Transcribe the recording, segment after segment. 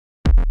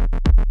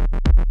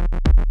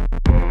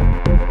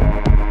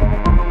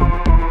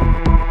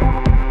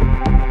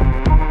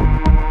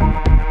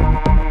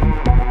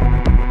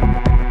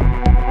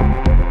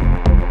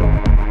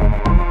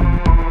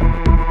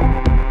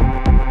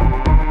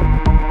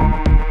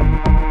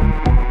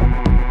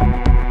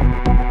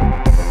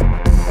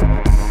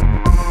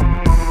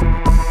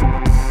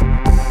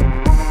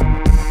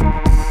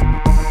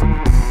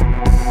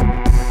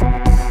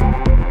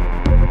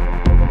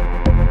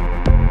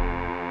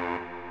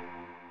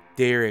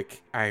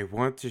Derek, I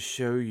want to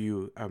show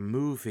you a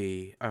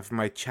movie of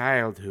my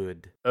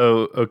childhood.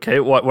 Oh, okay.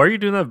 Why are you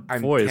doing that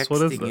I'm voice?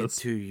 What is texting it this?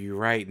 to you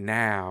right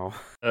now.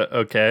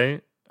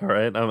 Okay. All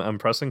right. I'm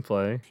pressing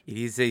play. It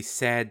is a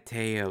sad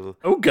tale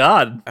Oh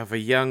God. of a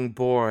young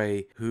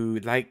boy who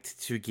liked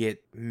to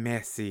get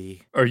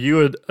messy. Are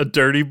you a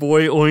dirty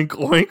boy? Oink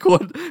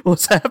oink.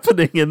 What's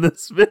happening in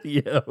this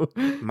video?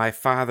 My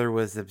father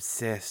was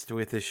obsessed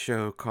with a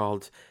show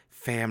called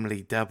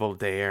Family Double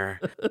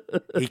Dare.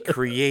 He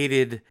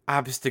created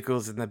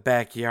obstacles in the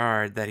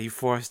backyard that he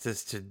forced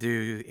us to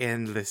do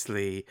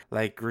endlessly,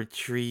 like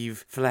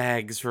retrieve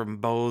flags from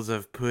bowls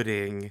of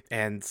pudding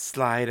and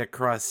slide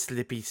across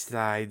slippy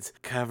slides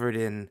covered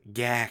in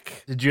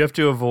gack. Did you have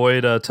to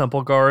avoid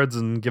temple guards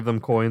and give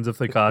them coins if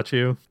they caught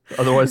you?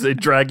 Otherwise, they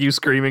drag you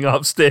screaming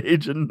off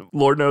stage, and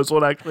Lord knows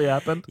what actually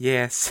happened.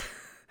 Yes.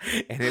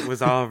 And it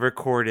was all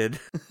recorded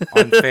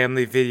on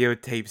family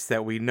videotapes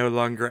that we no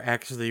longer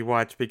actually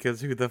watch because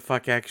who the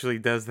fuck actually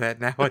does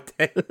that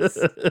nowadays?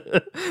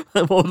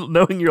 Well,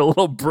 knowing your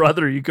little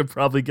brother, you could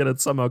probably get it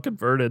somehow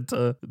converted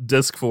to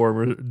disc form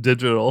or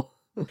digital.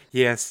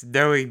 Yes,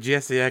 knowing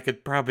Jesse, I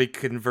could probably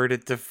convert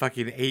it to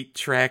fucking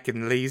 8-track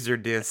and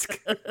Laserdisc.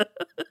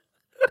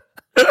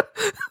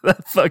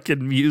 That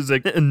fucking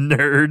music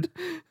nerd.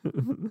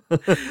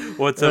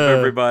 What's up,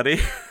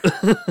 everybody?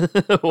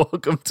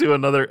 Welcome to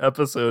another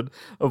episode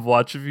of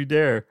Watch If You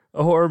Dare,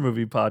 a horror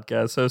movie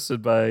podcast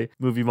hosted by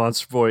movie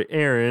monster boy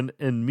Aaron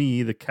and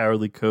me, the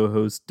cowardly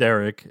co-host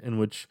Derek, in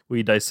which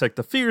we dissect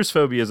the fears,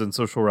 phobias, and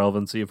social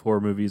relevancy of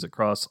horror movies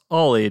across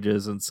all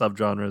ages and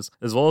subgenres,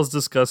 as well as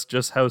discuss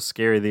just how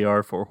scary they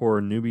are for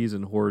horror newbies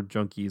and horror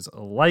junkies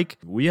alike.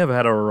 We have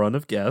had a run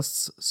of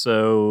guests,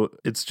 so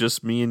it's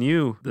just me and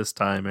you this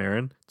time,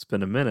 Aaron. It's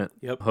been a minute.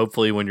 Yep.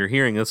 Hopefully when you're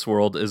hearing this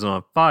world isn't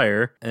on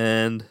fire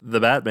and the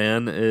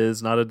Batman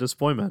is not a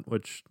disappointment,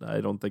 which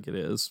I don't think it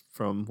is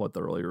from what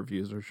the early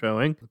reviews are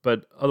showing.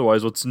 But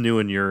otherwise, what's new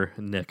in your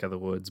neck of the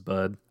woods,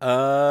 bud?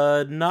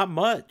 Not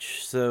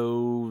much.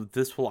 So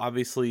this will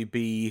obviously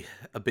be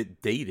a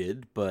bit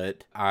dated,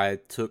 but I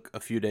took a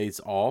few days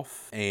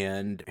off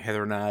and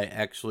Heather and I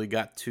actually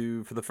got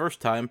to, for the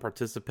first time,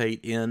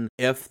 participate in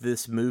F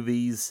This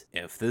Movie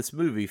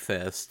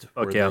Fest,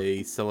 where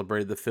they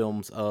celebrated the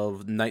films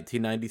of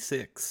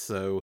 1996.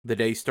 So the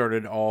day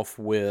started off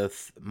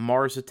with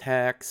Mars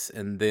Attacks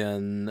and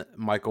then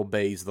Michael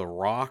Bay's The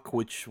Rock,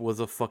 which was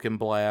a fucking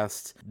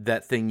blast.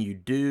 That Thing You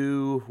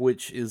Do,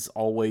 which is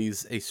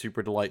always a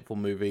super delightful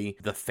movie.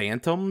 The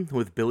Phantom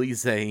with Billy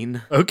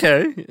Zane.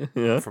 Okay,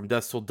 yeah. From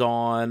Dusk Till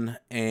Dawn.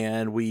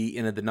 And we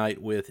ended the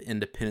night with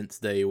Independence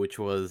Day, which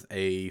was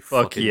a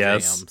fucking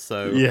jam.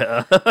 So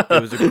yeah.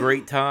 It was a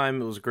great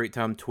time. It was a great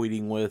time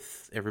tweeting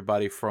with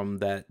everybody from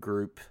that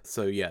group.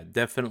 So yeah,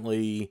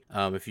 definitely,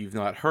 if you've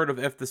not heard of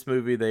F This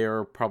Movie, they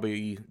are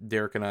probably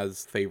Derek and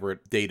I's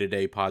favorite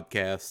day-to-day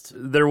podcast.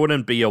 There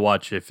wouldn't be a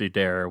Watch If You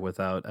Dare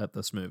without F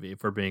This Movie,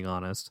 if we're being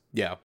honest.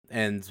 Yeah.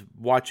 And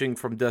watching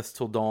From Dusk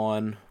Till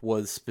Dawn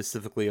was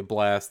specifically a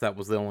blast. That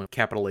was the only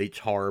capital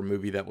H horror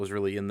movie that was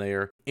really in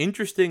there.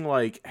 Interesting,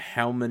 like,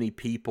 how many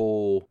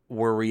people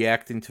were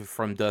reacting to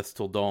From Dusk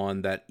Till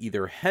Dawn that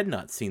either had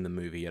not seen the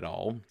movie at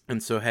all,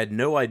 and so had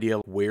no idea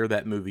where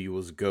that movie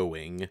was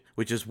going,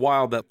 which is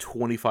wild that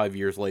 25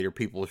 years later,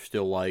 people are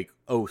still like,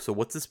 oh, so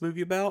what's this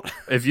movie about?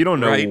 If you don't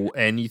know Right?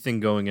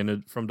 anything going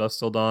into From Dusk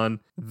Till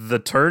Dawn, the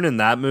turn in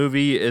that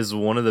movie is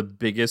one of the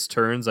biggest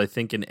turns, I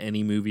think, in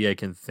any movie I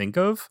can think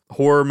of.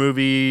 Horror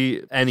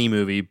movie, any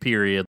movie,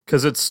 period.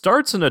 Because it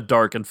starts in a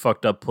dark and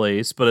fucked up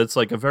place, but it's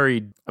like a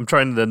very... I'm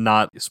trying to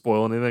not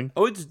spoil anything.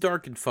 Oh, it's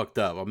dark and fucked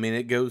up. I mean,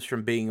 it goes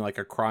from being like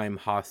a crime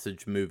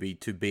hostage movie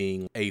to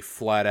being a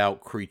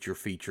flat-out creature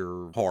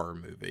feature horror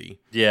movie.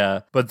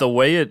 Yeah, but the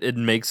way it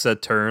makes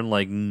that turn,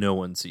 like, no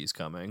one sees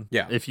coming.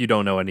 Yeah. If you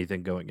don't know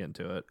anything going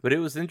into it. But it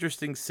was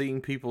interesting seeing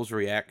people's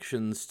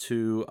reactions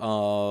to,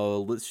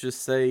 let's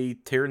just say,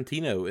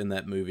 Tarantino in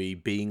that movie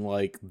being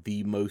like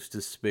the most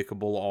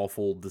despicable,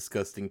 awful,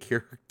 disgusting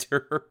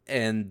character.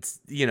 And,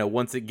 you know,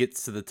 once it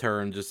gets to the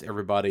turn, just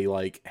everybody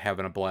like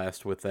having a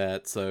blast with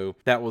that. So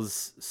that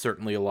was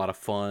certainly a lot of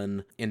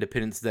fun.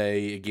 Independence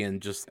Day, again,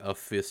 just a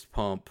fist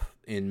pump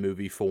in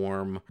movie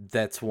form.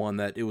 That's one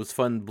that it was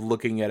fun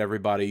looking at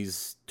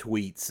everybody's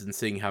tweets and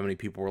seeing how many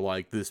people were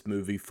like, this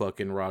movie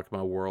fucking rocked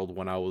my world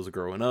when I was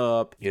growing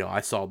up. You know,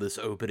 I saw this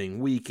opening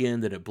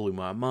weekend and it blew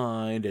my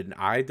mind. And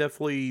I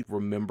definitely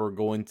remember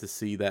going to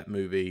see that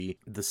movie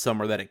the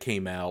summer that it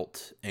came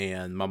out,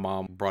 and my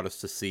mom brought us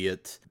to see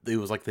it. It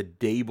was like the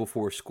day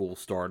before school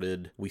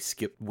started. We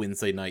skipped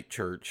Wednesday night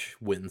church,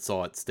 went and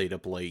saw it, stayed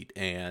up late,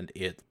 and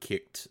it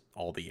kicked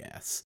all the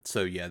ass.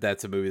 So yeah,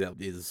 that's a movie that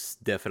is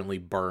definitely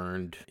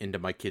burned into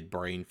my kid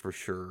brain for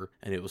sure,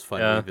 and it was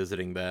fun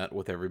revisiting that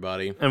with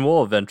everybody. And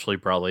we'll eventually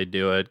probably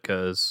do it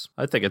because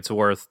I think it's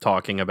worth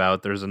talking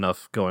about. There's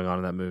enough going on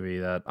in that movie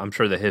that I'm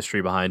sure the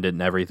history behind it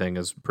and everything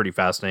is pretty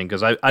fascinating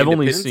because I've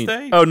only seen...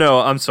 Day? Oh, no,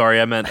 I'm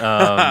sorry. I meant...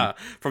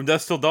 From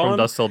Dusk Till Dawn? From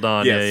Dusk Till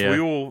Dawn, yes, yeah. We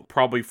will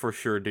probably for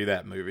sure do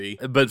that movie.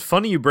 But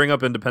funny you bring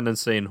up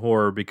Independence Day and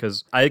horror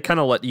because I kind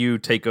of let you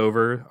take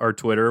over our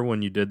Twitter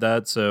when you did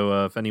that.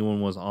 So if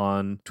anyone was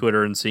on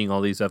Twitter and seeing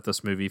all these F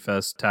This Movie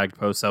Fest tagged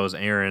posts, that was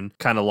Aaron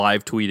kind of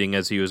live tweeting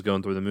as he was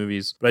going through the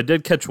movies. But I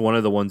did catch one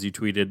of the ones you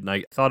tweeted and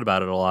I thought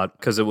about it a lot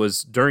because it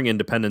was during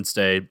Independence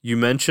Day. You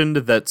mentioned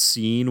that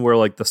scene where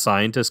like the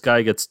scientist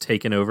guy gets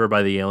taken over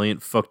by the alien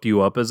fucked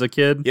you up as a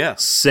kid. Yeah.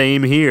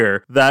 Same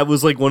here. That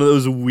was like one of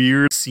those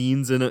weird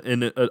scenes in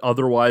an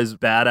otherwise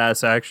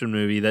badass action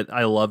movie that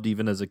I loved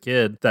even as a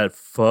kid that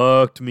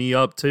fucked me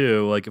up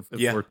too. Like if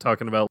we're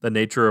talking about the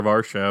nature of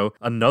our show.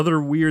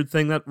 Another weird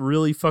thing that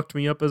really fucked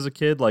me up as a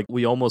kid, like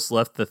we almost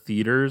left the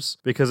theaters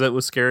because it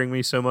was scaring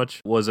me so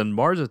much, was in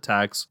Mars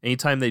Attacks.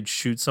 Anytime they'd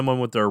shoot someone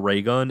with their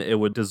ray gun, it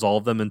would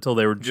dissolve them until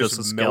they were just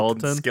a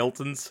skeleton.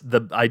 Skeletons.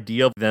 The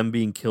idea of them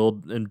being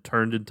killed and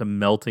turned into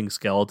melting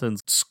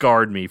skeletons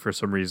scarred me for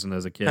some reason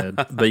as a kid.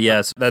 But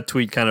yes, that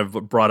tweet kind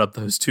of brought up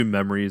those two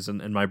memories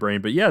in my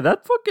brain. But yeah,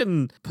 that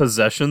fucking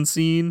possession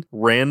scene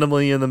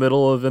randomly in the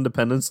middle of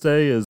Independence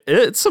Day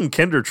it's some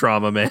kinder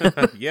trauma, man.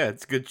 Yeah,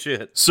 it's good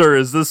shit. Sir,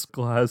 is this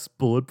glass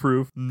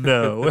bulletproof?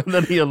 No. And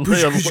then he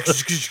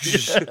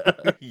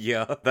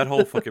yeah, that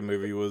whole fucking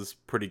movie was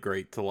pretty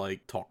great to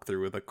like talk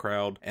through with a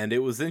crowd. And it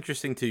was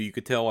interesting too. You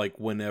could tell like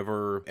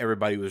whenever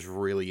everybody was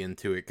really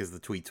into it because the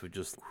tweets would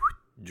just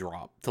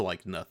drop to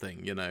like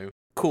nothing, you know?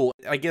 Cool.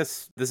 I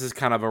guess this is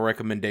kind of a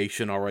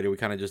recommendation already. We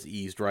kind of just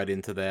eased right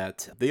into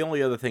that. The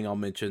only other thing I'll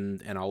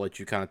mention, and I'll let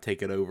you kind of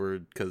take it over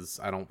because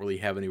I don't really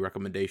have any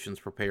recommendations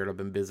prepared. I've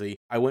been busy.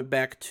 I went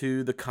back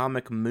to the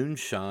comic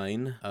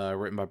Moonshine,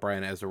 written by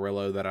Brian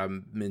Azzarello that I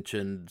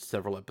mentioned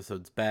several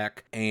episodes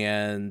back,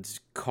 and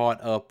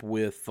caught up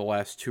with the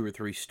last 2 or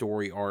 3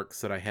 story arcs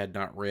that I had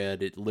not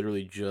read. It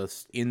literally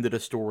just ended a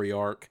story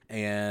arc,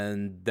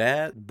 and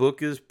that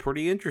book is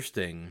pretty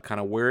interesting, kind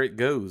of where it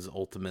goes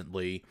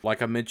ultimately.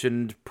 Like I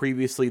mentioned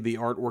previously, the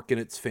artwork in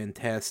it's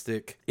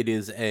fantastic. It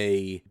is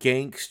a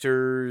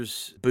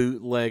gangsters,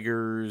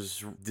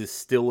 bootleggers,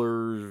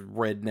 distillers,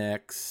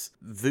 rednecks,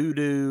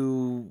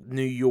 voodoo,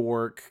 New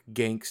York,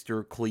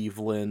 gangster,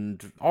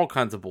 Cleveland, all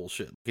kinds of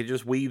bullshit. It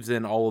just weaves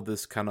in all of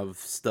this kind of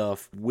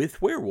stuff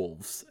with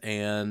werewolves,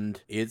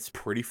 and it's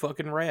pretty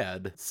fucking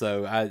rad.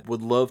 So I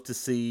would love to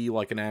see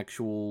like an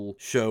actual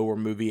show or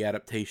movie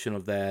adaptation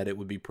of that. It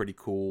would be pretty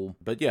cool.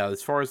 But yeah,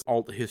 as far as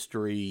alt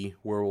history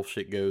werewolf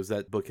shit goes,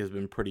 that book has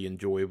been pretty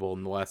enjoyable,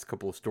 and the last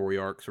couple of story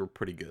arcs were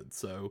pretty good.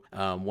 So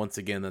once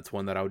again, that's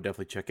one that I would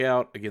definitely check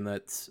out. Again,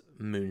 that's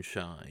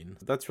Moonshine.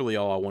 That's really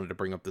all I wanted to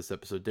bring up this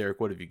episode. Derek,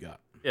 what have you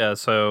got? Yeah,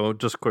 so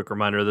just a quick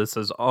reminder, this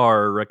is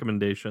our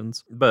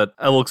recommendations, but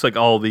it looks like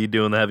I'll be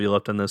doing the heavy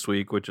lifting this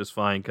week, which is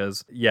fine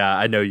because, yeah,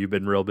 I know you've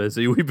been real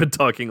busy. We've been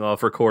talking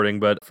off recording,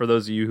 but for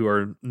those of you who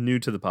are new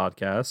to the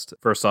podcast,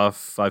 first off,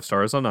 5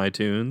 stars on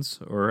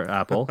iTunes or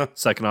Apple.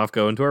 Second off,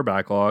 go into our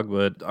backlog,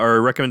 but our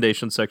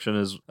recommendation section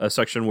is a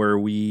section where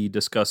we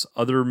discuss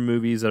other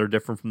movies that are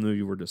different from the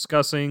movie we're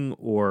discussing,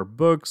 or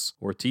books,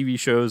 or TV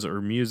shows,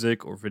 or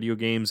music, or video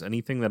games,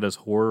 anything that is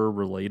horror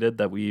related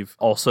that we've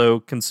also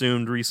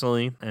consumed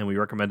recently. And we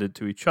recommend it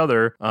to each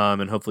other,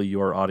 and hopefully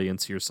your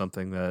audience hears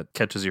something that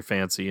catches your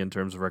fancy in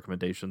terms of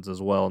recommendations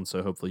as well, and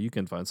so hopefully you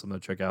can find something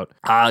to check out.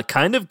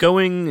 Kind of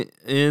going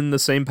in the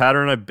same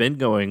pattern I've been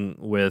going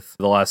with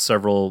the last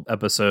several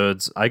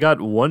episodes. I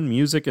got 1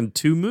 music and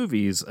 2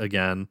 movies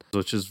again,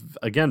 which is,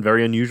 again,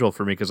 very unusual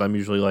for me because I'm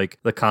usually like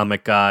the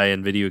comic guy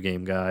and video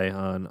game guy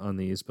on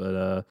these,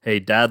 but hey,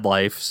 dad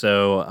life,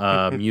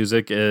 so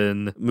music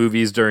and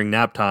movies during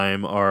nap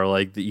time are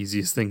like the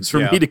easiest things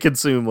for me to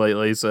consume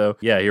lately, so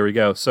yeah, here we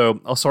go. So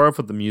I'll start off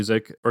with the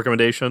music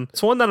recommendation.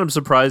 It's one that I'm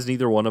surprised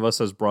neither one of us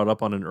has brought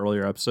up on an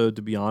earlier episode,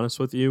 to be honest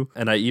with you.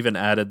 And I even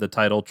added the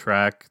title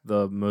track,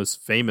 the most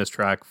famous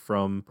track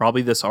from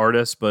probably this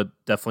artist, but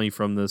definitely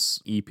from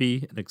this EP,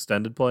 an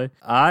extended play.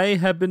 I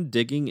have been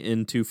digging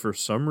into, for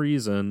some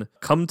reason,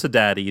 Come to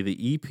Daddy,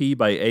 the EP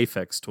by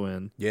Aphex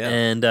Twin. Yeah.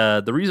 And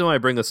the reason why I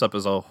bring this up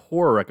as a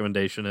horror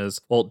recommendation is,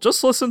 well,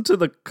 just listen to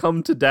the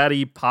Come to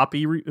Daddy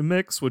Poppy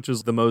remix, which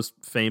is the most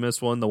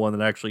famous one, the one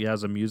that actually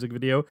has a music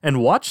video,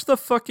 and watch the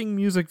fucking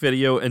music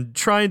video and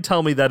try and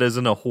tell me that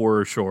isn't a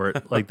horror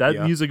short. Like,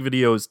 that music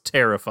video is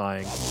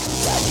terrifying. Come to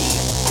daddy,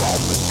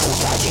 come to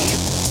daddy,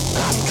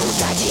 come to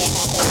daddy,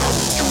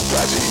 come to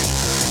daddy,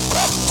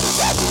 come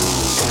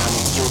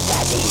to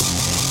daddy,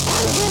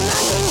 come to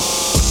daddy.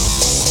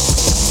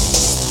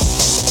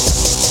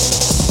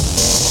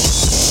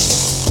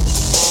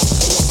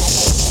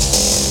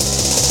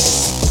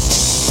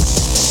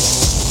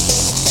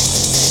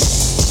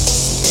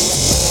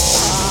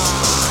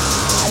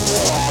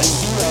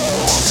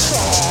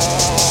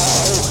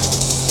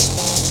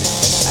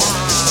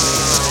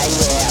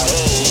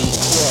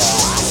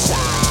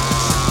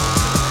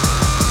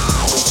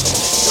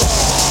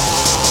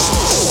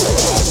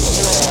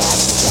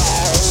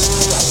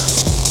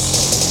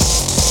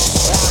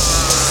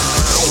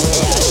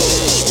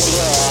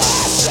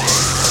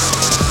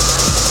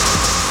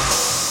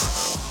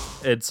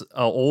 It's an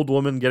old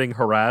woman getting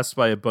harassed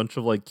by a bunch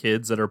of like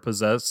kids that are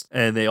possessed,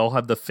 and they all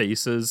have the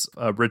faces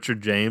of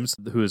Richard James,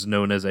 who is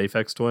known as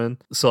Aphex Twin.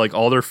 So like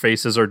all their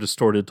faces are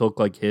distorted to look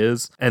like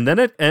his. And then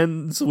it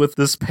ends with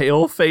this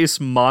pale face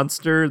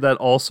monster that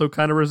also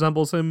kind of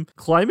resembles him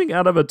climbing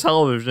out of a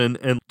television,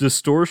 and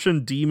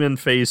distortion demon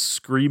face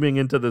screaming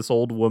into this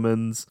old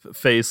woman's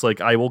face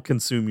like, I will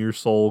consume your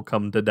soul,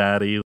 come to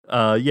daddy.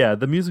 Yeah,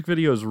 the music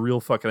video is real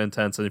fucking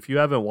intense, and if you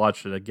haven't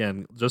watched it,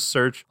 again, just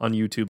search on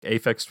YouTube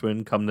Aphex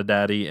Twin Come to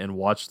Daddy and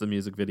watch the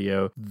music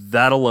video.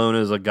 That alone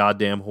is a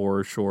goddamn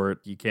horror short.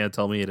 You can't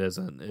tell me it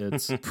isn't.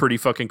 It's pretty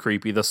fucking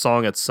creepy. The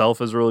song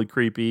itself is really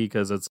creepy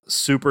because it's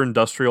super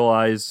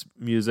industrialized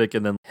music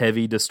and then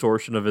heavy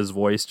distortion of his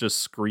voice just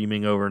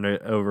screaming over and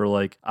over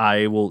like,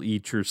 I will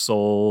eat your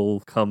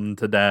soul, come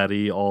to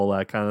daddy, all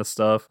that kind of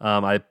stuff.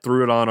 I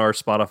threw it on our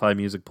Spotify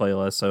music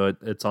playlist, so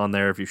it's on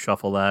there. If you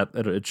shuffle that,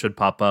 it should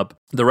pop up.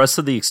 The rest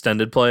of the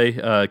extended play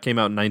came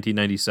out in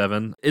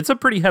 1997. It's a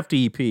pretty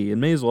hefty EP. It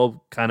may as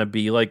well kind of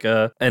be like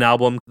an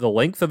album. The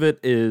length of it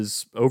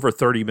is over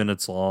 30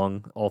 minutes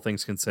long, all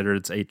things considered.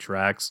 It's 8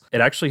 tracks. It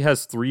actually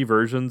has 3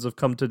 versions of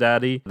Come to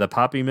Daddy. The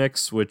Poppy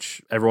mix,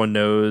 which everyone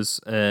knows,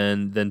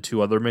 and then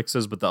 2 other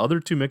mixes. But the other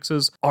 2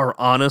 mixes are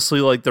honestly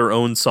like their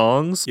own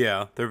songs.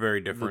 Yeah, they're very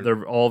different.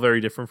 They're all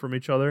very different from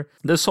each other.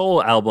 This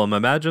whole album,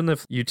 imagine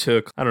if you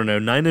took, I don't know,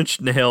 9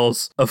 Inch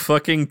Nails, a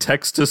fucking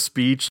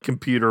text-to-speech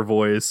computer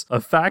voice,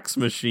 a fax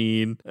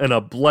machine, and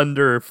a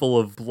blender full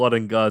of blood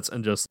and guts,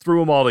 and just threw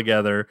them all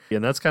together.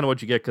 And that's kind of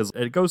what you get, because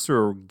it goes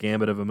through a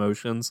gamut of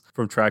emotions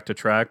from track to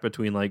track,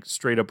 between like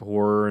straight up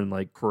horror and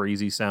like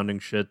crazy sounding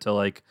shit to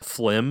like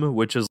flim,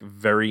 which is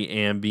very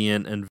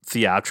ambient and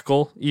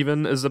theatrical,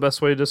 even is the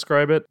best way to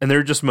describe it. And there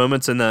are just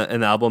moments in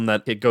an album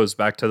that it goes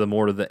back to the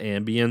more of the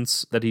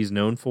ambience that he's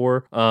known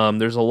for.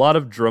 There's a lot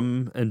of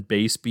drum and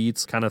bass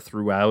beats kind of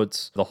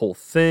throughout the whole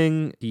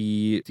thing.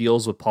 He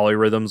deals with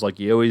polyrhythms like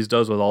he always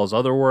does with all his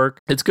other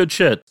work. It's good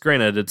shit.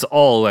 Granted, it's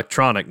all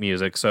electronic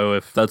music, so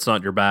if that's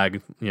not your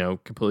bag,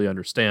 completely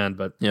understand.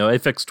 But,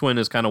 Aphex Twin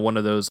is kind of one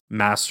of those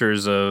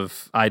masters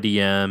of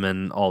IDM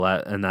and all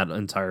that, and that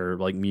entire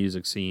like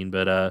music scene.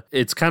 But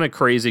it's kind of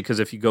crazy because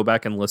if you go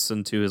back and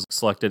listen to his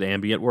selected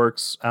ambient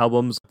works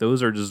albums,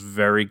 those are just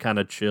very kind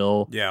of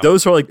chill. Yeah.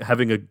 Those are like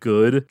having a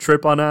good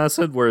trip on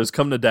acid, whereas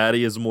Come to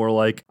Daddy is more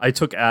like, I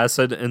took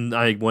acid and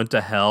I went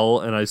to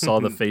hell and I saw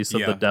the face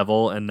of the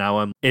devil, and now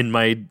I'm in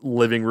my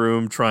living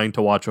room trying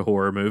to watch a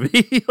horror movie.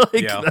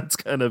 That's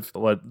kind of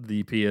what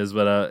the EP is.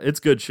 But it's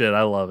good shit.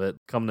 I love it.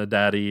 Come to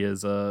Daddy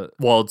is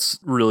while it's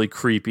really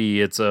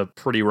creepy, it's a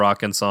pretty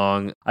rockin'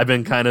 song. I've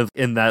been kind of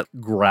in that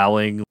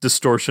growling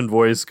distortion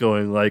voice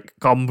going like,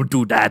 come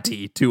to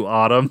daddy to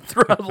Autumn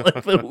throughout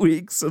like the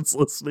week since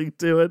listening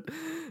to it.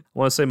 I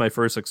want to say my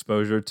first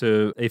exposure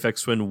to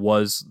Aphex Twin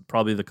was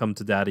probably the Come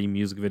to Daddy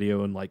music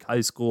video in like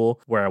high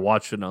school, where I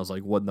watched it and I was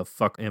like, what in the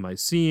fuck am I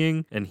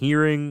seeing and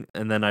hearing?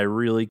 And then I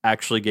really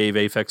actually gave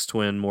Aphex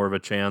Twin more of a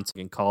chance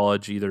in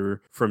college,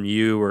 either from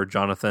you or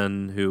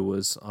Jonathan, who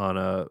was on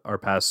our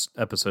past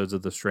episodes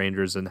of The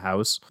Strangers in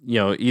House.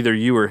 Either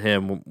you or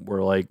him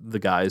were like the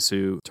guys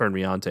who turned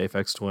me on to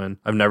Aphex Twin.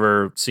 I've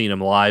never seen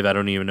him live. I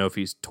don't even know if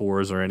he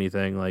tours or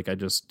anything. Like, I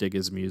just dig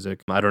his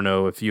music. I don't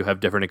know if you have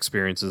different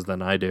experiences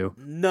than I do.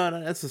 No,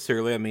 not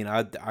necessarily. I mean,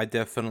 I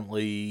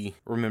definitely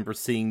remember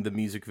seeing the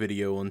music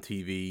video on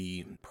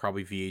TV,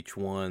 probably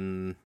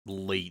VH1,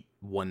 late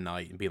one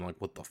night and being like,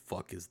 what the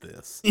fuck is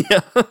this? Yeah.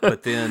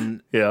 But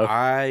then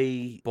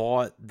I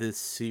bought this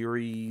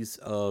series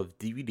of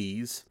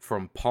DVDs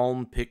from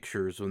Palm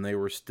Pictures when they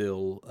were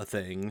still a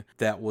thing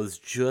that was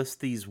just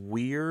these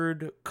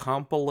weird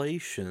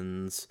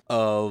compilations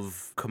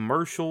of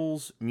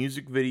commercials,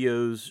 music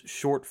videos,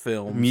 short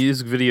films.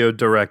 Music video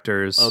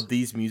directors. Of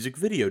these music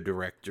video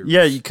directors.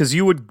 Yeah, because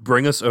you would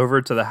bring us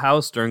over to the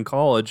house during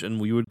college and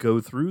we would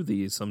go through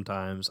these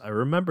sometimes. I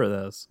remember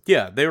this.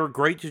 Yeah, they were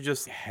great to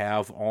just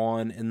have on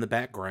in the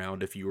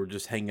background if you were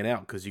just hanging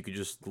out, because you could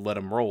just let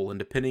them roll, and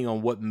depending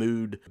on what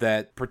mood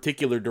that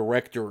particular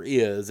director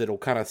is, it'll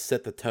kind of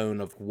set the tone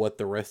of what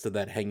the rest of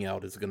that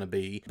hangout is going to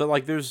be. But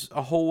like, there's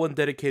a whole one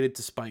dedicated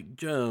to Spike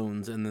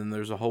Jonze, and then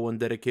there's a whole one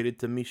dedicated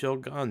to Michel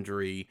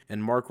Gondry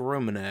and Mark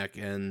Romanek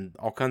and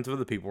all kinds of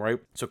other people, right?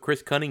 So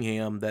Chris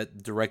Cunningham,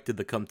 that directed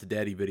the Come to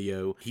Daddy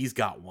video, he's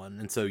got one.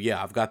 And so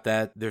yeah, I've got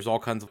that. There's all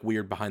kinds of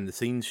weird behind the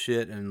scenes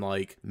shit and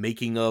like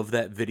making of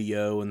that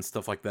video and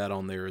stuff like that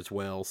on there as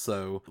well.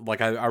 So like,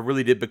 I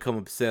really did become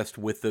obsessed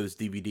with those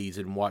DVDs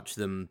and watch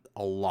them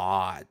a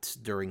lot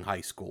during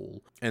high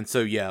school. And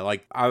so yeah,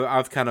 like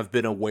I've kind of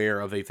been aware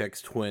of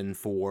Aphex Twin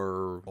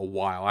for a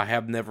while. I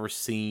have never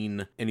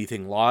seen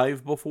anything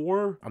live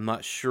before. I'm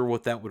not sure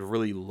what that would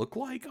really look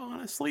like,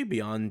 honestly,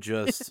 beyond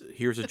just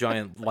here's a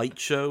giant light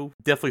show.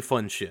 Definitely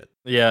fun shit.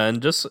 Yeah,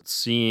 and just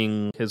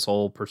seeing his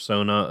whole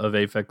persona of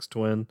Aphex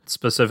Twin,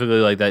 specifically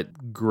like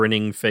that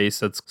grinning face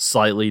that's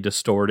slightly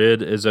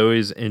distorted, is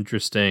always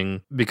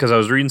interesting, because I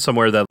was reading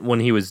somewhere that when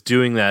he was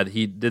doing that,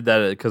 he did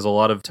that because a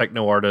lot of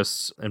techno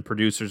artists and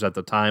producers at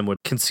the time would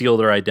conceal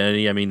their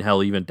identity. I mean,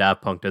 hell, even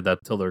Daft Punk did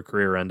that till their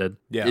career ended.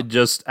 Yeah. It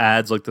just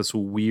adds like this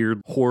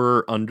weird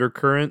horror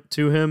undercurrent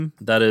to him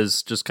that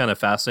is just kind of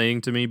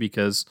fascinating to me,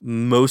 because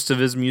most of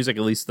his music,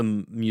 at least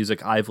the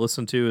music I've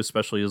listened to,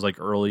 especially his like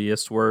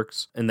earliest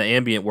works, and the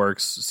ambient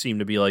works seem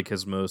to be like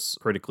his most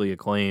critically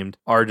acclaimed,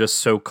 are just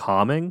so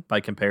calming by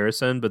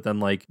comparison. But then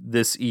like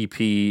this EP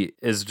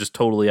is just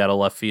totally out of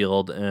left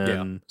field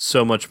and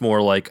so much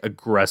more like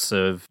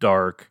aggressive,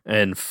 dark,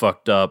 and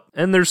fucked up.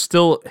 And there's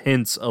still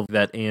hints of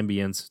that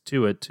ambience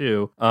to it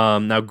too.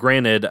 Now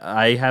granted,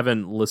 I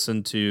haven't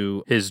listened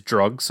to his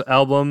Drugs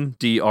album,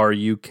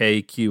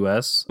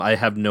 DRUKQS. I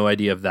have no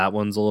idea if that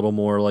one's a little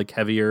more like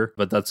heavier,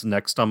 but that's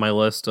next on my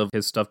list of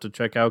his stuff to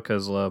check out,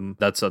 because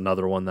that's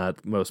another one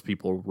that most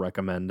people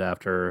recommend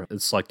after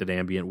selected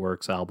ambient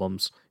works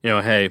albums. You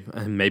know, hey,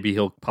 maybe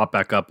he'll pop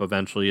back up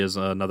eventually as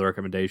another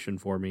recommendation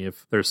for me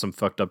if there's some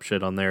fucked up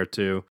shit on there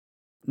too.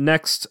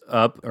 Next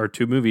up are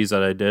two movies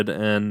that I did,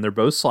 and they're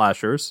both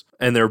slashers,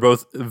 and they're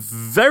both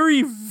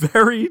very,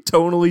 very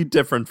tonally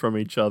different from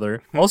each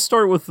other. I'll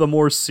start with the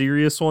more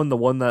serious one, the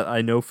one that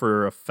I know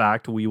for a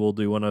fact we will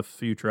do on a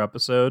future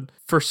episode.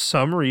 For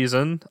some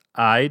reason,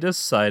 I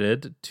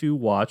decided to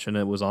watch, and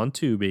it was on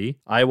Tubi,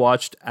 I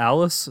watched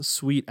Alice,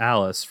 Sweet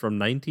Alice from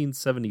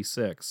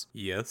 1976.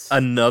 Yes.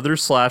 Another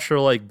slasher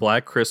like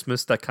Black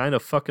Christmas that kind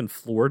of fucking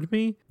floored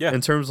me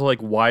in terms of like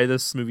why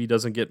this movie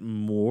doesn't get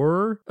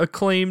more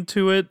acclaim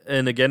to it.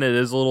 And again, it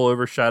is a little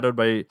overshadowed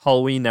by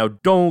Halloween. Now,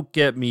 don't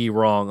get me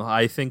wrong.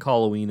 I think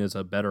Halloween is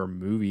a better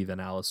movie than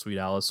Alice, Sweet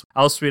Alice.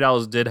 Alice, Sweet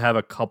Alice did have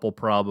a couple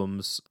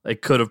problems.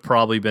 It could have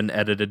probably been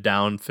edited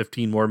down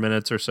 15 more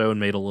minutes or so and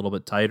made a little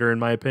bit tighter, in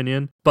my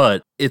opinion.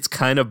 But it's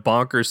kind of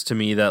bonkers to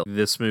me that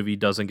this movie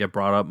doesn't get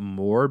brought up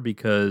more,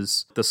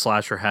 because the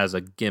slasher has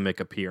a gimmick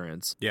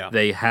appearance. Yeah.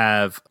 They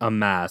have a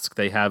mask.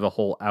 They have a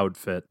whole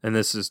outfit. And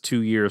this is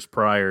 2 years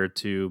prior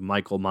to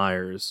Michael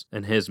Myers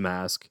and his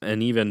mask.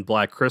 And even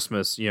Black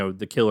Christmas, you know,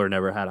 the killer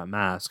never had a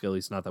mask, at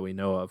least not that we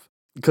know of.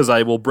 Because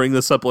I will bring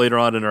this up later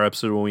on in our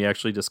episode when we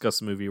actually discuss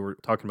the movie we're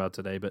talking about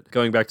today. But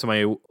going back to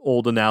my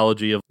old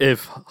analogy of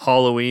if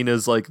Halloween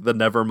is like the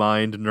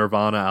Nevermind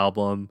Nirvana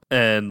album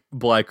and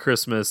Black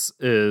Christmas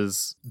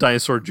is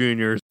Dinosaur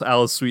Jr.,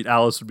 Alice, Sweet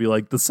Alice would be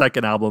like the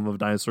second album of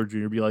Dinosaur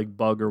Jr., be like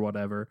Bug or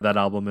whatever that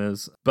album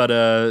is. But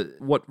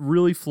what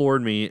really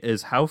floored me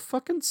is how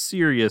fucking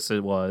serious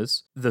it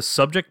was. The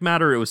subject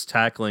matter it was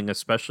tackling,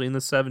 especially in the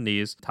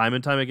 70s, time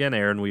and time again,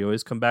 Aaron, we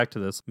always come back to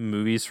this.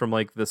 Movies from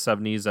like the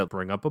 70s that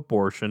bring up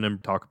abortion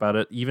and talk about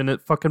it, even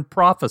at fucking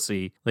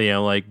Prophecy, you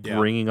know, like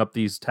bringing up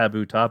these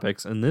taboo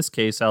topics. In this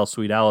case, Alice,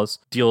 Sweet Alice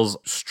deals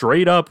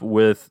straight up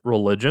with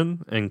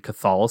religion and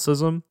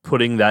Catholicism,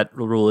 putting that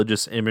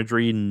religious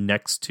imagery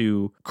next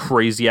to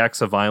crazy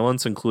acts of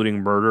violence,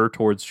 including murder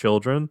towards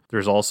children.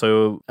 There's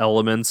also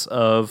elements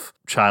of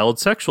child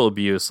sexual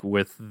abuse,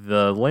 with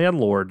the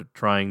landlord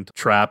trying to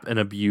trap and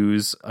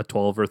abuse a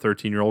 12 or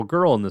 13-year-old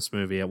girl in this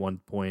movie at one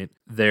point.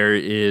 There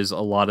is a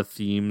lot of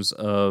themes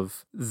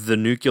of the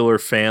nuclear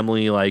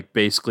family like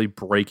basically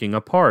breaking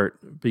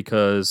apart,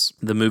 because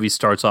the movie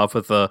starts off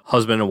with a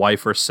husband and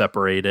wife are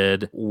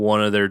separated.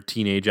 One of their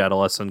teenage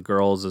adolescent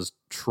girls is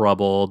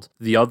troubled.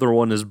 The other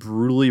one is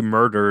brutally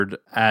murdered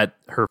at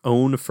her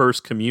own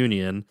first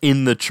communion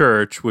in the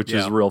church, which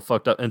is real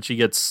fucked up. And she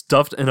gets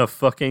stuffed in a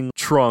fucking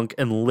trunk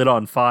and lit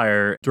on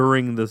fire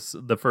during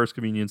the first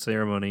communion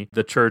ceremony.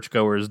 The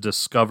churchgoers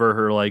discover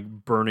her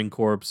like burning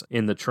corpse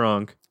in the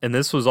trunk. And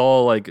this was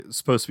all like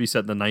supposed to be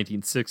set in the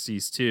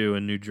 1960s too,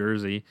 in New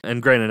Jersey.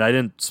 And granted, I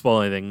didn't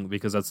spoil anything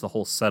because that's the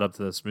whole setup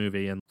to this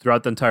movie. And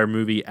throughout the entire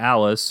movie,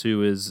 Alice,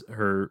 who is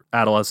her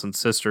adolescent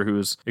sister, who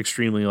is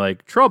extremely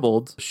like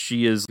troubled,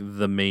 she is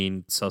the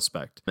main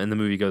suspect. And the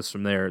movie goes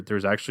from there.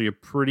 There's actually a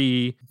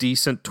pretty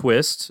decent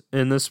twist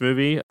in this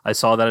movie. I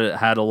saw that it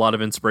had a lot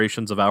of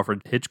inspirations of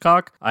Alfred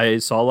Hitchcock. I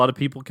saw a lot of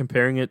people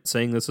comparing it,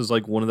 saying this is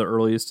like one of the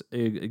earliest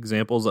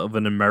examples of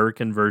an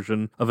American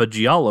version of a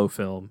giallo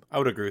film. I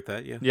would agree with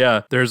that, yeah.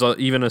 Yeah, there's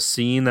even a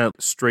scene that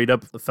straight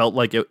up felt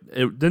like it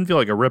didn't feel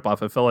like a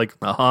ripoff. It felt like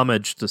a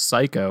homage to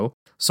Psycho.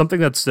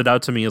 Something that stood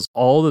out to me is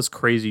all this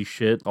crazy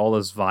shit, all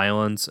this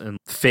violence and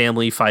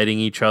family fighting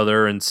each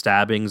other and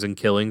stabbings and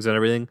killings and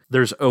everything.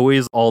 There's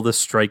always all this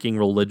striking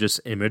religious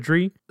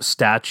imagery.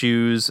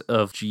 Statues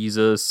of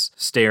Jesus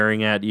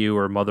staring at you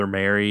or Mother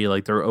Mary,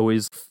 like they're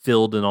always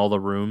filled in all the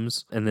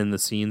rooms and in the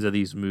scenes of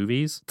these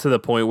movies, to the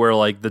point where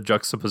like the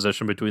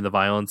juxtaposition between the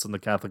violence and the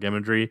Catholic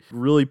imagery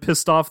really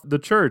pissed off the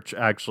church,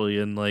 actually.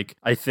 And like,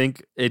 I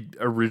think it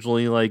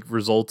originally like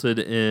resulted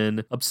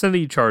in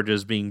obscenity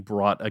charges being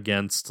brought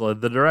against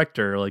the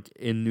director, like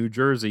in New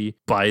Jersey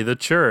by the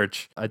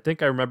church. I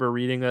think I remember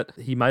reading that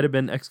he might have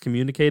been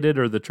excommunicated,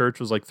 or the church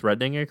was like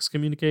threatening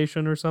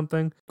excommunication or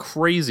something.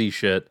 Crazy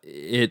shit.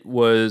 It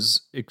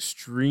was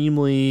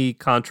extremely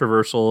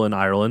controversial in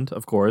Ireland,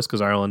 of course,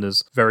 because Ireland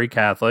is very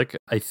Catholic.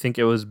 I think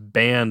it was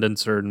banned in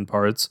certain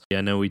parts.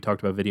 I know we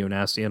talked about Video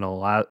Nasty and a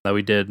lot that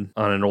we did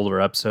on an older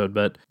episode,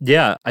 but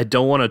yeah, I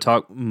don't want to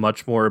talk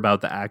much more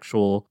about the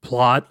actual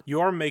plot.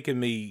 You are making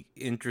me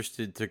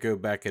interested to go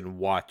back and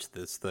watch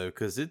this, though,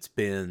 because it's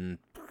been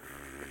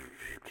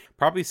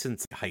probably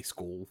since high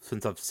school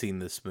since I've seen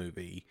this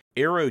movie.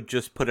 Arrow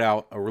just put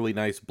out a really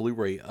nice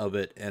Blu-ray of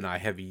it, and I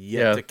have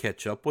yet to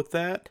catch up with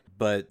that.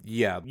 But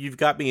yeah, you've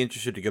got me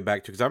interested to go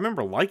back to, because I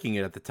remember liking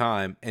it at the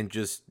time and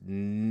just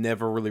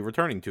never really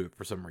returning to it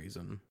for some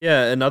reason.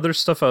 Yeah, and other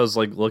stuff I was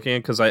like looking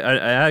at, because I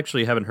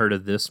actually haven't heard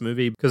of this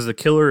movie, because the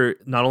killer,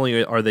 not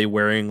only are they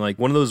wearing like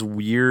one of those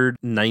weird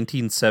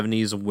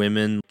 1970s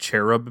women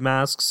cherub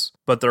masks,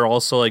 but they're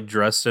also like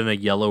dressed in a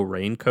yellow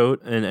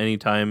raincoat, and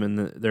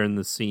anytime they're in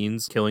the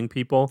scenes killing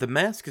people. The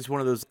mask is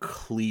one of those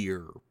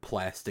clear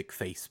plastic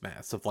face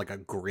masks of like a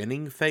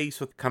grinning face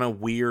with kind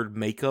of weird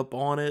makeup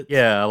on it.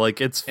 Yeah,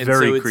 like it's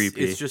very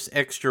creepy. It's just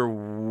extra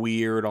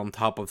weird on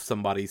top of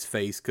somebody's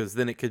face, because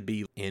then it could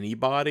be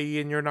anybody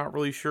and you're not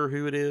really sure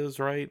who it is,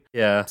 right?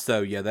 Yeah.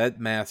 So yeah, that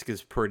mask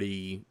is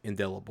pretty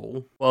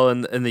indelible. Well,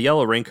 and the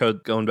yellow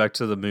raincoat, going back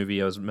to the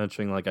movie I was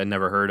mentioning, like I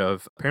never heard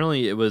of.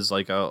 Apparently it was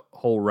like a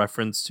whole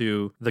reference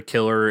to the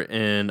killer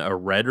in a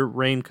red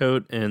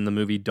raincoat in the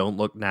movie Don't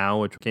Look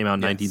Now, which came out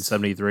in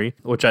 1973,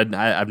 which I've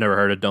never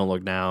heard of Don't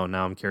Look Now.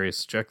 Now I'm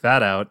curious to check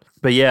that out.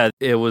 But yeah,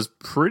 it was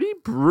pretty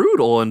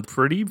brutal and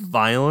pretty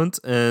violent.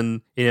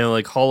 And, you know,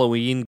 like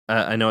Halloween,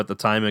 I know at the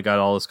time it got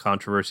all this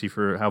controversy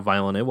for how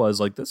violent it was.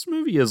 Like, this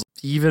movie is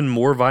even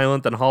more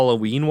violent than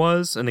Halloween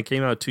was, and it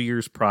came out 2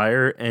 years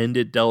prior, and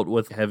it dealt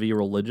with heavy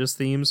religious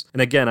themes.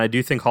 And again, I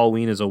do think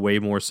Halloween is a way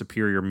more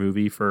superior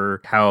movie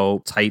for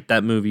how tight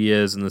that movie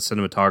is, and the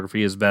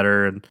cinematography is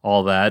better and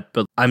all that.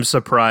 But I'm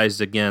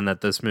surprised again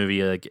that this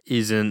movie like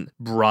isn't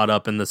brought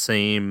up in the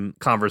same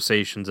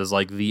conversations as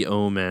like The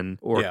Omen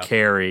or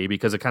Carrie,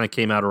 because it kind of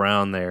came out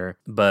around there.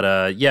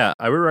 But yeah,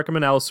 I would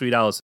recommend Alice Sweet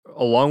Alice.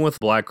 Along with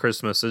Black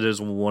Christmas, it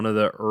is one of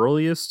the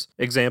earliest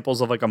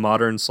examples of like a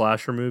modern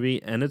slasher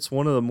movie, and it's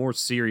one of the more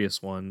serious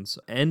ones,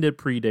 and it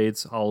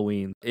predates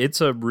Halloween.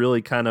 It's a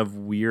really kind of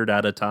weird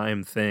at a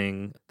time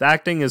thing. The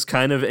acting is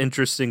kind of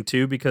interesting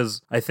too,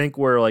 because I think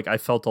where like I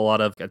felt a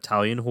lot of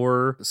Italian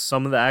horror,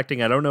 some of the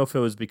acting, I don't know if it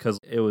was because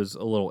it was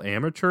a little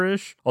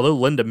amateurish, although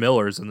Linda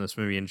Miller's in this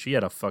movie and she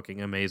had a fucking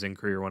amazing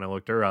career when I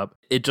looked her up.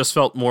 It just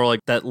felt more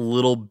like that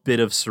little bit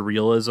of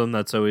surrealism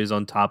that's always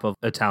on top of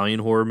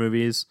Italian horror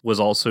movies was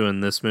also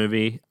in this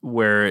movie,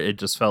 where it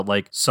just felt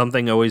like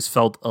something always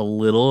felt a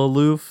little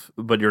aloof,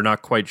 but you're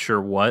not quite sure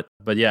what.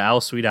 But yeah,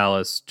 Alice Sweet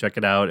Alice, check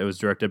it out. It was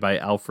directed by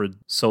Alfred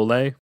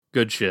Sole.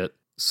 Good shit.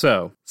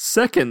 So,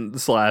 second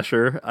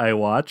slasher I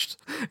watched,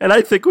 and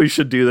I think we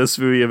should do this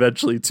movie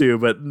eventually too,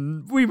 but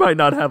we might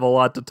not have a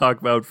lot to talk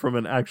about from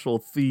an actual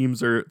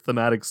themes or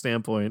thematic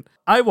standpoint.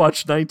 I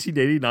watched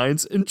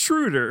 1989's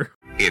Intruder.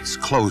 It's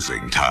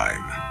closing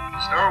time.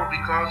 Store will be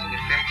closing in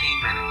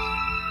 15 minutes.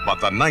 But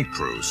the night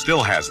crew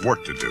still has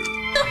work to do.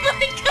 Oh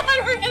my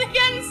God, we're gonna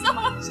get in so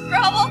much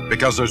trouble.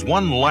 Because there's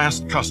one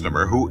last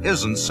customer who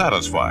isn't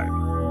satisfied.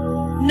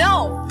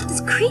 No. This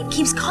creep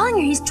keeps calling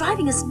her. He's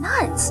driving us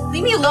nuts.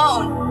 Leave me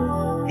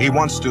alone. He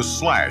wants to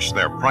slash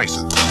their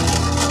prices.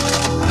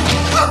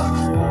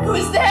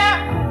 Who's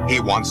there?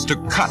 He wants to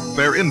cut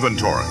their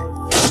inventory.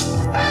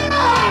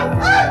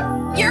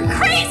 You're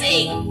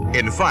crazy.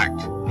 In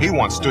fact, he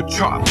wants to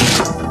chop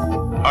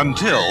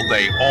until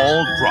they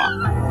all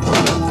drop.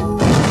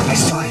 I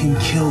saw him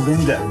kill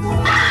Linda.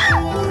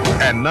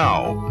 And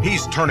now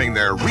he's turning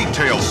their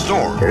retail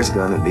store. There's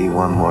gonna be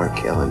one more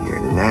killing here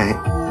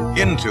tonight.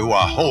 Into a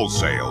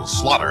wholesale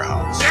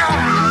slaughterhouse.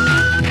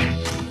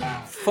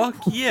 Fuck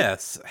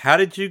yes. How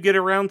did you get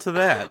around to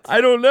that?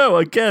 I don't know.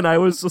 Again, I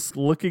was just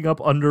looking up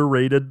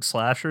underrated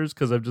slashers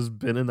because I've just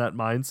been in that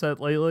mindset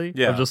lately.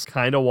 Yeah. I'm just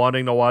kind of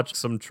wanting to watch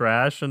some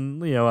trash.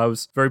 And, you know, I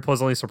was very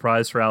pleasantly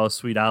surprised for Alice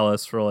Sweet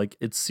Alice for like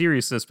its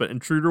seriousness. But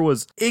Intruder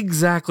was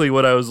exactly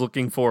what I was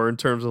looking for in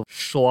terms of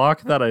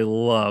schlock that I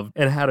loved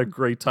and had a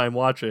great time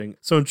watching.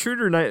 So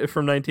Intruder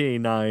from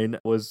 1989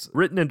 was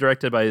written and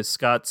directed by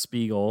Scott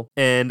Spiegel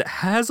and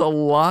has a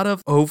lot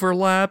of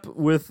overlap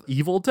with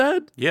Evil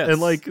Dead. Yes. And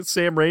like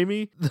Sam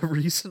Raimi. The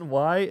reason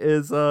why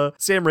is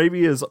Sam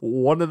Raimi is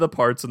one of the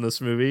parts in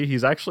this movie.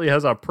 He's actually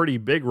has a pretty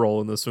big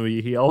role in this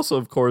movie. He also,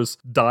 of course,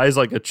 dies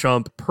like a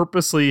chump.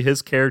 Purposely,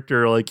 his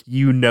character, like,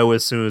 you know,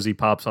 as soon as he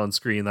pops on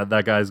screen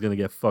that guy's gonna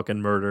get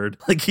fucking murdered.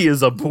 Like, he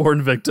is a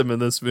born victim in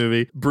this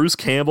movie. Bruce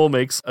Campbell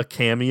makes a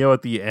cameo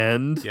at the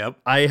end. Yep.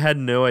 I had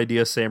no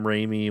idea Sam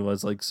Raimi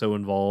was like so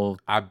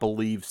involved. I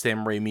believe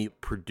Sam Raimi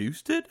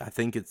produced it. I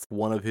think it's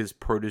one of his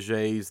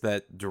proteges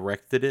that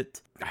directed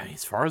it. I mean,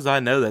 as far as I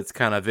know, that's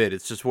kind of it.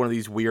 It's just one of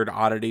these weird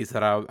oddities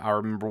that I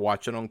remember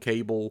watching on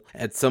cable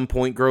at some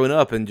point growing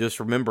up and just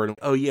remembered,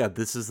 oh yeah,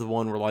 this is the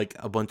one where like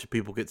a bunch of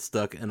people get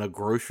stuck in a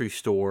grocery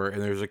store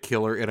and there's a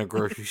killer in a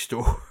grocery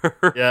store.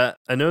 Yeah,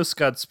 I know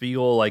Scott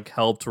Spiegel like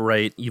helped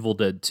write Evil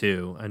Dead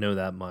 2. I know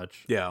that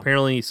much. Yeah.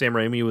 Apparently Sam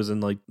Raimi was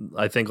in like,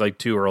 I think like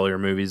 2 earlier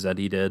movies that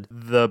he did.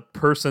 The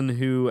person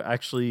who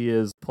actually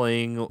is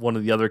playing one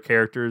of the other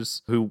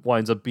characters who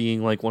winds up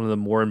being like one of the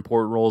more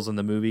important roles in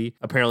the movie,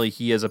 apparently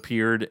he has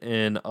appeared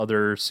in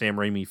other Sam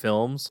Raimi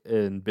films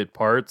in bit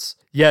parts.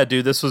 Yeah,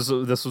 dude, this was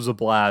a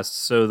blast.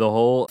 So the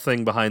whole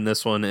thing behind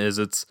this one is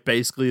it's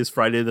basically is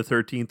Friday the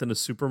 13th in a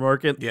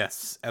supermarket.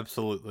 Yes,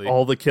 absolutely.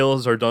 All the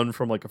kills are done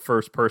from like a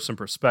first person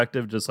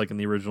perspective, just like in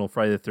the original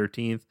Friday the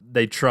 13th.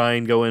 They try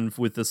and go in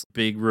with this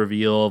big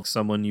reveal of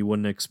someone you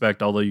wouldn't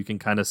expect, although you can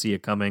kind of see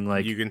it coming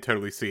like you can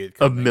totally see it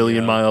coming, a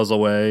million miles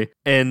away.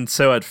 And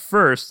so at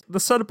first, the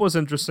setup was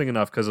interesting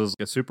enough because it was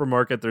like a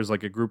supermarket. There's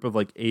like a group of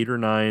like 8 or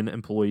 9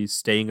 employees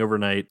staying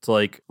overnight to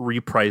like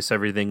reprice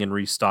everything and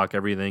restock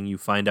everything. You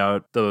find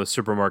out the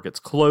supermarket's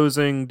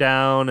closing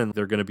down and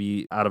they're going to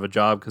be out of a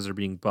job because they're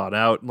being bought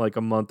out in like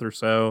a month or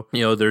so.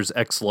 You know, there's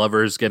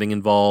ex-lovers getting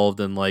involved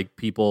and like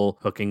people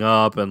hooking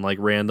up and like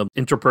random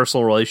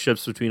interpersonal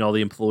relationships between all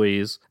the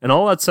employees. And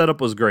all that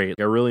setup was great.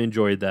 I really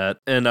enjoyed that.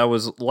 And I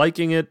was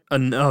liking it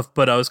enough,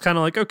 but I was kind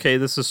of like, okay,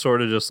 this is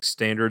sort of just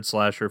standard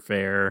slasher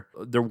fare.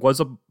 There was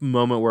a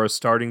moment where I was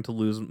starting to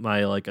lose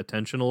my like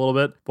attention a little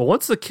bit. But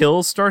once the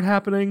kills start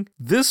happening,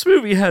 this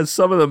movie has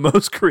some of the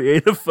most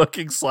creative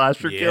fucking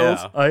slasher kills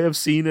I have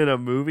seen in a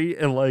movie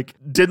and like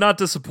did not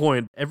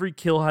disappoint. Every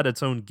kill had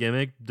its own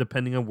gimmick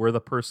depending on where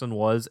the person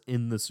was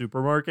in the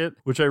supermarket,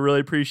 which I really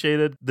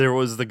appreciated. There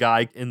was the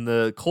guy in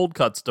the cold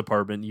cuts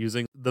department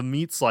using the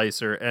meat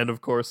slicer, and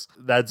of course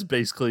that's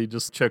basically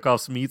just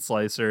Chekhov's meat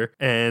slicer,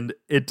 and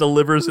it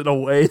delivers in a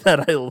way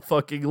that I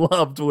fucking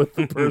loved with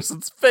the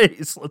person's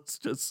face. Let's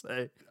just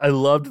say I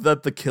loved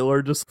that the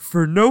killer just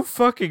for no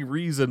fucking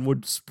reason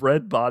would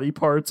spread body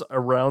parts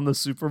around the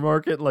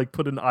supermarket, like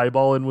put an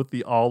eyeball in with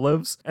the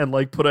olives and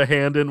like put a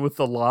hand in with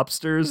the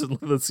lobsters in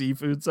the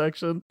seafood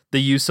section.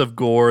 The use of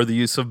gore, the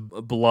use of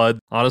blood,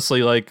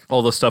 honestly, like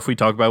all the stuff we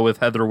talk about with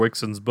Heather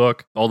Wixon's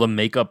book, all the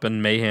makeup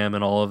and mayhem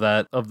and all of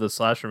that of the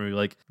slasher movie,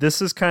 like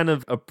this is kind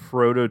of a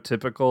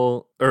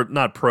prototypical, or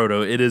not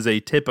proto, it is a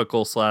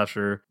typical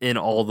slasher in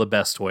all the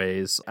best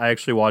ways. I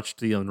actually watched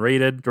the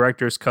unrated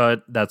director's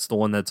cut. That's the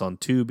one that's on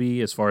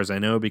Tubi as far as I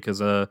know, because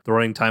the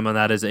running time on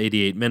that is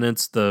 88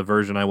 minutes. The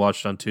version I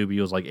watched on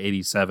Tubi was like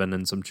 87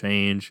 and some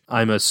change.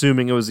 I'm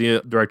assuming it was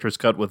the director's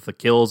cut with the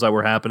kills that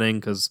were happening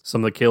because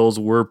some of the kills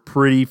were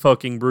pretty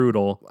fucking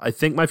brutal. I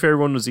think my favorite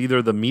one was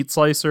either the meat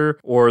slicer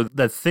or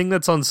that thing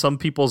that's on some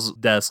people's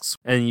desks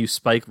and you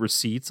spike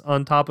receipts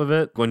on top of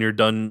it when you're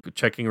done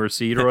checking a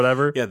receipt or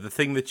whatever. Yeah, the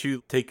thing that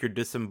you take your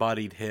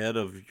disembodied head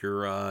of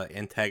your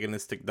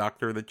antagonistic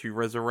doctor that you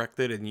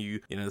resurrected and you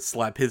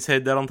slap his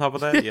head down on top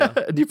of that. Yeah.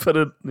 And you put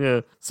it,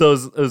 yeah. So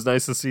it was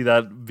nice to see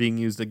that being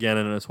used again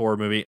in a horror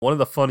movie. One of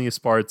the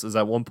funniest parts is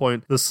at one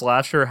point the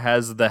slasher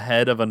has the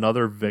head of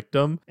another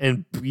victim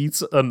and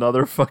beats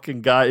another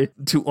fucking guy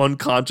to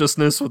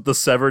unconsciousness with the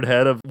severed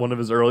head of one of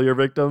his earlier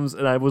victims.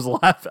 And I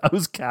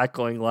was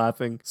cackling,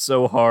 laughing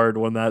so hard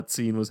when that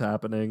scene was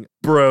happening.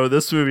 Bro,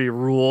 this movie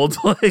ruled.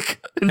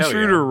 Like,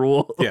 Intruder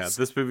rules. Yeah,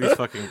 this movie's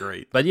fucking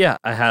great. But yeah,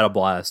 I had a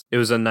blast. It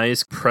was a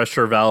nice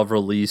pressure valve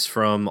release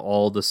from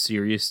all the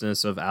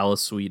seriousness of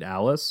Alice Sweet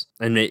Alice.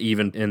 And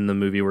even in the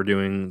movie we're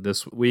doing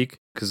this week,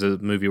 because the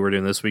movie we're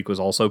doing this week was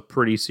also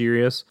pretty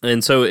serious.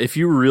 And so if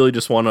you really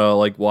just want to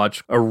like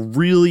watch a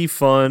really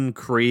fun,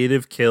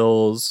 creative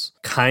kills,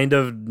 kind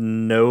of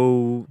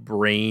no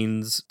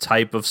brains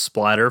type of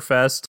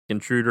splatterfest,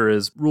 Intruder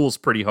rules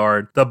pretty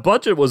hard. The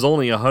budget was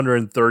only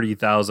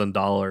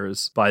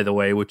 $130,000, by the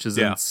way, which is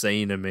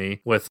insane to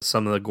me with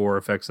some of the gore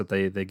effects that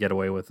they get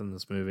away with in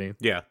this movie.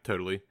 Yeah,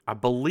 totally. I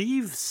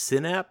believe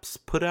Synapse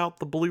put out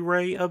the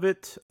Blu-ray of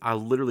it. I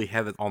literally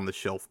have it on the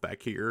shelf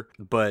back here.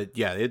 But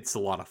yeah, it's a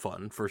lot of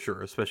fun for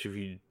sure, especially if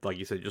you, like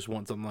you said, just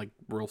want something like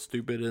real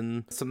stupid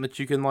and something that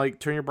you can like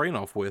turn your brain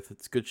off with.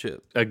 It's good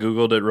shit. I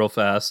googled it real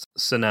fast.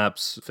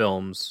 Synapse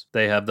Films,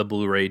 they have the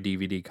Blu-ray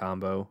DVD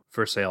combo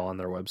for sale on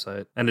their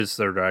website, and it's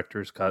their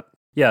director's cut.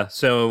 Yeah,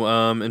 so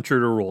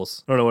Intruder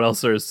rules. I don't know what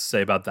else there is to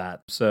say about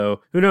that.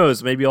 So who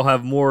knows? Maybe I'll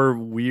have more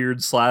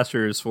weird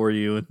slashers for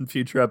you in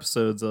future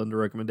episodes under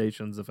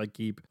recommendations if I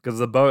keep. Because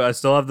the bug, I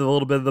still have a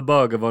little bit of the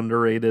bug of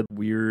underrated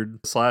weird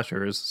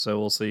slashers.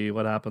 So we'll see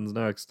what happens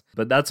next.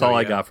 But that's all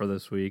I got for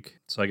this week.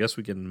 So I guess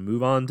we can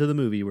move on to the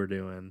movie we're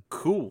doing.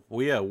 Cool.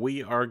 Well, yeah,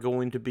 we are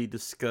going to be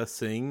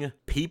discussing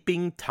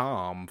Peeping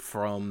Tom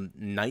from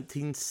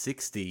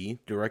 1960,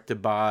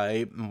 directed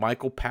by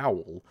Michael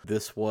Powell.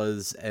 This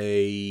was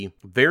a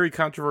Very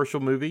controversial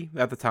movie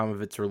at the time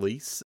of its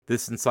release.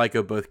 This and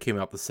Psycho both came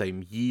out the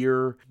same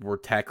year. We're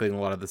tackling a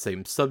lot of the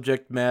same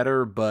subject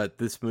matter, but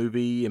this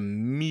movie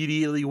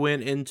immediately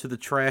went into the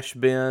trash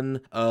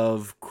bin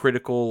of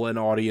critical and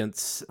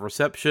audience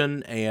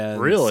reception, and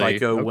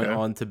Psycho went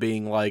on to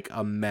being like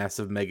a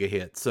massive mega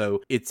hit.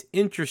 So it's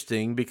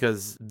interesting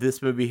because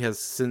this movie has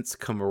since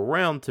come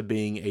around to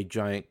being a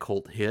giant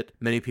cult hit.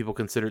 Many people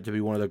consider it to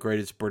be one of the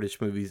greatest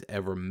British movies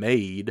ever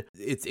made.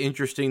 It's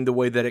interesting the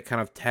way that it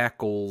kind of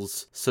tackles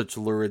such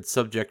lurid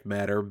subject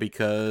matter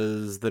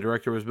because the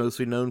director was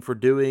mostly known for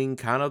doing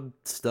kind of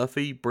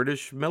stuffy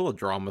British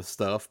melodrama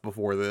stuff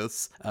before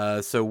this.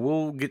 So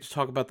we'll get to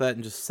talk about that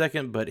in just a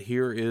second, but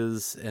here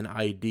is an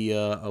idea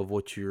of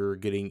what you're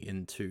getting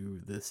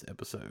into this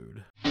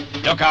episode.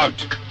 Look out!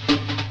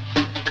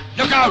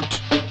 Look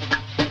out!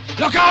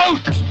 Look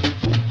out!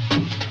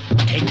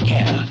 Take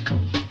care.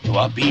 You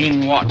are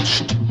being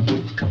watched.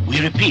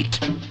 We repeat,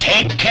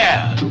 take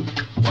care,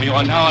 for you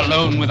are now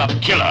alone with a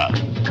killer.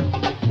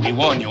 We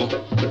warn you,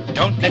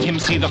 don't let him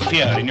see the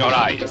fear in your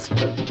eyes.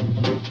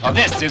 For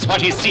this is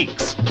what he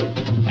seeks,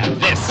 and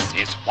this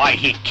is why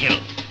he kills.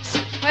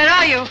 Where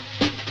are you?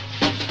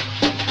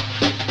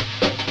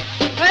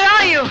 Where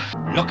are you?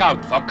 Look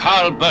out for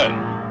Carl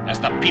Byrne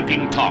as the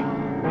Peeping Tom.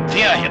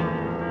 Fear him,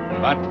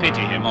 but pity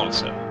him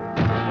also.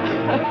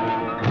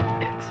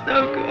 It's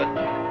no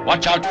good.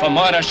 Watch out for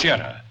Moira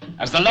Shearer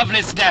as the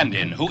lovely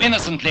stand-in who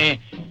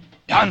innocently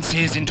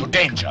dances into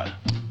danger.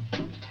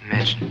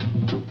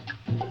 Imagine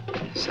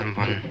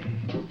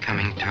someone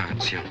coming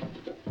towards you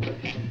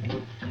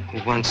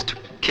who wants to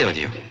kill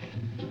you,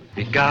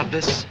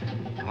 regardless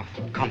of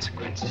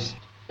consequences.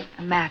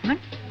 A madman?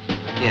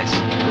 Yes.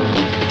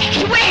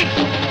 Wait!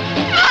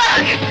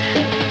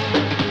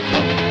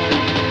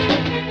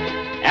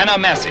 Anna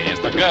Massey is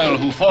the girl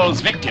who falls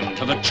victim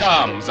to the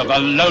charms of the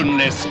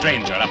lonely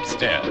stranger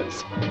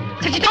upstairs.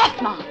 Switch it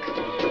off, Mark!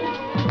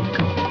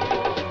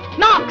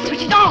 Mark,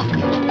 switch it off!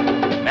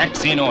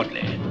 Maxine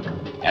Audley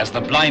as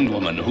the blind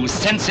woman who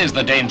senses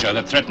the danger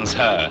that threatens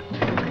her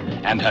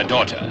and her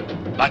daughter,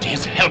 but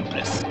is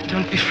helpless.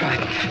 Don't be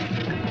frightened.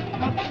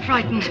 Not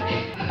frightened.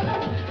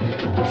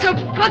 So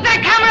put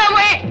that camera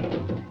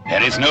away!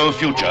 There is no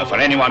future for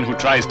anyone who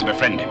tries to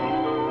befriend him.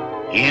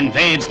 He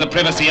invades the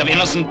privacy of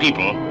innocent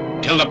people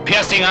till the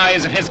piercing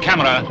eyes of his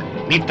camera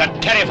meet the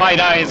terrified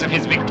eyes of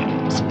his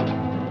victims.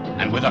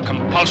 And with a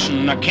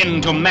compulsion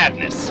akin to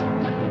madness,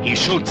 he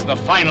shoots the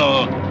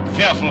final,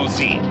 fearful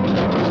scene.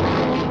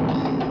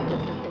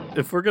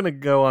 If we're going to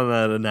go on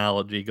that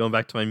analogy, going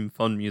back to my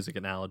fun music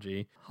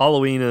analogy,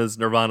 Halloween is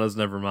Nirvana's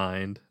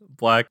Nevermind.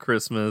 Black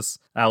Christmas,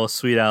 Alice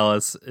Sweet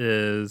Alice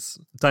is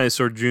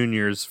Dinosaur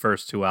Jr.'s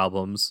first two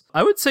albums.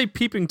 I would say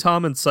Peeping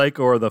Tom and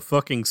Psycho are the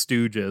fucking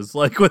Stooges.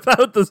 Like,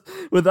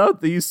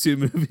 without these two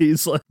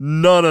movies, like,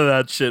 none of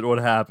that shit would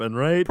happen,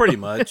 right? Pretty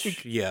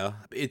much, yeah.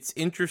 It's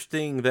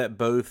interesting that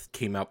both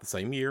came out the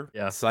same year.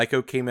 Yeah.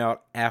 Psycho came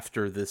out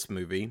after this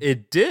movie.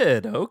 It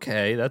did.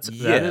 Okay, that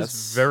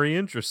is very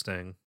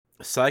interesting.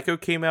 Psycho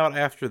came out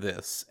after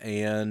this,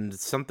 and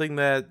something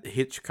that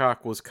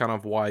Hitchcock was kind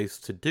of wise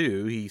to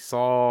do, he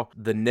saw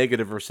the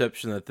negative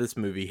reception that this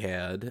movie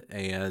had,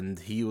 and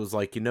he was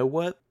like, you know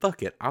what?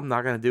 Fuck it. I'm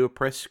not going to do a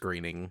press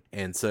screening.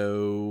 And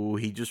so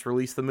he just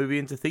released the movie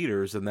into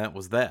theaters, and that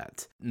was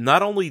that.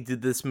 Not only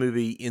did this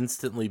movie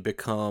instantly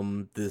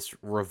become this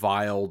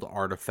reviled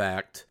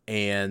artifact,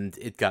 and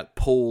it got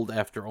pulled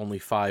after only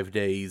 5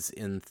 days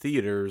in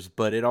theaters,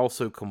 but it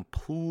also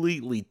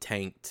completely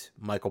tanked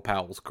Michael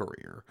Powell's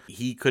career.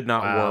 He could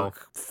not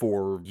work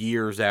for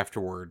years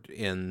afterward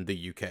in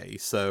the UK.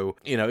 So,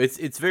 you know,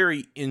 it's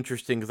very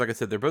interesting because, like I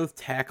said, they're both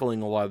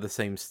tackling a lot of the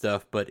same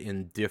stuff, but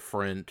in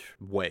different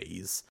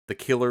ways. The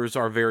killers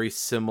are very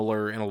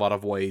similar in a lot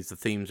of ways. The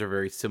themes are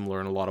very similar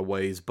in a lot of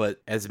ways.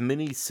 But as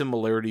many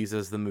similarities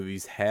as the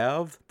movies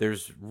have,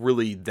 there's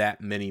really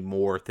that many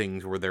more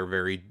things where they're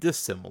very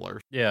dissimilar.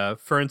 Yeah,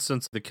 for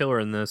instance, the killer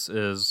in this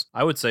is,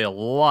 I would say, a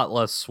lot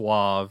less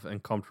suave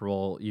and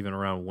comfortable even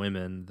around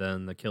women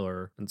than the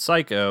killer in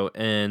Psycho.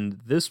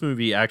 And this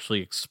movie actually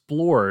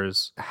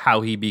explores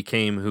how he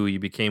became who he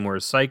became,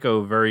 whereas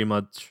Psycho very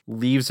much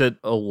leaves it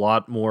a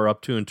lot more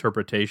up to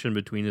interpretation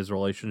between his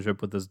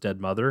relationship with his dead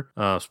mother.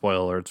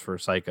 Spoiler alerts for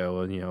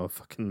Psycho, and, you know,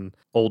 fucking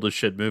old as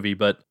shit movie.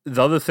 But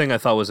the other thing I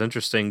thought was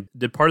interesting,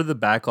 did part of the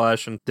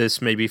backlash and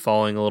this maybe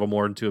falling a little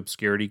more into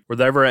obscurity, were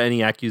there ever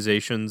any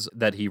accusations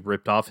that he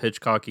ripped off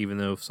Hitchcock even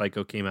though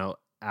Psycho came out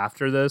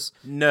after this?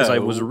 No. Because I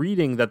was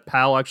reading that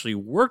Powell actually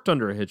worked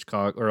under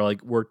Hitchcock, or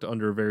like worked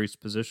under various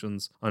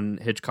positions on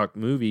Hitchcock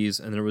movies,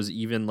 and there was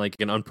even like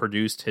an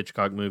unproduced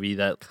Hitchcock movie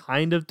that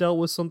kind of dealt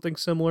with something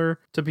similar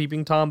to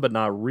Peeping Tom, but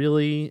not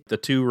really. The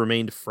two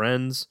remained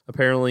friends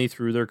apparently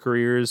through their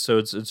careers, so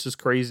it's just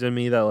crazy to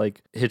me that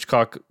like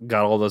Hitchcock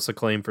got all this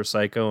acclaim for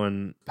Psycho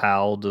and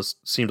Powell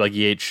just seemed like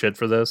he ate shit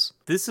for this.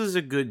 This is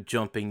a good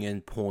jumping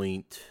in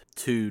point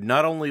to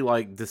not only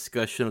like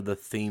discussion of the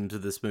themes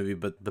of this movie,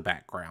 but the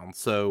background.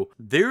 So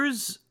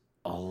there's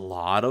a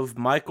lot of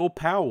Michael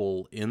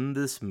Powell in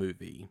this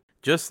movie.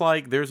 Just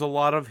like there's a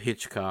lot of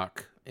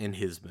Hitchcock in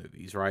his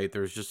movies, right?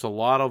 There's just a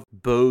lot of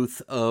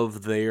both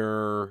of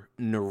their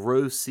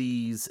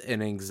neuroses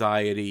and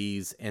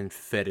anxieties and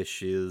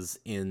fetishes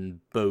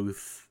in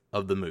both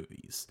of the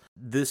movies.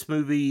 This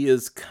movie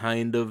is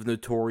kind of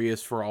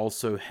notorious for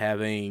also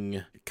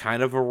having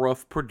kind of a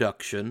rough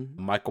production.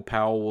 Michael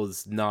Powell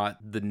was not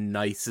the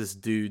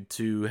nicest dude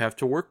to have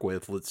to work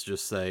with, let's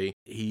just say.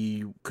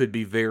 He could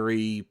be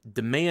very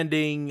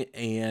demanding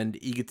and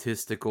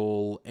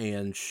egotistical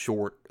and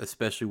short,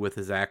 especially with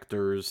his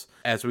actors.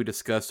 As we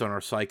discussed on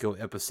our Psycho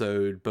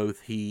episode,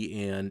 both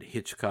he and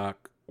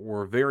Hitchcock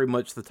were very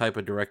much the type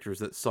of directors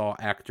that saw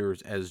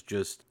actors as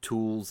just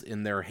tools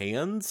in their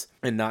hands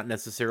and not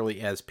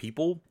necessarily as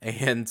people.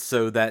 And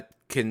so that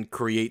can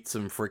create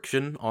some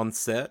friction on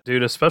set.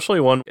 Dude, especially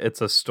when it's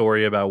a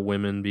story about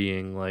women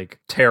being like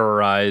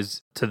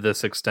terrorized to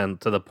this extent,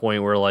 to the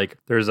point where like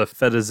there's a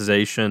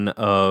fetishization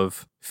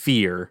of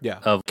fear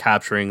of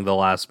capturing the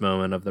last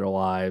moment of their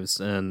lives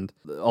and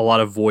a lot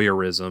of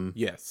voyeurism.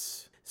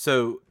 Yes.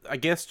 So I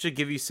guess to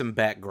give you some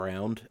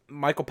background,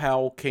 Michael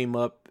Powell came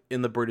up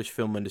in the British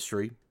film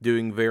industry,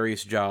 doing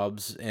various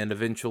jobs and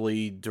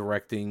eventually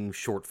directing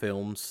short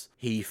films.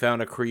 He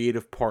found a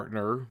creative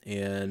partner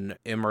in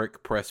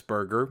Emmerich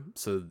Pressburger.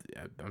 So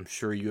I'm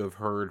sure you have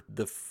heard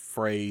the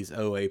phrase,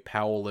 a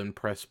Powell and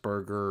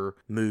Pressburger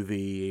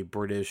movie, a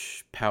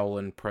British Powell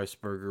and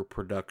Pressburger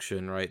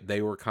production, right?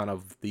 They were kind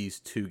of these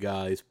two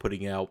guys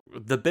putting out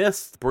the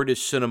best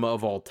British cinema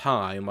of all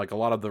time, like a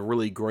lot of the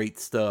really great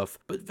stuff,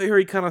 but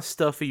very kind of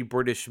stuffy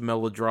British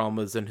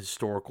melodramas and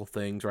historical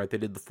things, right? They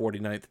did The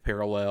 49th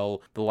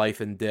Parallel, The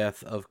Life and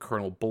Death of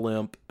Colonel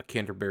Blimp, A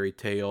Canterbury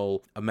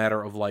Tale, A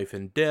Matter of Life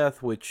and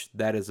Death, which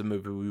that is a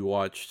movie we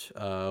watched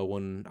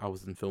when I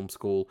was in film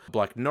school,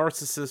 Black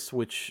Narcissus,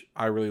 which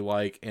I really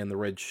like, and The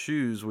Red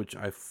Shoes, which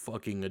I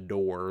fucking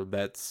adore.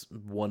 That's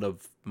one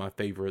of my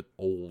favorite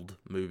old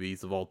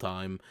movies of all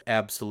time.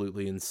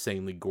 Absolutely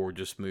insanely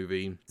gorgeous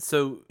movie.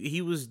 So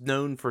he was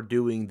known for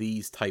doing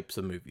these types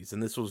of movies,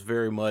 and this was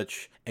very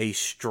much a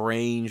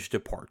strange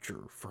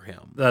departure for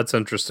him. That's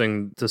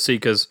interesting to see,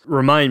 because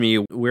remind me,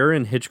 where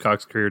in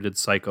Hitchcock's career did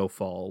Psycho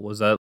fall? Was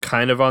that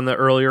kind of on the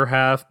earlier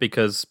half?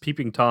 Because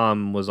Peeping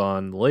Tom was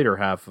on the later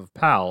half of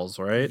Pals,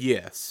 right?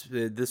 Yes,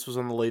 this was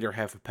on the later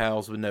half of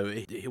Pals, but no,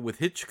 with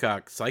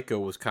Hitchcock, Psycho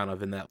was kind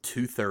of in that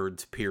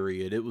 2/3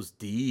 period. It was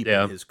deep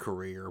in his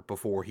career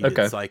before he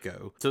did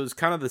Psycho. So it's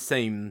kind of the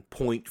same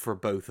point for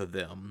both of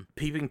them.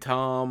 Peeping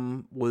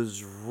Tom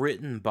was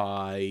written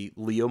by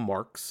Leo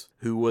Marx,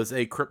 who was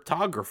a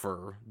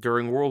cryptographer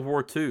during World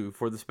War II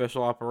for the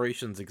Special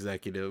Operations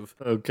Executive.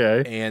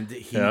 Okay. And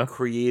he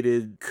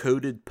created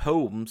coded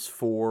poems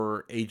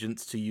for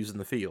agents to use in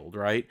the field,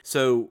 right?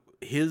 So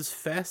his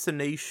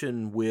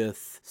fascination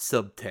with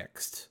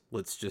subtext,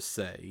 let's just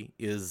say,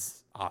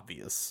 is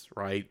obvious,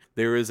 right?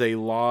 There is a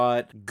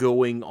lot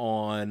going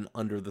on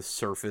under the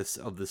surface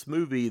of this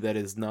movie that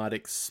is not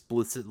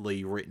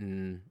explicitly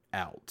written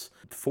out.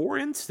 For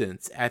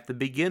instance, at the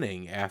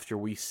beginning, after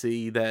we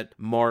see that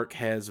Mark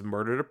has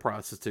murdered a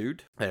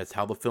prostitute, that's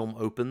how the film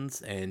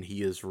opens, and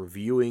he is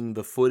reviewing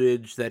the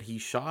footage that he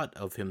shot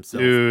of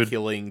himself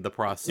killing the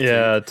prostitute.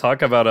 Yeah,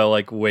 talk about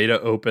a way to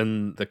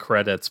open the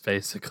credits,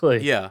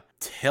 basically. Yeah.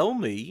 Tell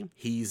me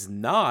he's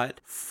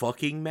not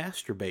fucking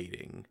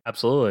masturbating.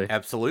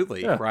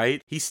 Absolutely. Yeah.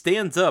 Right? He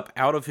stands up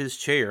out of his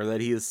chair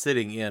that he is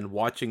sitting in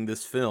watching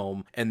this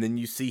film, and then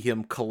you see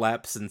him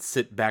collapse and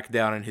sit back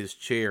down in his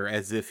chair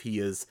as if he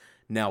is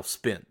now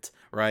spent.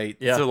 Right?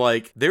 Yeah. So,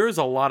 there is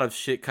a lot of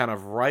shit kind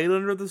of right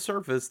under the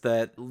surface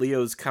that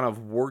Leo's kind of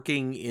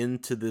working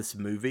into this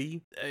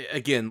movie.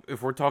 Again,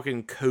 if we're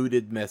talking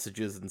coded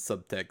messages and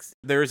subtext,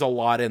 there's a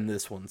lot in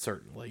this one,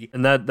 certainly.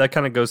 And that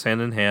kind of goes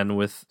hand in hand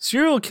with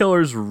serial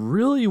killers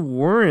really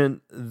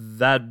weren't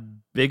that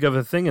big of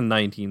a thing in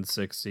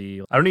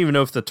 1960. I don't even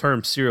know if the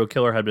term serial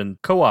killer had been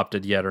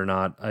co-opted yet or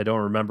not. I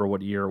don't remember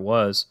what year it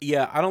was.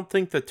 Yeah, I don't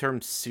think the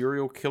term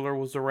serial killer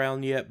was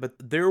around yet, but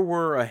there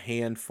were a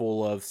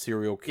handful of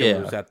serial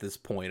killers at this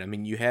point. I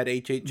mean, you had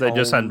H.H. Holmes. They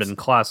just hadn't been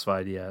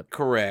classified yet.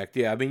 Correct,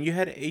 yeah. I mean, you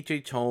had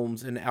H.H.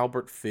 Holmes and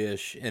Albert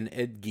Fish and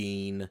Ed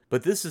Gein,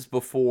 but this is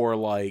before,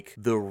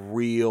 the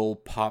real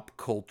pop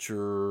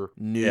culture,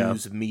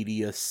 news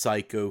media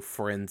psycho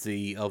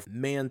frenzy of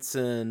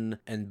Manson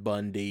and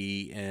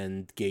Bundy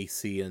and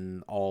Gacy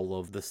and all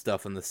of the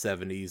stuff in the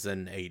 70s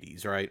and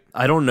 80s, right?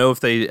 I don't know if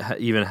they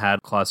even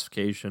had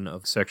classification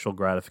of sexual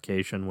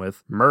gratification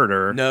with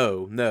murder.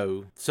 No.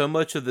 So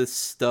much of this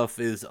stuff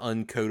is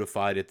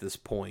uncodified at this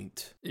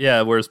point.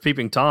 Yeah, whereas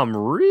Peeping Tom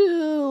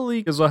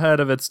really is ahead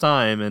of its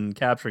time in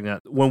capturing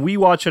that. When we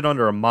watch it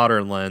under a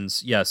modern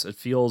lens, yes, it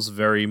feels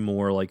very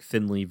more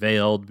thinly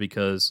veiled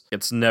because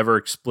it's never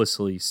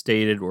explicitly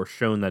stated or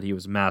shown that he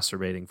was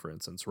masturbating, for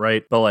instance,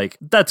 right? But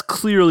that's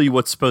clearly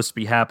what's supposed to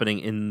be happening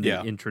in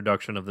the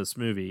introduction of this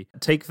movie.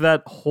 Take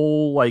that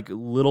whole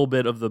little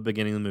bit of the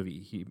beginning of the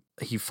movie.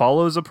 He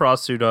follows a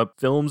prostitute up,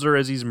 films her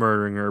as he's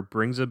murdering her,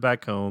 brings it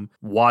back home,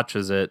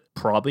 watches it,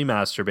 probably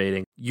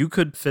masturbating. You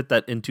could fit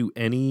that into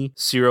any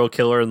serial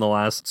killer in the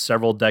last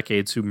several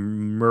decades who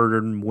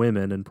murdered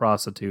women and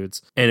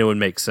prostitutes, and it would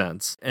make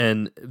sense.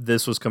 And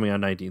this was coming out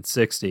in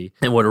 1960.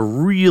 And what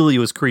really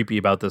was creepy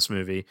about this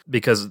movie,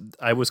 because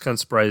I was kind of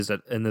surprised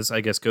at, and this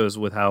I guess goes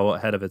with how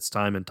ahead of its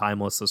time and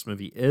timeless this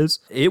movie is,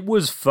 it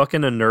was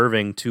fucking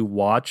unnerving to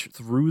watch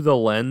through the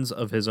lens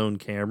of his own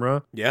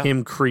camera,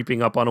 him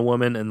creeping up on a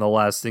woman, and the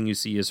last thing you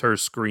see is her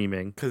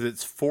screaming. Because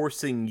it's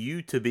forcing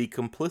you to be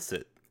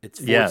complicit. It's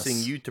forcing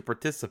you to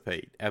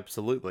participate.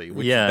 Absolutely.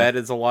 Which that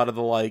is a lot of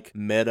the like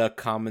meta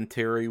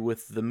commentary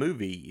with the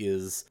movie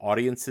is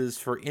audiences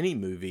for any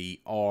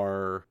movie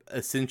are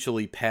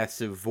essentially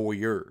passive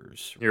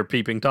voyeurs. You're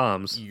peeping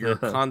toms. You're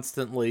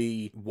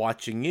constantly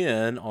watching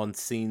in on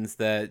scenes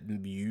that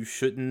you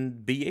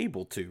shouldn't be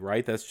able to,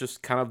 right? That's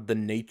just kind of the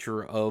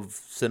nature of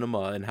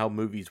cinema and how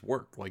movies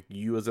work. Like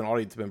you as an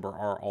audience member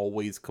are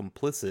always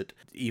complicit,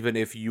 even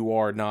if you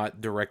are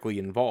not directly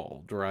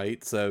involved,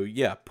 right? So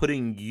yeah,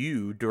 putting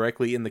you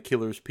directly in the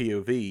killer's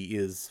POV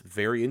is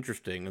very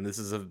interesting, and this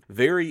is a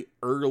very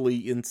early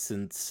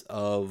instance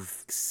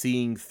of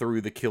seeing through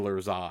the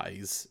killer's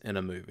eyes in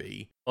a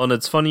movie. Well, and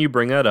it's funny you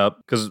bring that up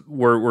because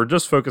we're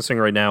just focusing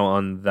right now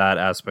on that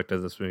aspect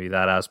of this movie,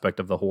 that aspect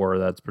of the horror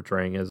that's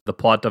portraying is the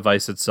plot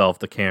device itself,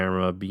 the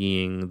camera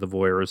being the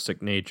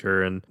voyeuristic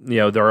nature. And, you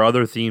know, there are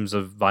other themes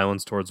of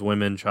violence towards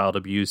women, child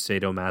abuse,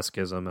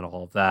 sadomasochism, and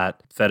all of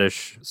that,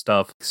 fetish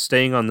stuff.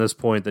 Staying on this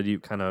point that you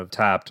kind of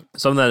tapped,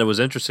 something that was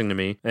interesting to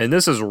me, and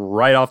this is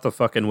right off the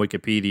fucking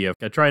Wikipedia.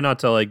 I try not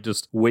to like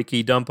just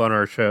wiki dump on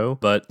our show,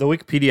 but the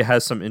Wikipedia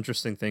has some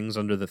interesting things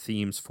under the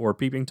themes for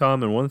Peeping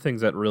Tom. And one of the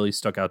things that really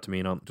stuck out to me,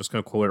 and I'm just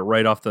going to quote it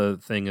right off the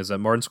thing, is that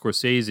Martin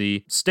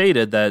Scorsese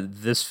stated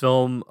that this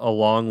film,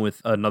 along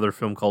with another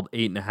film called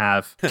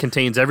 8.5,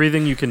 contains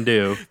everything you can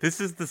do. This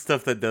is the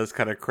stuff that does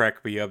kind of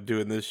crack me up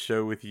doing this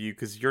show with you,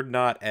 because you're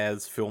not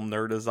as film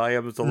nerd as I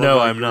am. So no,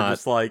 I'm not.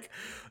 Just like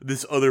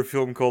this other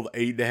film called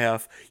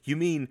 8.5. You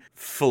mean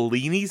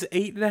Fellini's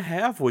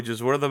 8.5, which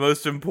is one of the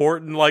most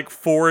important like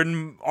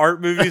foreign art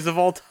movies of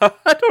all time?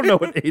 I don't know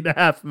what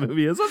 8.5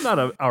 movie is. I'm not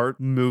an art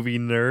movie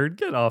nerd.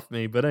 Get off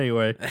me. But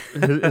anyway,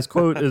 his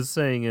quote is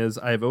saying is,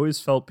 I've always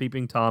felt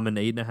Peeping Tom and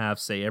 8.5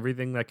 say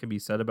everything that can be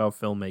said about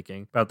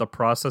filmmaking, about the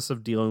process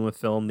of dealing with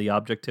film, the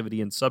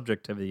objectivity and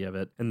subjectivity of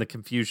it, and the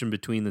confusion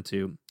between the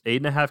two.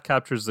 8.5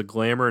 captures the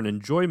glamour and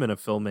enjoyment of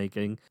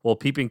filmmaking, while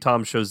Peeping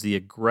Tom shows the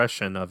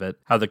aggression of it,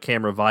 how the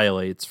camera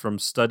violates. From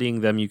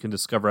studying them, you can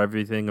discover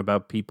everything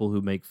about people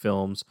who make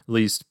films, at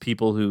least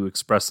people who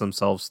express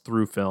themselves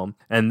through film.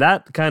 And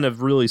that kind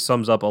of really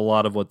sums up a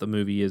lot of what the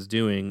movie is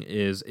doing,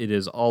 is it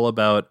is all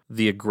about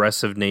the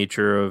aggressive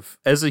nature of,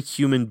 as a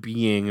human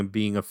being and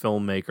being a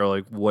filmmaker,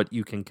 like what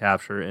you can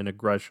capture in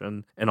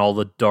aggression and all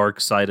the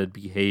dark-sided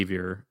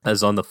behavior,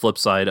 as on the flip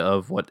side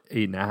of what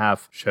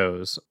 8.5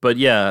 shows. But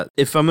yeah,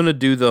 if I'm gonna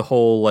do the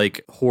whole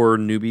like horror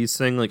newbies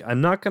thing, like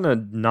I'm not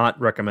gonna not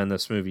recommend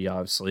this movie.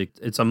 Obviously,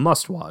 it's a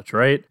must-watch,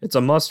 right? It's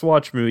a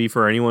must-watch movie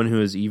for anyone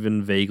who is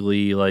even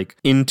vaguely like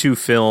into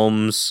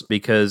films,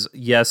 because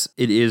yes,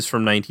 it is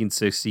from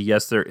 1960.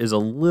 Yes, there is a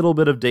little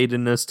bit of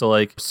datedness to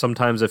like,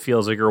 sometimes it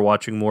feels like you're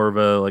watching more of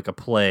a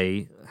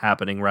play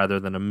happening rather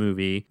than a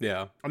movie.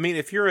 Yeah. I mean,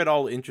 if you're at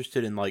all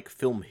interested in like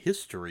film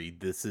history,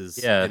 this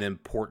is an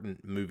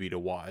important movie to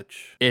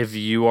watch. If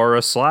you are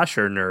a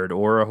slasher nerd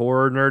or a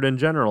horror nerd in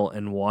general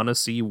and want to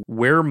see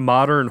where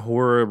modern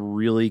horror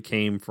really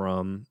came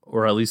from,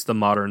 or at least the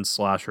modern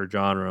slasher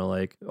genre,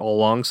 like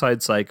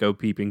alongside Psycho,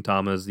 Peeping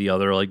Tom is the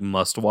other like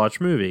must-watch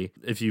movie.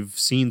 If you've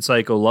seen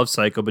Psycho, love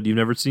Psycho, but you've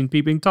never seen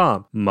Peeping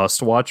Tom,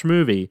 must-watch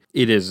movie.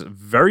 It is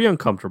very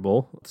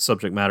uncomfortable, the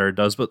subject matter it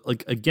does, but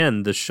like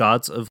again, the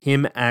shots of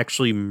him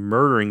actually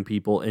murdering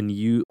people, and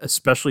you,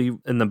 especially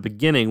in the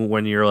beginning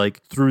when you're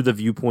like through the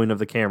viewpoint of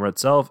the camera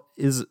itself,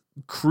 is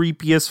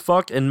creepy as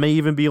fuck and may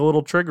even be a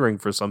little triggering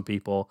for some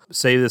people.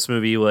 Say this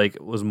movie like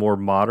was more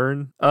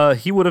modern,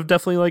 he would have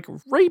definitely like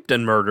raped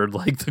and murdered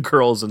like the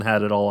girls and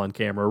had it all on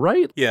camera,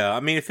 right? Yeah, I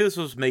mean, if this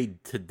was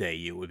made today,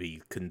 it would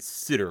be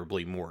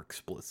considerably more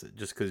explicit,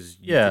 just because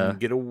you can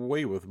get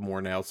away with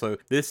more now. So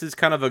this is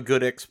kind of a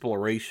good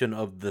exploration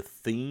of the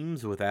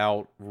themes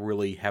without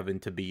really having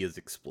to be as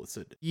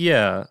explicit.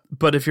 Yeah,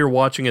 but if you're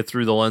watching it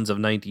through the lens of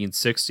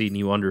 1960 and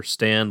you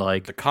understand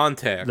like the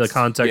context of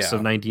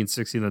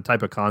 1960 and the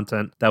type of content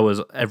that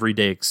was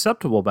everyday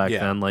acceptable back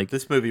then, like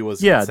this movie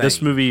was insane.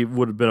 This movie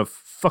would have been a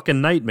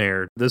fucking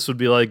nightmare. This would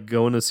be like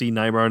going to see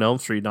Nightmare on Elm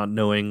Street not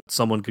knowing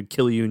someone could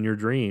kill you in your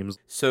dreams.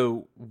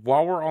 So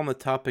while we're on the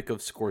topic of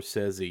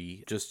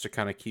Scorsese, just to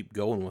kind of keep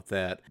going with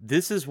that,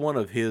 this is one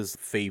of his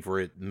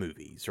favorite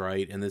movies,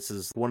 right? And this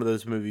is one of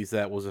those movies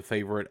that was a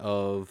favorite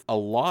of a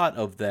lot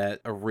of that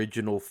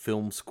original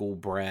film school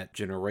brat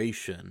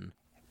generation.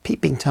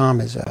 Peeping Tom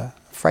is a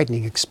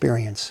frightening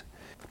experience.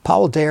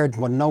 Powell dared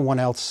what no one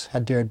else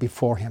had dared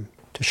before him,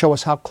 to show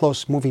us how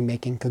close movie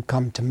making could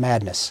come to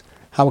madness,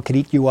 how it could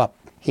eat you up.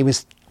 He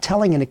was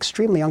telling an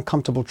extremely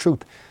uncomfortable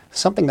truth,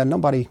 something that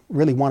nobody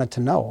really wanted to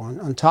know.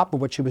 On top of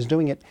which he was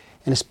doing it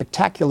in a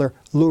spectacular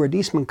lurid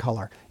Eastman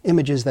color,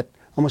 images that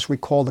almost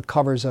recall the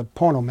covers of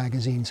porno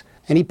magazines.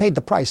 And he paid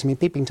the price. I mean,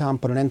 Peeping Tom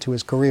put an end to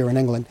his career in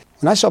England.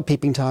 When I saw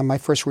Peeping Tom, my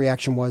first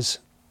reaction was,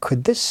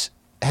 could this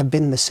have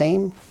been the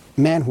same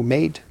man who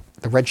made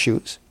The Red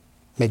Shoes,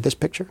 made this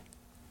picture?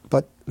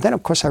 But then,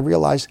 of course, I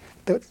realized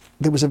that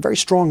there was a very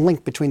strong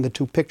link between the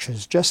two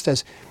pictures, just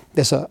as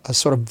there's a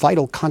sort of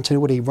vital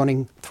continuity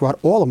running throughout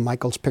all of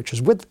Michael's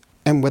pictures, with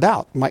and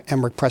without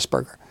Emmerich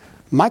Pressburger.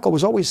 Michael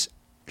was always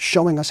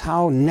showing us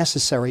how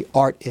necessary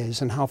art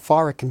is and how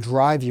far it can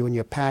drive you in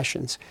your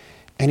passions.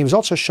 And he was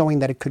also showing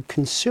that it could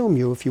consume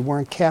you if you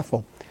weren't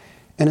careful.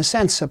 In a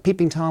sense,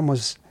 Peeping Tom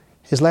was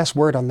his last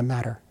word on the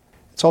matter.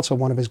 It's also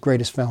one of his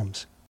greatest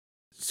films.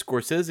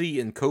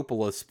 Scorsese and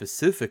Coppola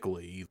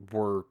specifically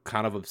were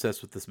kind of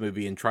obsessed with this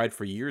movie and tried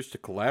for years to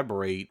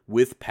collaborate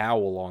with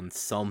Powell on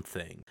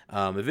something.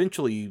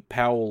 Eventually,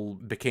 Powell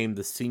became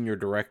the senior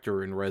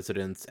director in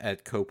residence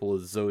at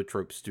Coppola's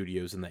Zoetrope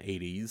Studios in the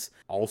 80s.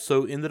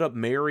 Also ended up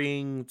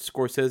marrying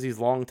Scorsese's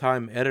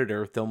longtime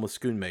editor, Thelma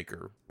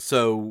Schoonmaker.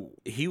 So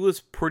he was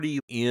pretty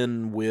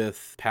in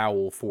with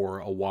Powell for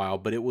a while,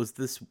 but it was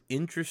this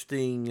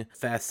interesting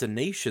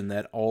fascination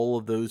that all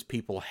of those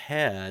people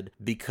had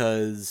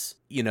because,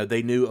 you know,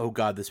 they knew, oh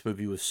God, this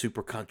movie was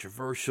super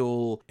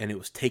controversial and it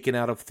was taken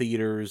out of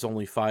theaters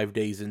only 5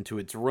 days into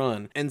its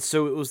run. And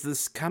so it was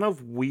this kind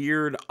of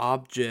weird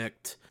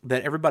object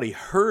that everybody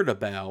heard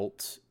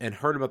about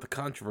the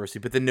controversy,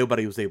 but then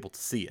nobody was able to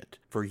see it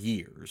for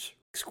years.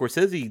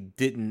 Scorsese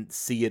didn't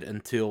see it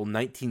until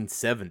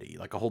 1970,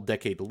 like a whole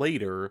decade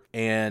later,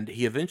 and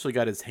he eventually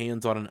got his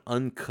hands on an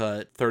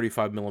uncut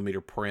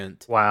 35mm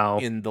print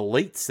in the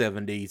late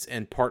 70s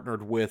and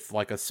partnered with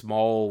like a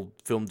small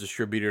film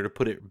distributor to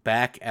put it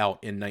back out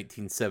in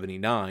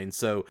 1979.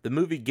 So the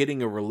movie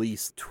getting a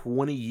release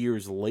 20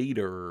 years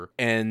later,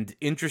 and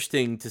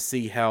interesting to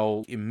see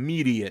how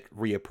immediate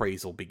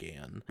reappraisal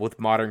began, with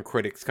modern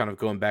critics kind of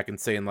going back and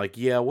saying like,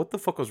 yeah, what the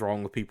fuck was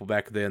wrong with people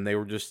back then? They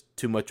were just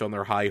too much on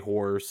their high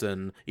horse.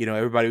 And, you know,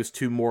 everybody was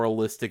too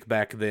moralistic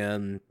back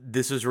then.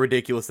 This is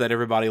ridiculous that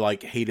everybody,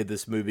 like, hated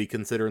this movie,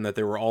 considering that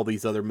there were all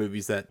these other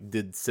movies that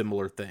did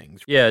similar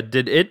things. Yeah,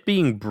 did it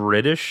being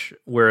British,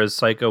 whereas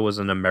Psycho was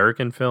an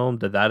American film,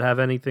 did that have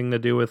anything to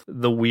do with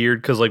the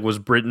weird, because, like, was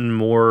Britain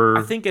more...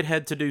 I think it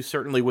had to do,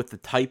 certainly, with the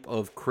type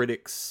of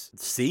critics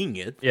seeing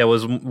it. Yeah,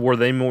 were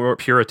they more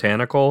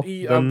puritanical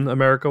than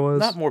America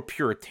was? Not more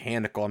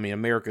puritanical. I mean,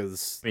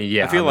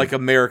 I feel like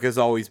America's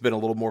always been a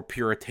little more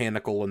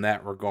puritanical in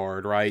that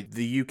regard, right?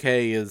 The UK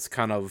is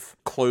kind of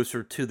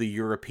closer to the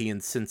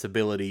European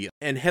sensibility.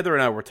 And Heather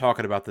and I were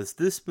talking about this.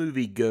 This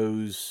movie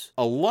goes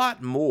a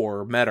lot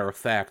more, matter of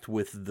fact,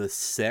 with the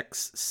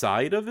sex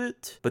side of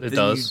it. But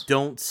then you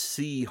don't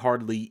see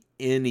hardly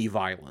any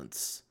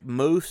violence.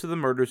 Most of the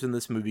murders in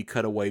this movie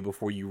cut away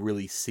before you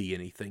really see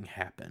anything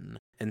happen.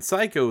 And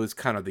Psycho is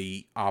kind of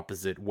the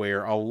opposite,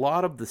 where a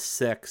lot of the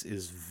sex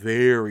is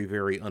very,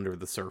 very under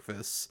the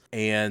surface,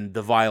 and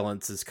the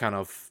violence is kind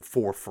of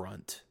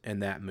forefront in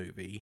that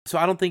movie. So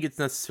I don't think it's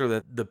necessarily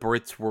that the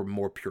Brits were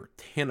more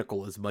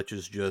puritanical as much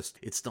as just,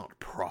 it's not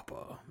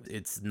proper.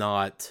 It's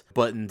not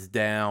buttoned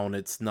down.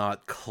 It's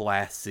not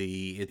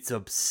classy. It's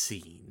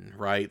obscene,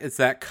 right? It's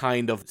that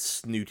kind of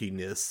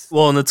snootiness.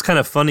 Well, and it's kind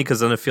of funny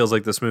because then it feels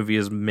like this movie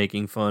is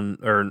making fun,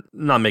 or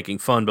not making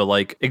fun, but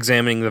like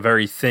examining the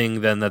very thing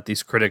then that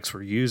these critics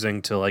were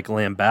using to like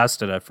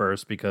lambast it at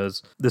first,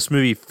 because this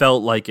movie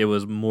felt like it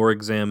was more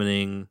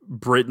examining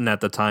Britain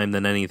at the time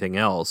than anything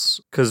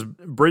else. Because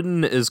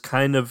Britain is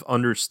kind of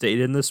understated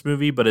in this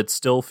movie, but it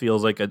still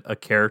feels like a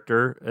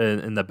character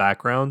in the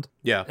background.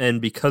 Yeah. And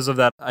because of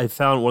that, I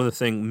found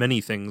many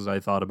things I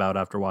thought about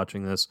after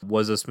watching this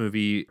was this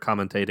movie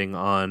commentating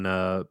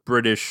on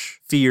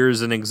British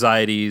fears and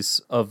anxieties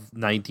of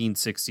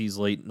 1960s,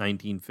 late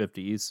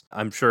 1950s.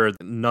 I'm sure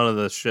none of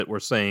the shit we're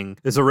saying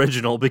is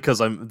original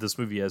because this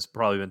movie has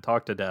probably been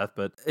talked to death,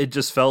 but it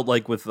just felt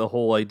like with the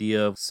whole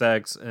idea of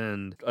sex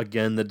and,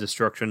 again, the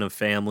destruction of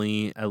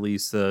family, at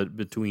least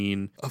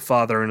between a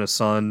father and a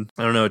son.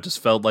 I don't know, it just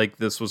felt like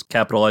this was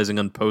capitalizing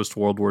on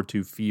post-World War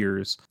II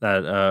fears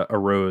that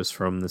arose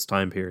from this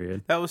time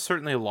period. That was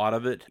certainly a lot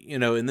of it, you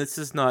know, and this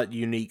is not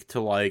unique to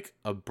like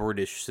a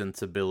British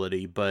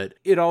sensibility, but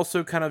it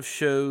also kind of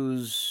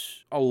shows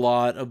a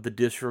lot of the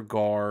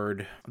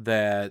disregard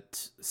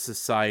that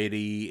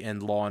society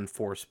and law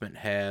enforcement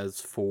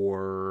has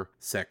for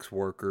sex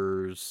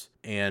workers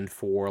and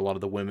for a lot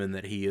of the women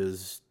that he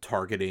is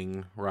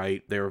targeting,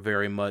 right? They're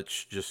very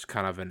much just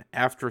kind of an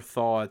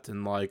afterthought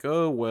and like,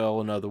 oh,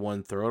 well, another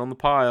one, throw it on the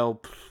pile,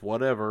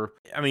 whatever.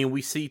 I mean,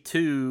 we see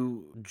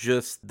too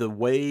just the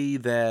way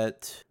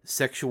that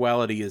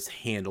sexuality is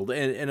handled.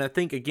 And I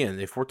think, again,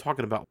 if we're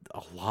talking about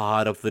a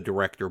lot of the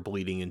director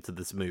bleeding into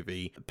this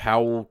movie,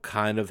 Powell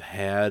kind of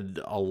had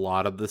a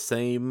lot of the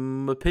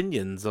same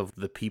opinions of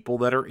the people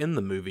that are in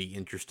the movie,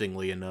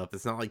 interestingly enough.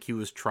 It's not like he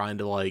was trying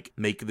to like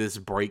make this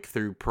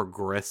breakthrough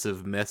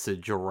progressive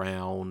message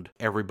around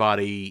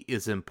everybody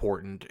is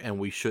important and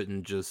we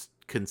shouldn't just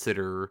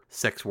consider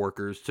sex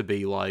workers to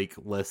be like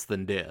less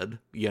than dead,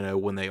 you know,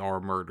 when they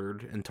are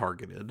murdered and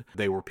targeted.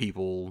 They were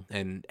people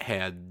and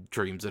had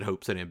dreams and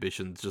hopes and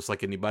ambitions just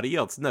like anybody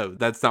else. No,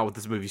 that's not what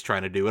this movie's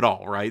trying to do at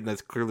all, right? And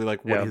that's clearly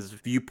like what his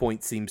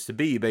viewpoint seems to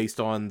be based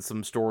on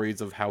some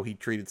stories of how he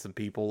treated some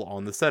people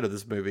on the set of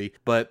this movie.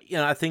 But, you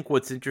know, I think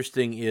what's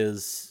interesting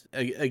is,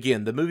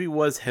 again, the movie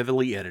was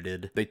heavily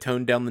edited. They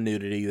toned down the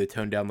nudity, they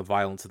toned down the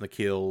violence and the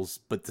kills,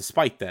 but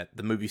despite that,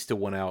 the movie still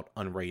went out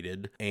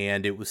unrated,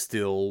 and it was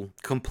still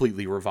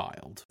completely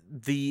reviled.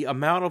 The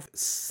amount of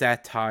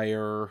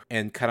satire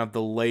and kind of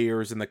the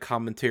layers and the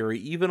commentary,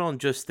 even on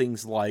just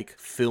things like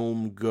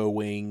film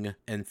going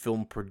and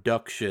film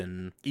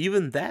production,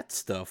 even that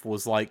stuff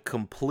was like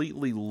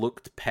completely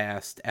looked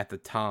past at the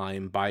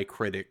time by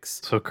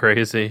critics. So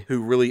crazy.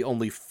 Who really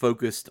only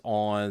focused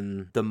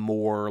on the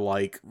more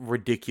like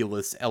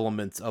ridiculous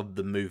elements of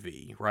the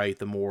movie, right?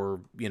 The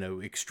more, you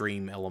know,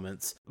 extreme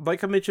elements.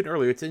 Like I mentioned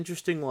earlier, it's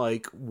interesting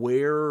like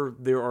where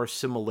there are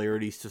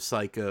similarities to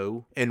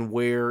Psycho and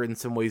where in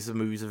some ways the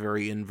movie's a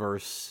very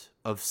inverse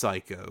of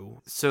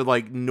Psycho. So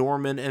like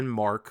Norman and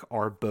Mark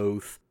are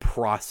both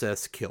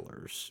process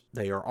killers.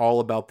 They are all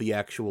about the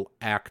actual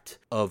act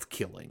of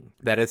killing.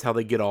 That is how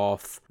they get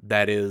off.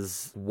 That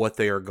is what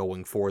they are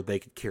going for. They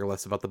could care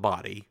less about the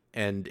body.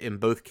 And in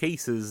both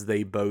cases,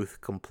 they both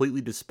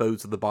completely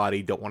dispose of the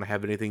body, don't want to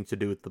have anything to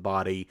do with the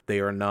body. They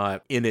are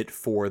not in it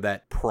for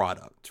that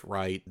product,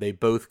 right? They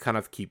both kind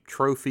of keep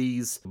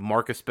trophies.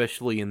 Mark,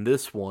 especially in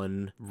this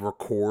one,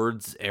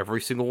 records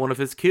every single one of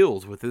his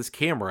kills with his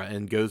camera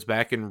and goes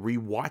back and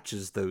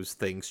rewatches those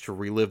things to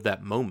relive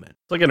that moment.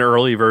 It's like an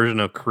early version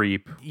of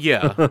Creep.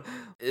 Yeah.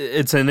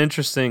 It's an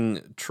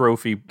interesting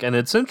trophy, and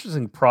it's an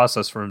interesting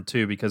process for him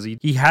too, because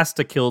he has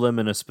to kill them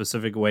in a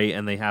specific way,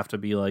 and they have to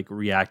be like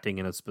reacting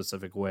in a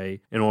specific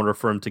way in order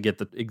for him to get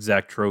the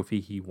exact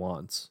trophy he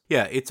wants.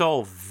 Yeah, it's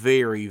all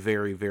very,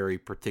 very, very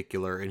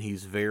particular, and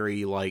he's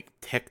very like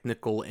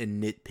technical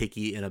and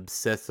nitpicky and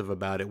obsessive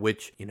about it,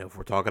 which, you know, if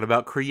we're talking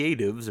about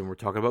creatives and we're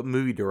talking about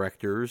movie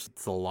directors,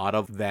 it's a lot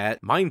of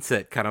that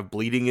mindset kind of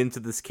bleeding into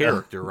this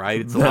character,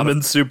 right? It's a lot of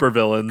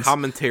supervillains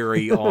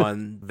commentary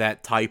on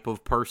that type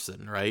of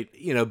person, right?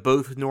 You know,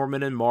 both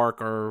Norman and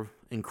Mark are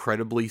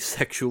incredibly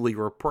sexually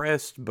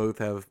repressed. Both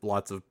have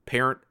lots of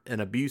parent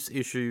and abuse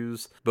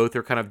issues. Both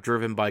are kind of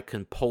driven by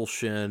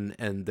compulsion,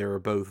 and they're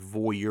both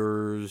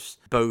voyeurs.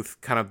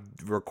 Both kind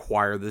of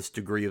require this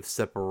degree of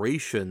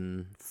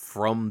separation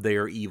from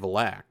their evil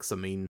acts. I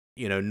mean,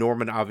 you know,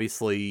 Norman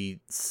obviously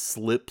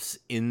slips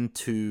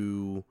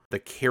into the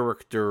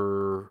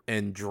character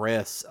and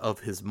dress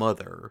of his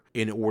mother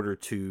in order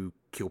to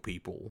kill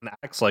people. And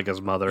acts like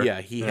his mother.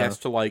 Yeah, he has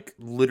to like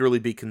literally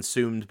be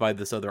consumed by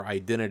this other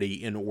identity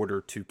in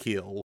order to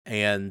kill.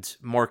 And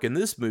Mark in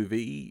this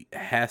movie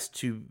has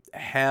to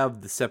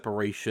have the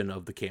separation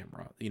of the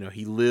camera. You know,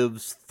 he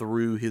lives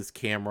through his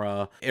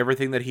camera.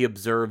 Everything that he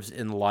observes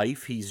in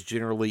life, he's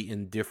generally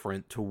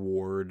indifferent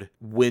toward.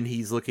 When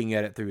he's looking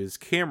at it through his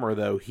camera,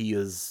 though, he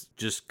is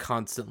just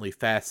constantly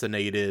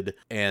fascinated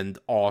and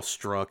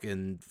awestruck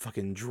and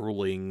fucking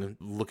drooling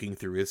looking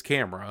through his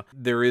camera.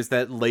 There is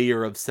that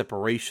layer of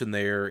separation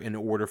there in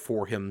order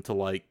for him to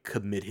like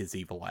commit his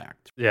evil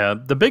act. Yeah,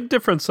 the big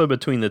difference though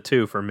between the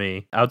two for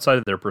me, outside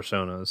of their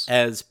personas,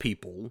 as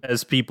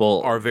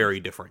people are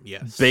very different.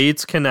 Yes,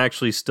 Bates can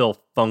actually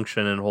still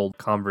function and hold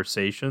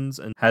conversations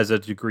and has a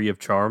degree of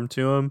charm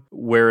to him,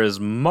 whereas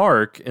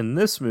Mark in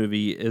this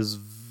movie is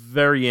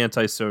very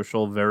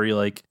antisocial, very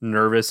like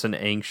nervous and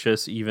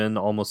anxious, even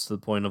almost to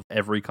the point of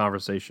every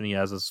conversation he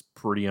has is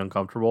pretty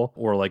uncomfortable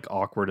or like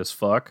awkward as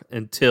fuck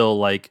until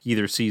like he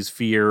either sees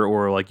fear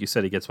or, like you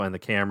said, he gets behind the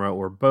camera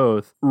or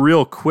both.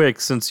 Real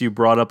quick, since you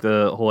brought up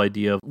the whole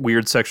idea of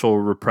weird sexual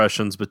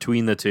repressions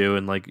between the two,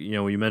 and like, you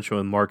know, you mentioned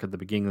with Mark at the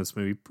beginning of this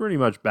movie pretty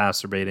much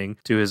masturbating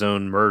to his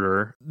own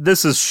murder.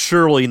 This is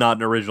surely not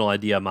an original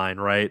idea of mine,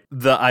 right?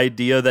 The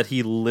idea that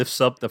he lifts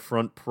up the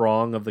front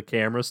prong of the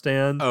camera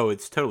stand. Oh,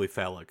 it's totally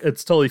phallic.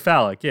 It's totally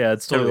phallic. Yeah,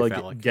 it's totally like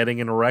phallic.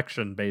 Getting an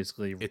erection,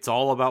 basically. It's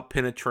all about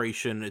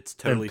penetration. It's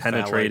totally and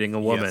penetrating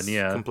phallic. A woman. Yes,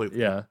 yeah, completely.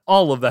 Yeah,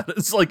 all of that.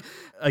 It's like,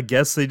 I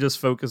guess they just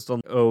focused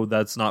on, oh,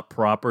 that's not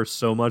proper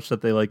so much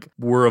that they like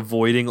were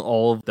avoiding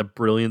all of the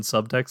brilliant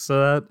subtext to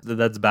that.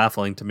 That's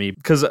baffling to me,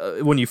 because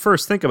when you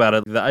first think about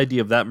it, the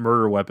idea of that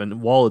murder weapon,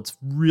 while it's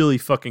really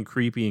fucking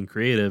creepy and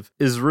creative,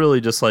 is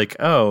really just like,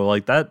 oh,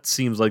 like that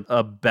seems like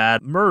a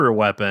bad murder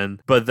weapon.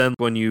 But then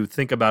when you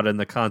think about it in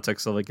the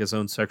context of like his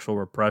own sexual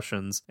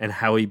repressions and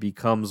how he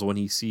becomes when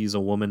he sees a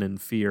woman in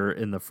fear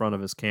in the front of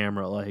his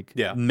camera, like,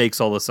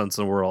 makes all the sense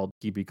in the world.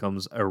 He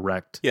becomes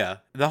erect. Yeah,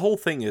 the whole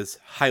thing is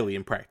highly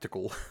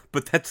impractical,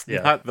 but that's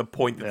not the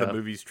point that the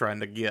movie's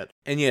trying to get.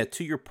 And yeah,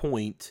 to your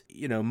point,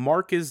 you know,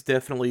 Mark is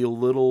definitely a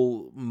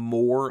little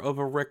more of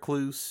a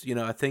recluse. You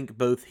know, I think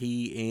both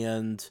he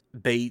and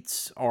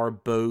Bates are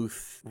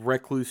both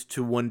recluse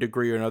to one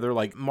degree or another.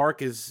 Like,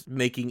 Mark is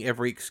making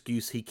every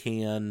excuse he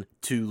can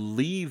to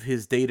leave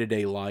his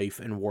day-to-day life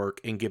and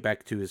work and get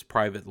back to his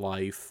private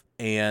life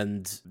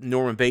and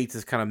Norman Bates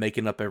is kind of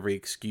making up every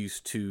excuse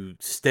to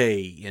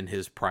stay in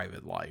his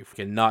private life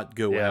and not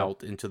go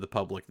out into the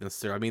public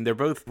necessarily. I mean, they're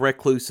both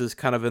recluses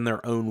kind of in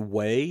their own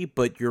way,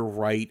 but you're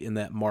right in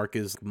that Mark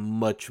is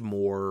much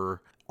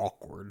more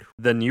awkward.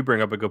 Then you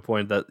bring up a good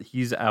point that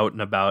he's out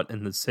and about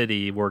in the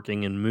city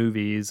working in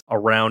movies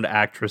around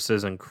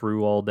actresses and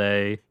crew all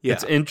day. Yeah.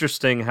 It's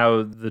interesting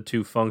how the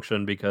two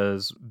function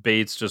because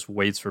Bates just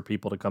waits for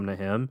people to come to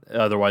him.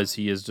 Otherwise,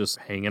 he is just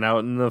hanging out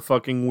in the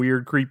fucking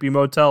weird, creepy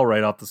motel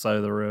right off the side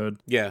of the road.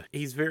 Yeah,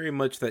 he's very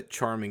much that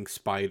charming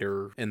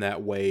spider in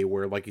that way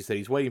where, like you said,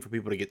 he's waiting for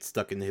people to get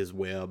stuck into his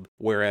web.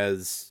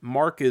 Whereas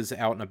Mark is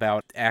out and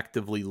about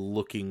actively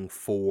looking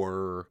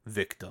for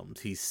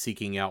victims. He's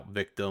seeking out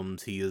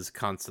victims. He is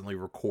constantly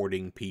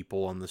recording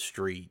people on the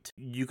street.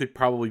 You could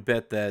probably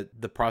bet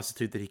that the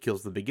prostitute that he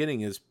kills in the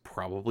beginning is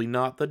probably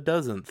not the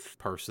dozenth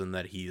person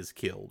that he has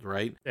killed,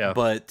 right? Yeah.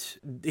 But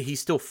he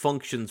still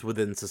functions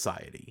within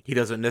society. He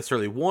doesn't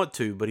necessarily want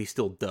to, but he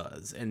still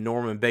does. And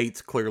Norman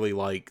Bates clearly,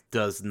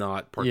 does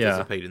not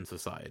participate in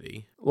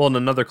society. Well, and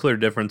another clear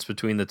difference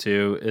between the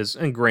two is,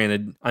 and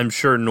granted, I'm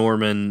sure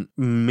Norman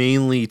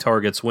mainly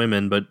targets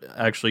women, but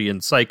actually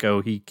in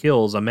Psycho, he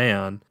kills a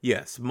man.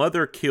 Yes,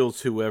 Mother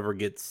kills whoever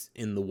gets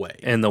in the way.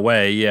 In the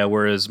way, yeah,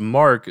 whereas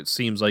Mark, it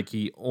seems like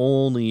he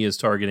only is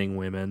targeting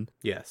women.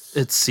 Yes.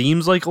 It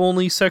seems like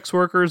only sex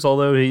workers,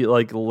 although he,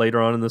 later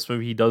on in this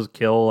movie, he does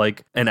kill,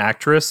 an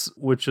actress,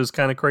 which is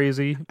kind of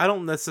crazy. I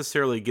don't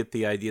necessarily get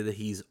the idea that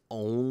he's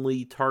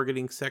only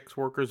targeting sex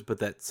workers, but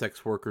that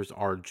sex workers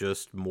are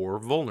just more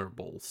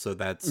vulnerable. So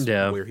that's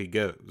where he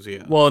goes.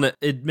 Yeah. Well, and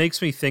it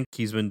makes me think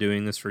he's been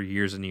doing this for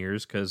years and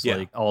years because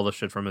all the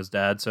shit from his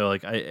dad. So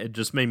it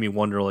just made me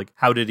wonder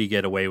how did he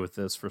get away with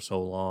this for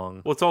so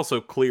long? Well, it's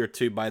also clear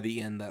too by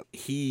the end that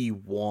he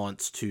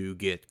wants to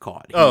get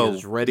caught. He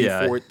is ready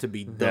for it to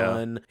be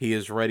done. Yeah. He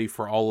is ready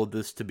for all of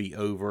this to be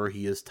over.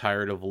 He is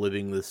tired of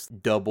living this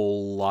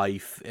double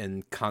life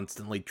and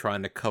constantly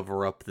trying to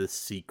cover up this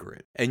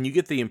secret. And you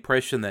get the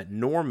impression that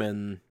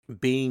Norman,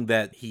 being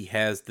that he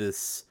has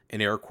this, in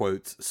air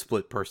quotes,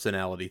 split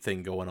personality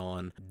thing going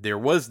on, there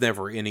was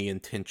never any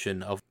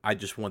intention of, I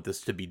just want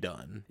this to be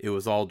done. It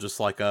was all just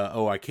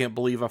oh, I can't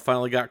believe I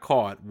finally got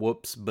caught.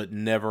 Whoops. But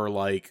never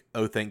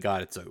oh, thank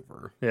God it's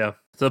over. Yeah.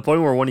 To the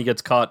point where when he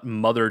gets caught,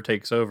 Mother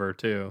takes over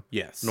too.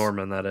 Yes.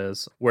 Norman, that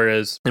is.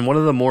 Whereas, in one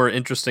of the more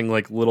interesting,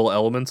 little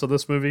elements of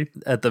this movie,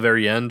 at the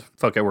very end,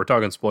 fuck it, we're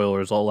talking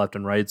spoilers all left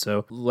and right,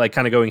 so,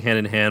 kind of going hand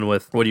in hand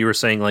with what you were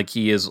saying,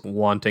 he is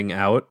wanting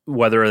out,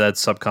 whether that's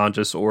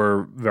subconscious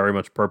or very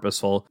much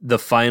purposeful. The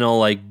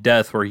final,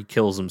 death where he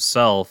kills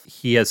himself,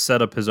 he has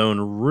set up his own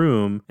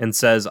room and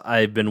says,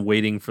 I've been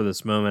waiting for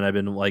this moment. I've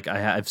been,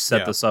 I've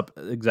set this up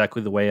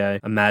exactly the way I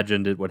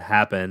imagined it would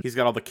happen. He's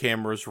got all the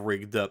cameras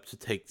rigged up to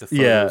take the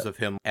photos of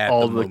him at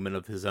the moment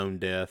of his own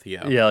death.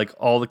 Yeah,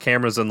 all the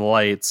cameras and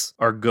lights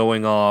are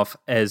going off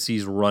as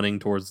he's running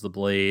towards the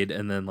blade,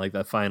 and then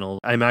that final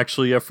I'm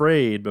actually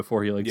afraid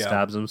before he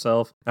stabs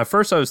himself. At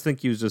first I was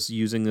thinking he was just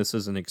using this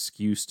as an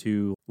excuse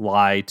to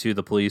lie to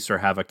the police or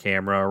have a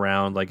camera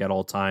around at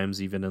all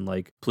times, even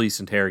in police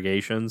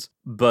interrogations.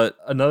 But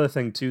another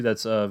thing too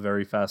that's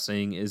very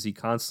fascinating is he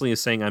constantly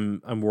is saying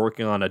I'm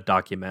working on a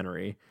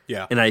documentary.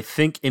 Yeah. And I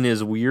think in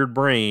his weird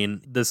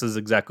brain, this is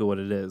exactly what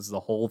it is. The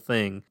whole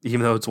thing,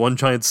 even though it's one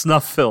giant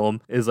snuff film,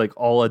 is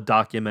all a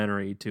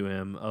documentary to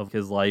him of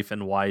his life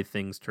and why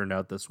things turned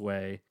out this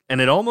way. And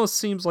it almost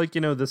seems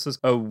this is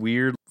a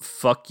weird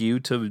fuck you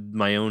to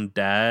my own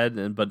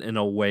dad, but in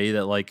a way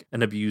that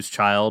an abused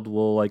child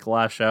will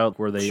lash out,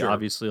 where they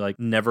obviously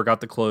never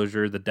got the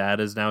closure. The dad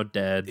is now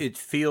dead. It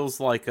feels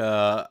like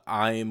I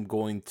am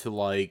going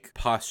to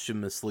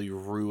posthumously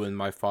ruin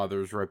my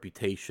father's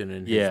reputation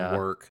and his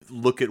work.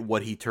 Look at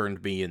what he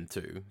turned me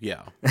into.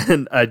 Yeah.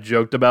 And I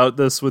joked about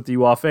this with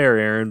you off air,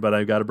 Aaron, but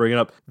I've got to bring it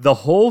up. The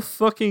whole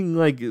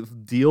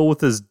fucking deal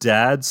with his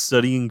dad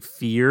studying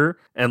fear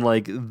and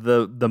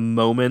the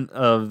moment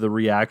of the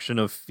reaction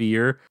of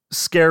fear.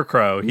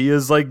 Scarecrow. He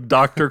is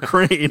Dr.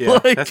 Crane. Yeah,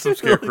 that's some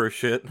Scarecrow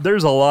shit.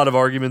 There's a lot of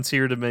arguments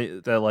here to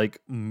make that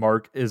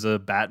Mark is a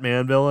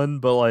Batman villain,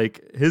 but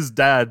his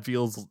dad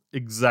feels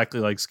exactly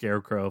like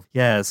Scarecrow.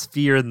 Yes,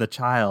 fear in the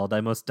child.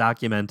 I must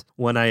document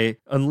when I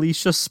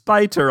unleash a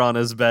spider on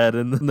his bed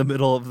in the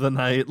middle of the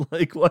night.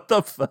 What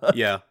the fuck?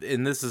 Yeah,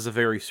 and this is a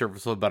very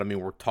surface level, but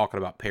we're talking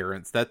about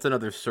parents. That's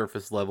another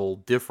surface level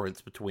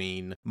difference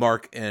between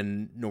Mark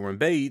and Norman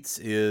Bates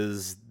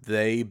is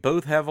they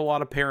both have a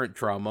lot of parent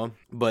trauma,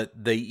 but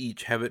they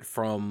each have it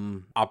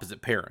from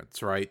opposite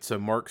parents, right? So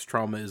Mark's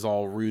trauma is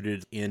all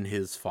rooted in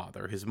his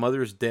father. His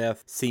mother's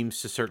death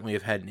seems to certainly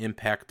have had an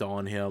impact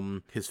on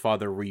him. His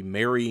father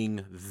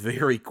remarrying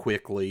very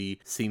quickly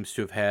seems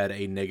to have had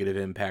a negative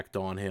impact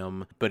on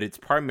him, but it's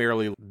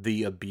primarily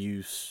the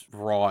abuse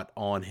wrought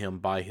on him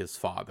by his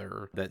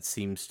father that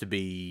seems to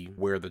be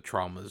where the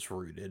trauma is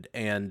rooted.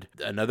 And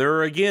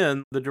another,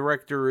 again, the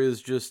director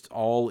is just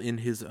all in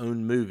his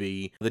own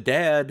movie. The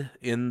dad dad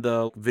in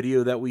the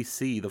video that we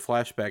see, the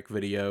flashback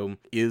video,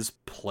 is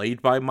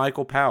played by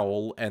Michael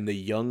Powell, and the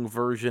young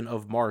version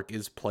of Mark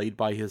is played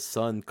by his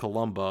son,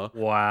 Columba.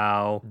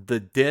 Wow. The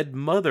dead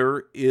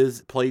mother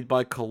is played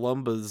by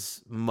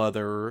Columba's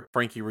mother,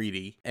 Frankie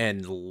Reedy.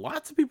 And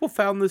lots of people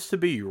found this to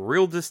be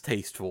real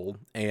distasteful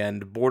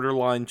and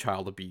borderline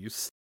child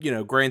abuse. You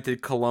know,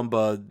 granted,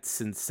 Columba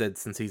since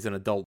he's an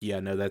adult, yeah,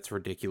 no, that's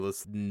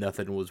ridiculous.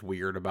 Nothing was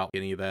weird about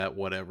any of that,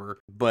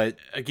 whatever. But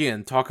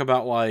again, talk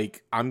about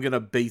like, I'm gonna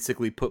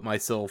basically put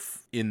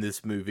myself in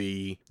this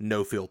movie,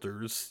 no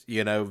filters,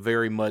 you know,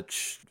 very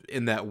much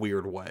in that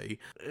weird way.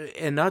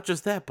 And not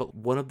just that, but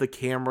one of the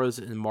cameras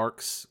in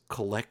Mark's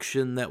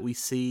collection that we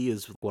see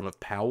is one of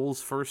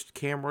Powell's first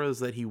cameras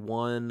that he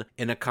won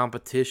in a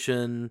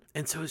competition.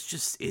 And so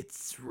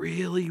it's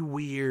really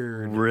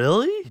weird.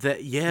 Really?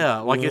 That, yeah,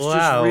 like it's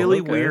just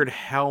really weird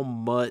how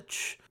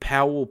much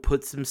Powell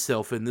puts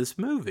himself in this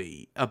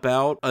movie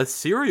about a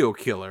serial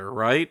killer,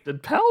 right?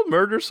 Did Powell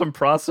murder some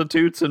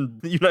prostitutes in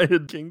the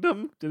United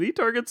Kingdom? Did he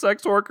target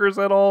sex workers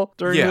at all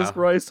during his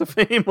rise to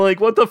fame? Like,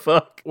 what the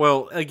fuck?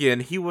 Well, again,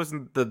 he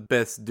wasn't the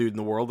best dude in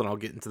the world, and I'll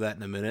get into that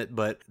in a minute,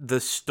 but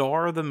the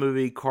star of the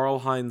movie,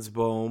 Karl-Heinz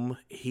Bohm,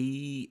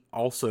 he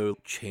also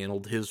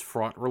channeled his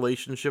fraught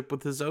relationship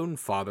with his own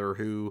father,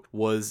 who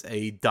was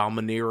a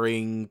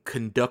domineering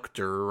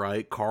conductor,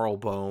 right? Karl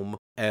Bohm,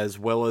 as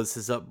well as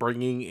his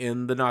upbringing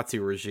in the Nazi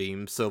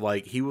regime. So,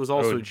 like, he was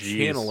also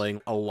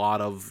channeling a lot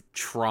of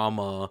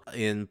trauma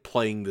in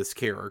playing this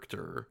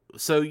character.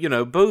 So, you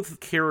know, both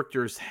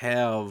characters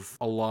have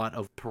a lot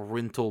of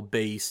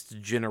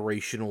parental-based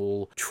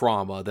generational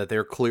trauma that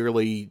they're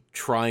clearly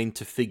trying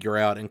to figure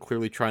out and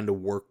clearly trying to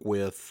work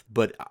with,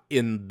 but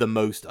in the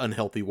most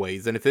unhealthy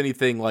ways. And if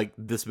anything, like,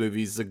 this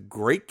movie's a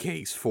great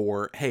case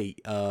for, hey,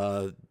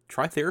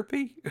 try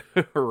therapy,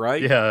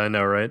 right? Yeah, I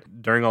know, right?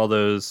 During all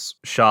those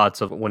shots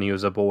of when he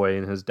was a boy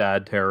and his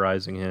dad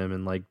terrorizing him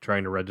and like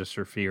trying to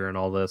register fear and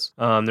all this,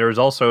 there was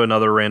also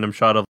another random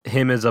shot of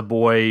him as a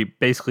boy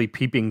basically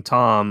peeping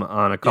Tom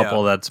on a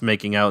couple that's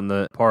making out in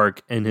the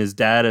park, and his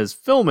dad is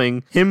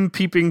filming him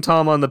peeping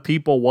Tom on the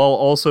people while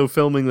also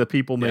filming the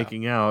people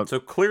making out. So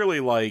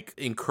clearly like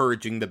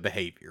encouraging the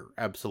behavior.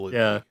 Absolutely.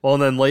 Yeah. Well,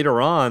 and then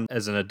later on,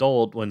 as an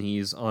adult, when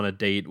he's on a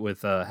date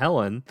with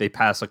Helen, they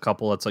pass a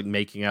couple that's like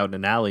making out in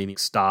an alley, and he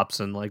stops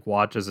and like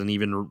watches and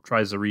even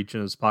tries to reach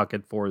in his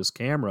pocket for his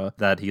camera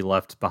that he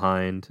left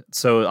behind.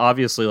 So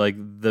obviously like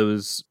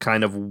those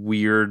kind of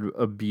weird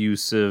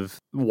abusive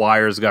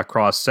wires got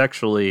crossed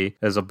sexually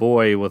as a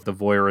boy with the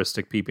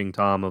voyeuristic peeping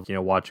Tom of, you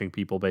know, watching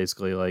people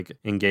basically like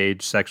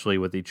engage sexually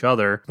with each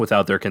other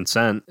without their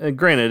consent. And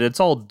granted, it's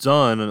all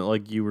done,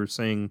 like you were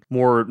saying,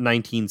 more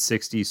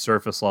 1960s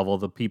surface level.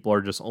 The people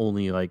are just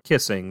only like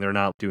kissing. They're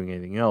not doing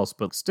anything else,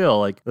 but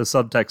still like the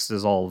subtext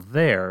is all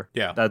there.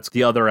 Yeah. That's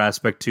the other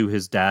aspect to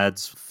his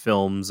dad's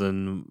films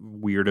and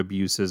weird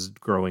abuses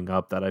growing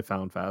up that I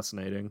found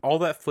fascinating. All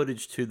that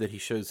footage too that he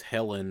shows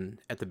Helen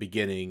at the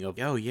beginning of,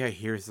 oh yeah,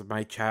 here's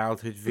my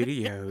childhood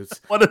videos.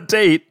 What a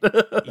date.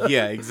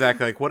 Yeah,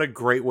 exactly. Like, what a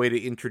great way to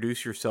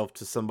introduce yourself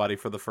to somebody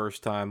for the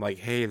first time. Like,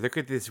 hey, look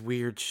at this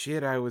weird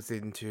shit I was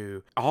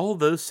into. All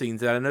those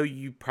scenes, and I know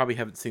you probably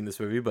haven't seen this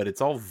movie, but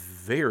it's all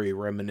very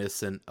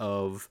reminiscent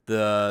of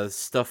the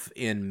stuff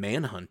in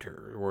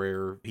Manhunter,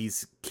 where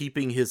he's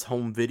keeping his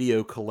home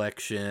video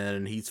collection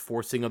and he's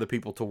forcing other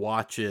people to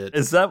watch it.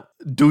 Is that,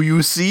 do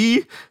you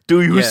see?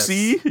 Do you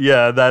see?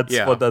 Yeah, that's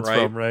what that's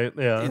from, right?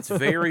 Yeah. It's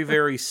very,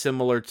 very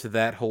similar to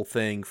that whole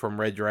thing from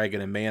Red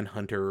Dragon and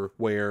Manhunter,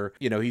 where,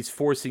 you know, he's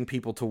forcing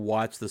people to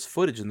watch this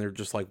footage and they're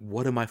just like,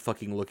 what am I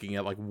fucking looking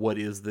at? Like, what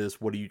is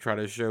this? What are you trying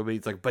to show me?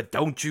 It's like, but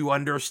don't you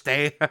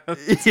understand?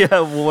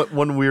 Yeah,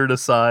 one weird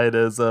aside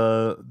is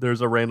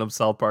there's a random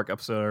South Park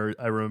episode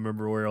I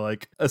remember where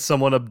like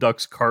someone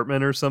abducts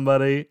Cartman or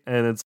somebody,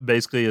 and it's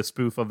basically a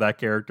spoof of that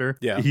character.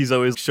 Yeah. He's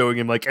always showing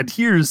him like, and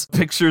here's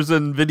pictures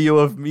and video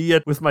of me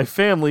with my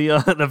family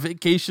on a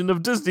vacation of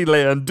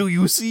Disneyland. Do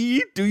you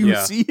see? Do you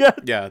see it?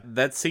 Yeah,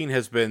 that scene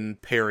has been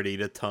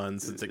parodied a ton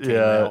since it came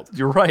out.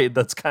 You're right.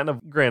 That's kind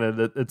of,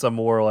 granted, it's a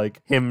more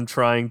like him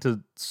trying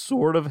to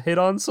sort of hit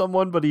on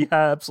someone, but he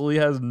absolutely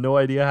has no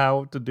idea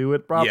how to do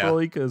it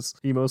properly because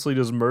he mostly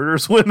just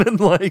murders women.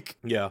 Like,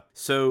 yeah.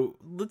 So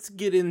let's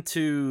get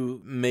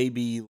into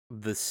maybe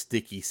the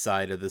sticky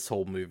side of this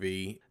whole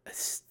movie.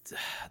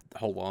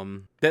 Hold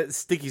on. That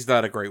sticky's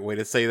not a great way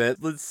to say that.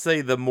 Let's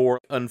say the more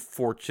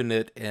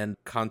unfortunate and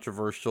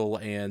controversial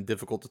and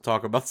difficult to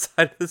talk about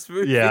side of this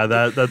movie. Yeah,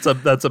 that's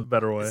a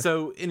better way.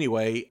 So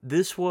anyway,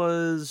 this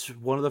was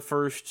one of the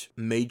first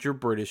major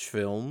British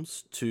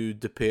films to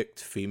depict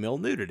female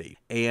nudity,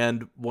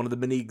 and one of the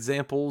many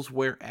examples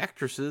where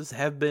actresses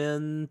have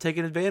been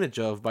taken advantage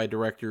of by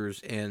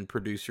directors and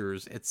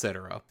producers,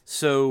 etc.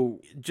 So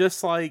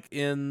just like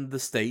in the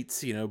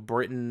States, you know,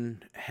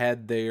 Britain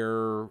had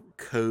their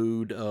code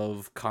code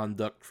of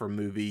conduct for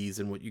movies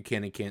and what you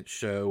can and can't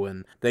show,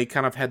 and they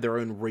kind of had their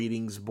own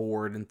ratings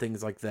board and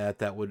things like that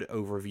that would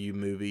overview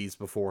movies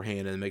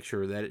beforehand and make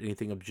sure that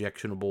anything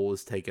objectionable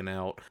is taken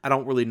out. I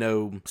don't really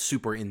know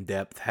super in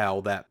depth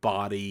how that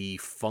body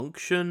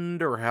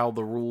functioned or how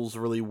the rules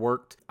really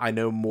worked. I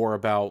know more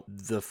about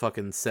the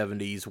fucking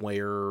 70s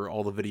where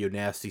all the video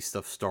nasty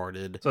stuff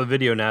started. So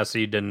video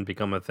nasty didn't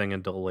become a thing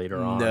until later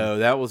on. No,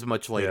 that was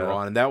much later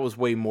on, and that was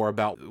way more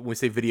about, when we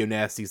say video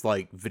nasties,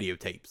 like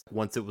videotapes,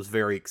 once it was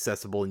very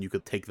accessible and you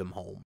could take them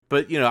home.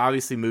 But, you know,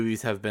 obviously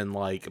movies have been,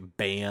 like,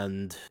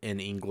 banned in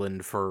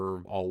England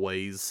for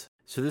always.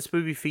 So this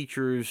movie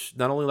features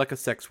not only like a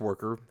sex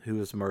worker who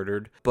is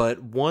murdered,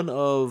 but one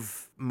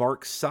of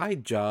Mark's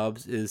side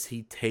jobs is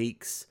he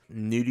takes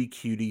nudie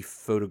cutie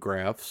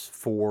photographs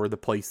for the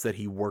place that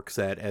he works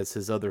at as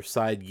his other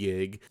side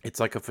gig. It's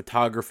like a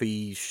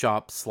photography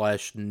shop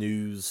 /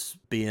 news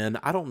bin.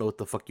 I don't know what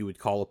the fuck you would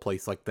call a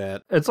place like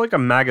that. It's like a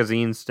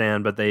magazine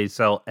stand, but they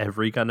sell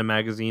every kind of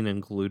magazine,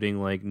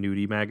 including like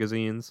nudie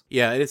magazines.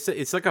 Yeah,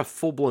 it's like a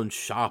full-blown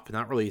shop,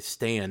 not really a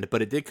stand,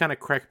 but it did kind of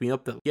crack me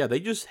up that, yeah, they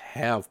just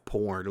have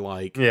porn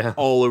like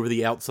all over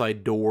the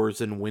outside doors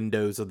and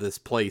windows of this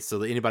place, so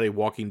that anybody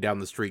walking down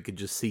the street could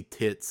just see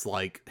tits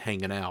like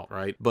hanging out,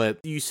 right? But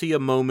you see a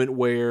moment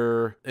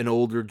where an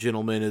older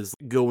gentleman is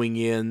going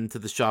into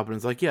the shop and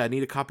is like, yeah, I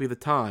need a copy of the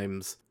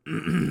Times.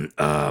 Do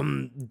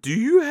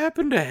you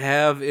happen to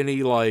have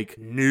any like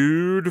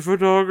nude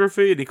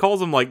photography? And he calls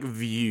them like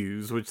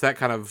views, which that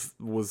kind of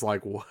was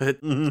like, what?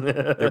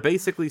 They're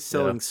basically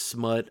selling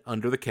smut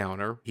under the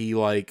counter. He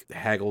like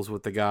haggles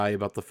with the guy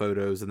about the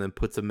photos and then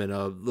puts them in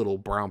a little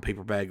brown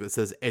paper bag that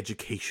says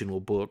educational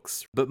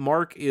books. But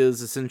Mark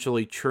is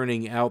essentially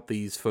churning out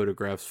these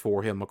photographs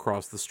for him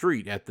across the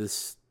street at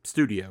this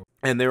studio.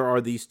 And there are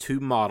these two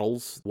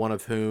models, one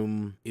of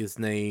whom is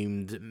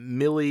named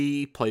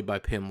Millie, played by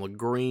Pamela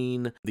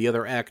Green. The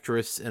other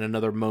actress, in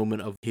another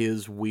moment of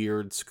his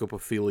weird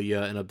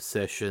scopophilia and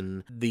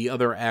obsession, the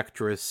other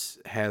actress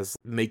has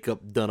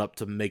makeup done up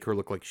to make her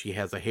look like she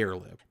has a hair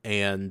lip.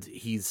 And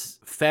he's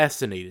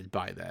fascinated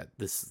by that.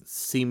 This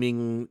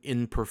seeming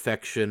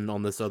imperfection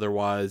on this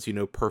otherwise, you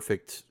know,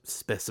 perfect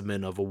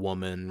specimen of a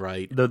woman,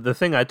 right? The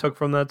thing I took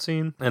from that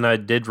scene, and I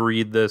did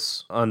read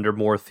this under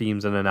more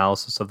themes and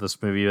analysis of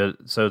this movie,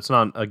 so it's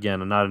not,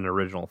 again, not an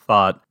original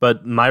thought,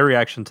 but my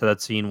reaction to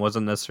that scene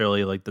wasn't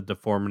necessarily like the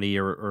deformity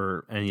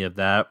or any of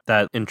that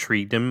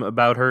intrigued him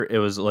about her. It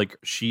was like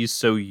she's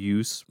so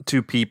used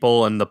to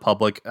people and the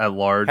public at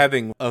large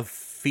having a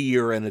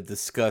fear and a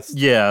disgust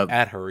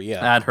at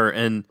her,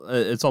 and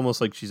it's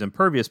almost like she's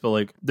impervious, but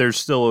like there's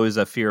still always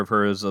that fear of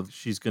hers of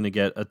she's going to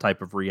get a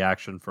type of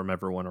reaction from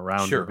everyone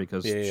around her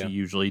because she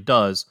usually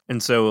does.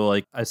 And so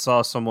like I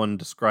saw someone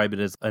describe it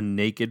as a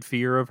naked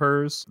fear of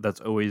hers that's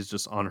always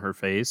just on her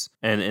face,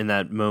 and in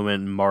that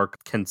moment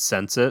Mark can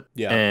sense it,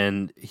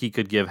 and he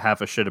could give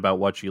half a shit about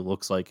what she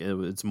looks like.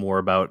 It's more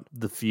about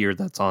the fear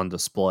that's on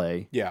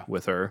display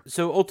with her.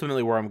 So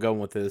ultimately where I'm going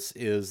with this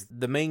is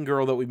the main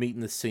girl that we meet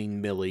in the scene,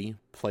 Millie,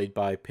 played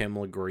by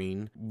Pamela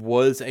Green,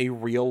 was a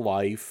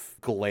real-life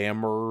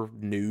glamour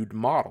nude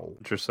model.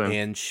 Interesting.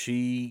 And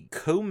she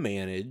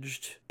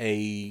co-managed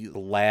a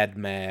lad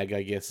mag,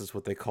 I guess is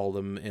what they call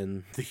them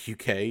in the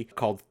UK,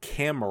 called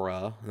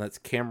Camera, and that's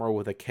camera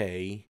with a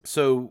K.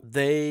 So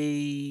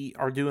they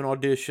are doing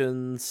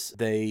auditions.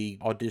 They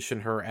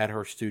audition her at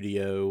her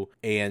studio,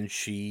 and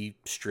she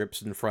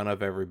strips in front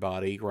of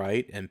everybody,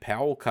 right? And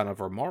Powell kind of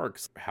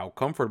remarks how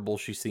comfortable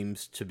she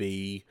seems to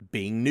be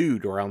being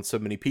nude around so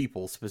many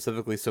people,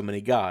 specifically so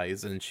many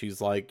guys, and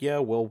she's like, yeah,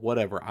 well,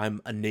 whatever,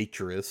 I'm a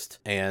naturist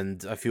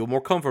and I feel more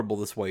comfortable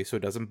this way, so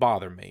it doesn't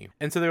bother me.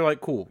 And so they're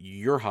like, cool,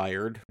 you're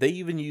hired. They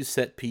even use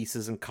set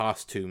pieces and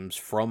costumes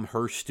from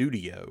her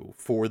studio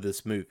for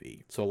this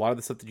movie, so a lot of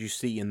the stuff that you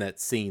see in that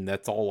scene,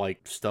 that's all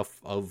like stuff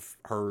of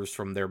hers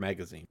from their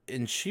magazine.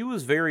 And she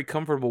was very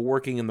comfortable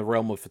working in the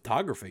realm of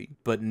photography,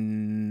 but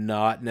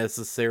not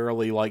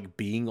necessarily like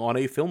being on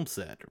a film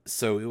set.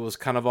 So it was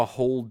kind of a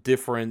whole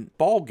different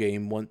ball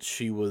game once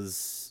she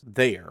was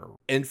there.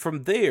 And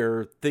from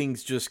there,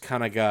 things just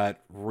kind of got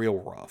real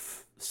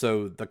rough.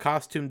 So the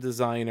costume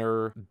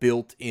designer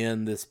built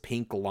in this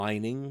pink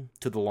lining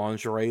to the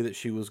lingerie that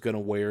she was going to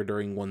wear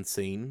during one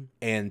scene.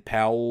 And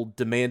Powell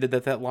demanded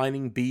that that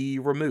lining be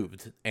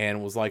removed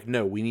and was like,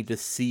 no, we need to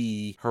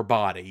see her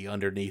body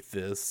underneath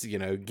this. You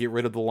know, get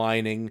rid of the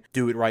lining.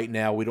 Do it right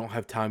now. We don't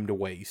have time to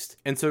waste.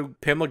 And so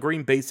Pamela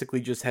Green basically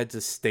just had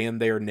to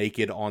stand there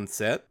naked on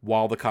set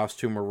while the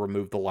costumer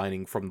removed the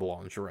lining from the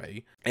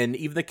lingerie. And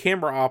even the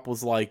camera op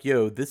was like,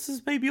 yo, this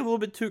is maybe a little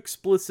bit too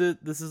explicit.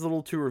 This is a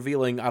little too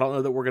revealing. I don't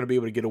know that we're going to be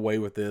able to get away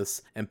with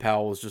this. And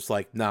Powell was just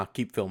like, nah,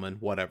 keep filming,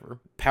 whatever.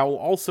 Powell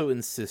also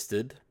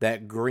insisted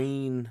that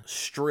green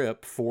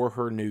strip for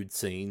her nude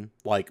scene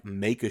like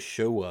make a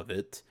show of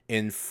it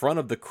in front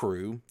of the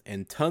crew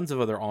and tons of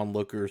other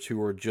onlookers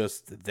who are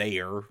just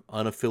there,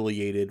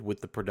 unaffiliated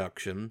with the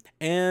production,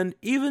 and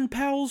even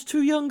Powell's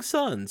 2 young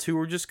sons who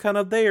were just kind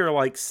of there,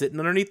 like sitting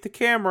underneath the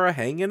camera,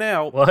 hanging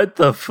out. What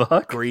the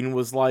fuck? Green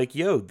was like,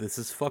 yo, this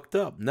is fucked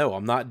up. No,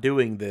 I'm not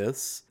doing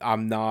this.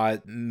 I'm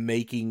not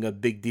making a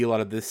big deal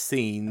out of this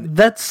scene.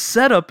 That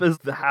setup is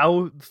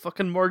how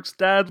fucking Mark's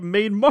dad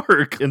made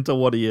Mark into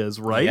what he is,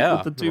 right?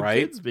 Yeah, with the 2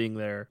 kids being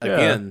there.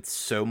 Again,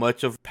 so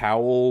much of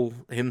Powell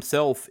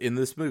himself in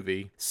this movie.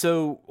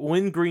 So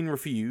when Green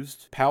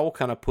refused, Powell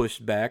kind of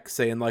pushed back,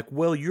 saying like,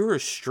 well, you're a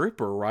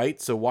stripper, right?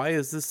 So why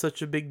is this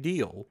such a big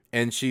deal?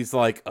 And she's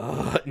like,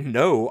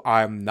 no,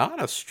 I'm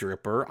not a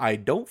stripper. I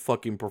don't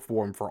fucking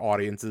perform for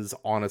audiences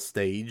on a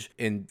stage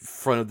in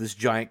front of this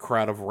giant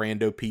crowd of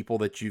rando people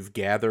that you've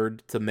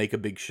gathered to make a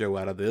big show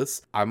out of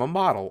this. I'm a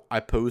model.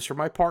 I pose for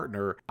my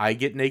partner. I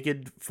get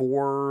naked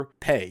for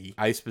pay.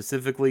 I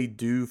specifically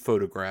do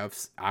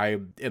photographs.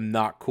 I am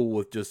not cool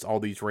with just all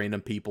these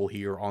random people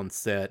here on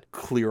set.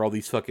 Clear all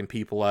these fucking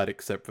people out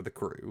except for the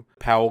crew.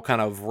 Powell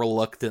kind of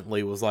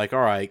reluctantly was like,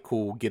 all right,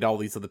 cool, get all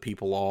these other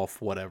people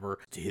off, whatever.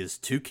 His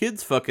 2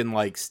 kids fucking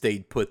like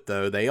stayed put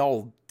though. They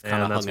all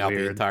kind of hung out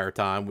the entire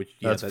time, which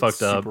that's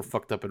fucked up. Super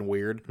fucked up and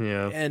weird.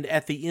 Yeah. And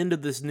at the end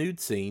of this nude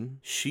scene,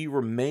 she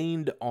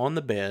remained on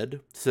the bed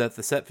so that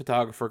the set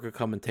photographer could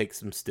come and take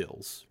some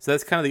stills. So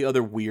that's kind of the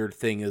other weird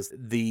thing, is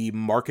the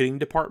marketing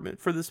department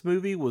for this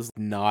movie was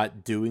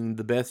not doing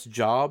the best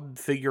job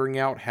figuring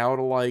out how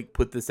to like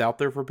put this out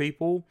there for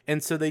people.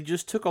 And so they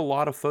just took a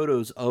lot of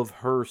photos of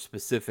her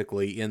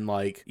specifically in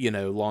like, you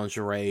know,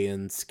 lingerie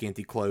and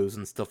scanty clothes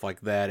and stuff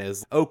like that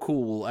as, oh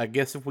cool, I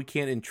guess if we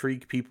can't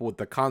intrigue people with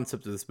the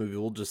concept of this movie,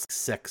 we'll just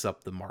sex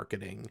up the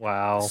marketing.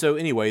 Wow. So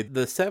anyway,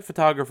 the set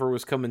photographer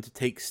was coming to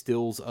take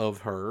stills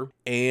of her,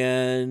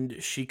 and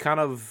she kind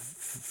of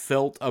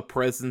felt a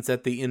presence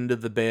at the end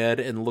of the bed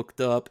and looked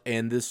up,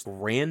 and this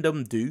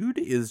random dude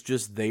is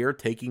just there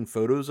taking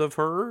photos of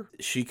her.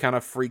 She kind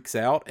of freaks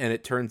out, and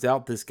it turns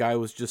out this guy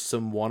was just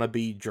some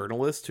wannabe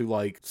journalist who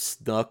like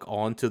snuck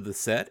onto the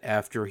set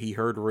after he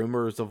heard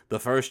rumors of the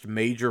first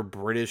major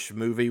British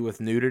movie with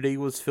nudity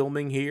was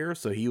filming here.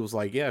 So he was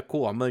like, yeah,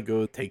 cool, I'm gonna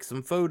go take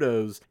some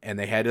photos, and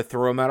they had to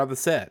throw him out of the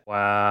set.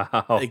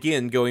 Wow.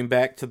 Again, going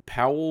back to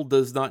Powell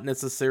does not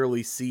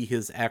necessarily see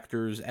his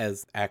actors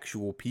as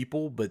actual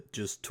people, but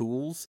just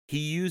tools. He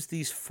used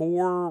these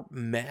 4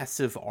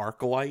 massive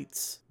arc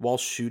lights while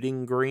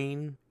shooting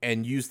Green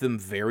and used them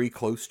very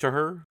close to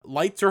her.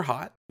 Lights are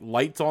hot.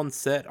 Lights on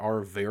set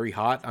are very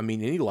hot. I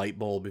mean, any light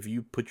bulb, if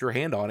you put your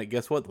hand on it,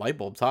 guess what? Light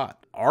bulb's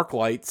hot. Arc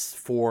lights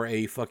for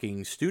a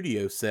fucking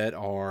studio set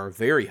are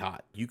very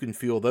hot. You can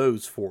feel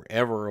those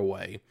forever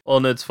away. Well,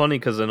 and it's funny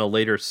because in a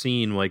later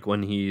scene, like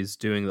when he's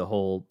doing the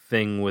whole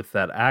thing with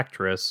that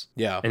actress,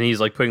 and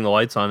he's like putting the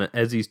lights on,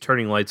 as he's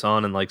turning lights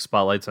on and like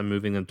spotlights and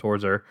moving them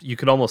towards her, you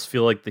could almost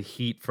feel like the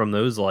heat from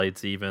those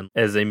lights even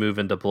as they move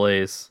into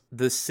place.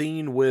 The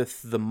scene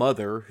with the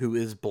mother who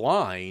is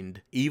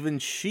blind, even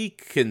she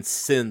can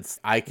sense,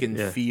 I can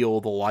feel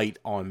the light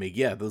on me.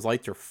 Yeah, those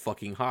lights are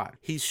fucking hot.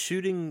 He's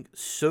shooting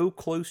so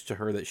close to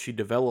her that she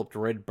developed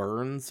red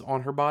burns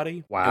on her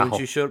body. Wow. And when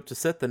she showed up to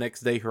set the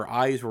next day, her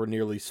eyes were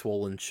nearly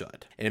swollen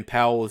shut. And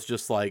Powell was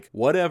just like,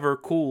 whatever,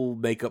 cool,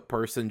 makeup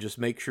person, just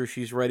make sure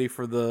she's ready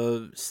for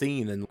the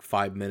scene in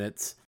 5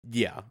 minutes.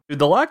 Yeah.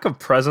 The lack of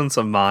presence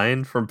of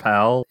mind from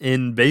Powell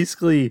in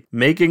basically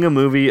making a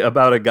movie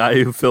about a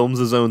guy who films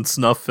his own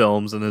snuff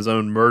films and his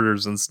own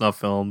murders in snuff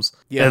films.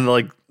 Yeah. And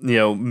like, you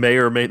know, may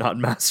or may not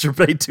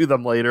masturbate to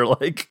them later.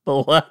 Like the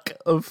lack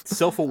of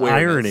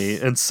self-awareness, irony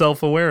and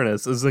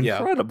self-awareness is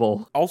incredible.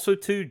 Yeah. Also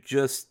too,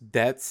 just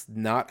that's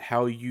not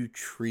how you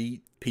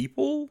treat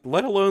people,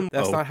 let alone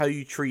that's not how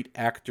you treat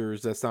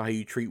actors, that's not how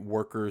you treat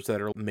workers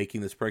that are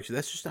making this production.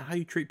 That's just not how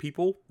you treat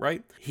people,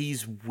 right?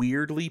 He's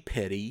weirdly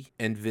petty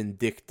and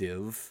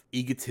vindictive,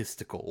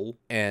 egotistical,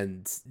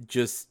 and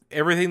just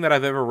everything that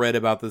I've ever read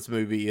about this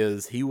movie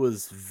is he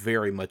was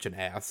very much an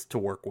ass to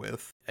work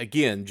with.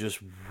 Again, just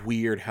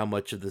weird how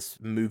much of this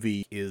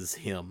movie is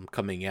him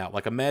coming out.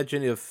 Like,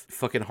 imagine if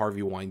fucking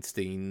Harvey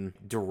Weinstein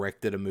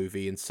directed a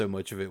movie and so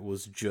much of it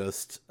was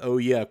just, oh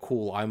yeah,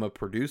 cool, I'm a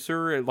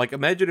producer. Like,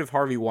 imagine if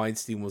Harvey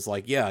Weinstein was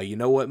like, yeah, you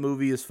know what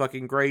movie is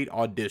fucking great?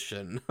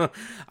 Audition.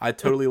 I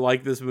totally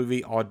like this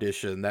movie,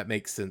 Audition. That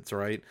makes sense,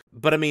 right?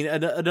 But I mean,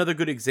 another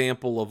good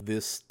example of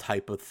this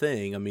type of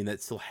thing, I mean,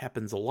 that still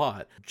happens a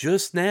lot.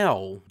 Just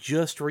now,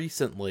 just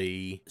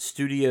recently,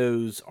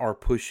 studios are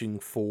pushing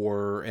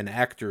for, and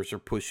actors are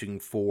pushing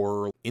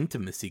for,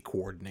 intimacy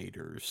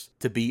coordinators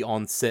to be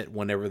on set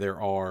whenever there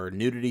are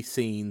nudity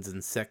scenes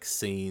and sex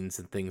scenes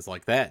and things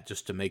like that,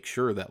 just to make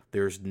sure that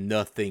there's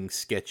nothing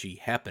sketchy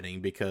happening.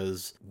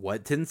 Because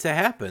what tends to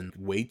happen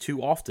way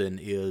too often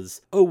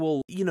is, oh,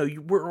 well, you know,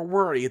 we're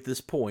already at this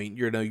point,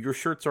 you know, your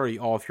shirt's already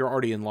off, you're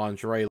already in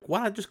lingerie,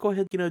 why not just go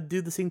ahead,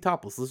 do the scene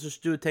topless? Let's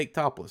just do a take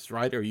topless,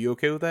 right? Are you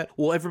okay with that?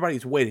 Well,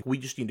 everybody's waiting. We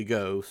just need to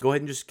go. So go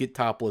ahead and just get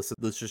topless.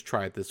 Let's just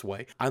try it this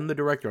way. I'm the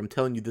director. I'm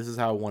telling you, this is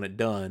how I want it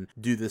done.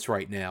 Do this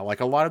right now. Like,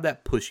 a lot of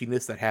that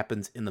pushiness that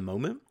happens in the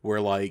moment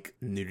where, like,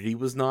 nudity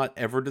was not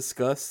ever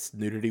discussed.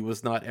 Nudity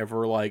was not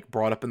ever, like,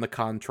 brought up in the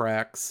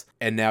contracts.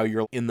 And now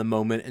you're in the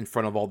moment in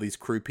front of all these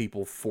crew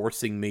people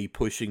forcing me,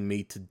 pushing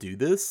me to do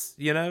this,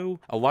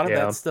 A lot of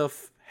that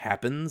stuff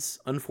happens,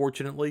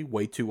 unfortunately,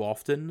 way too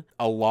often.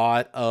 A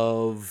lot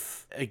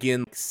of,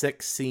 again,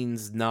 sex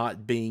scenes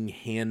not being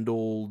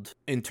handled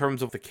in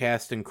terms of the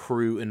cast and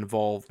crew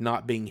involved,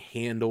 not being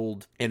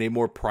handled in a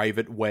more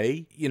private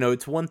way.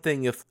 It's one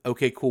thing if,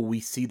 okay, cool,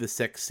 we see the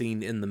sex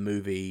scene in the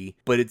movie,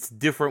 but it's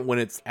different when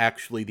it's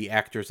actually the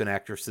actors and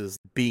actresses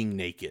being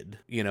naked,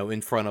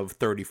 in front of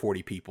 30,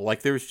 40 people.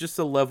 Like, there's just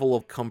a level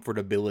of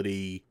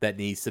comfortability that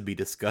needs to be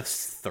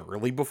discussed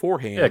thoroughly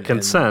beforehand. Yeah,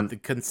 consent. And the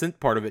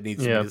consent part of it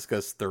needs to be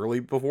discussed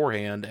thoroughly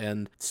beforehand,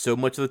 and so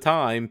much of the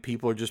time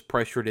people are just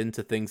pressured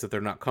into things that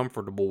they're not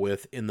comfortable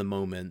with in the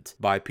moment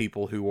by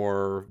people who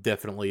are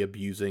definitely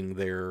abusing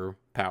their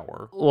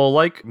power. Well,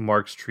 like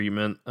Mark's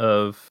treatment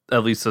of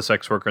at least the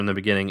sex worker in the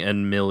beginning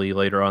and Millie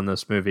later on in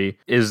this movie,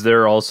 is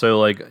there also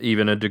like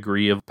even a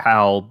degree of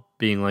Pal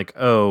being like,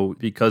 oh,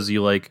 because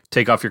you like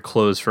take off your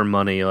clothes for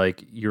money,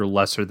 like you're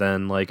lesser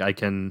than, like I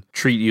can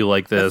treat you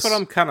like this? That's what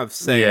I'm kind of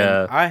saying.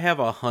 Yeah. I have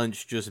a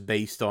hunch just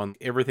based on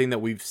everything that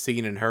we've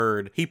seen and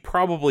heard, he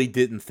probably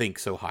didn't think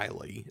so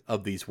highly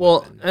of these women.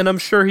 Well, and I'm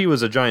sure he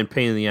was a giant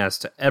pain in the ass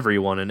to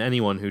everyone and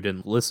anyone who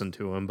didn't listen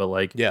to him, but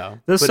like,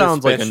 this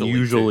sounds like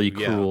unusually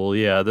cruel.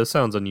 Yeah, this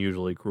sounds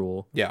unusually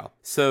cruel. Yeah.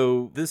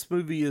 So this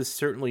movie is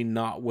certainly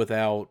not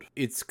without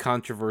its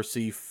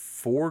controversy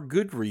for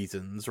good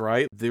reasons,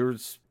 right?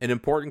 There's an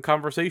important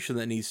conversation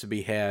that needs to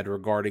be had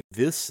regarding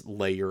this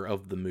layer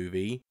of the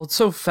movie. Well, it's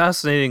so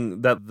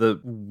fascinating that the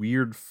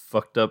weird,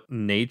 fucked up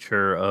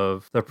nature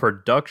of the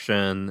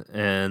production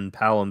and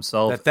Pal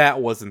himself...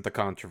 That wasn't the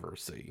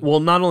controversy.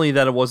 Well, not only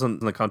that it wasn't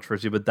the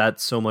controversy, but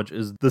that so much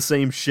is the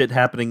same shit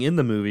happening in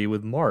the movie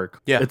with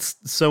Mark. Yeah. It's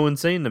so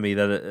insane to me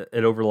that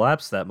it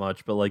overlaps that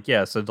much, but like,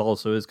 yes, it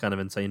also is kind of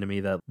insane to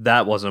me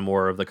that wasn't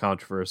more of the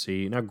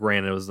controversy. Now,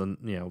 granted, it was the,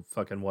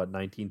 fucking,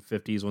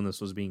 1950s when this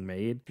was being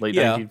made, late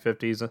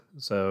 1950s.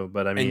 So,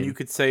 but I mean, and you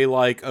could say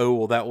like, oh,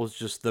 well, that was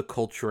just the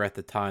culture at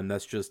the time.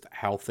 That's just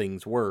how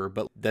things were.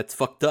 But that's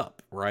fucked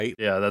up, right?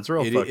 Yeah, that's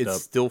real fucked up.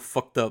 It's still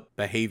fucked up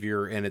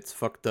behavior, and it's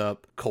fucked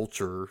up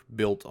culture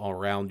built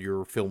around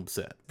your film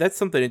set. That's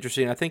something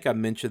interesting. I think I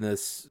mentioned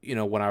this,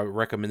 when I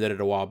recommended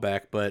it a while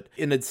back, but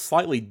in a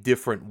slightly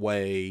different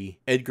way,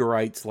 Edgar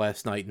Wright's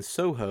Last Night in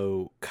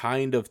Soho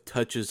kind of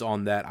touches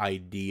on that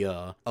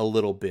idea a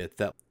little bit,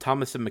 that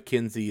Thomasin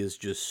McKenzie is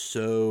just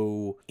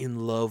so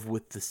in love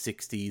with the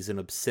 60s and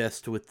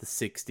obsessed with the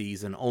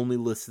 60s and only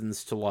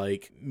listens to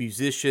like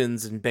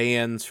musicians and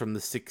bands from the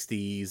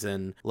 60s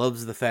and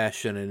loves the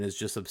fashion and is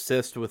just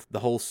obsessed with the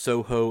whole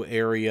Soho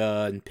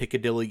area and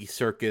Piccadilly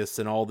Circus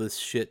and all this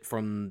shit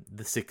from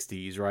the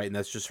 60s, right? And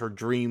that's just her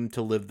dream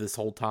to live this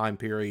whole time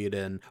period,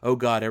 and oh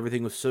god,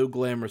 everything was so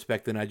glamorous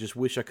back then. I just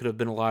wish I could have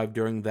been alive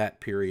during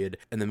that period.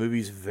 And the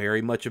movie's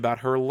very much about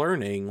her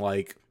learning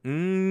like,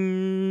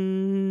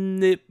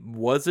 it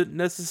wasn't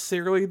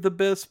necessarily the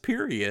best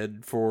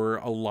period for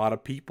a lot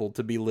of people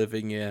to be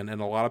living in,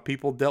 and a lot of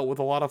people dealt with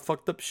a lot of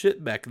fucked up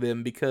shit back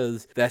then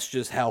because that's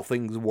just how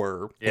things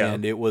were.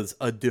 And it was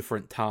a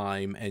different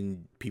time,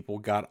 and people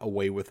got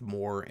away with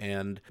more,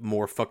 and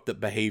more fucked up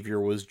behavior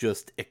was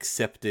just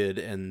accepted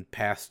and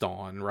passed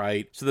on,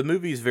 right? So the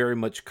movie's very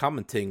much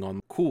commenting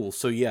on, cool,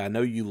 so yeah, I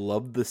know you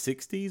loved the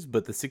 60s,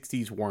 but the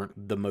 60s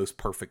weren't the most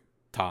perfect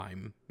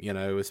time,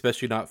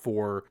 especially not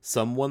for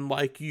someone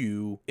like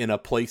you in a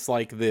place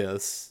like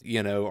this,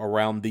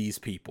 around these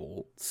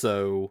people.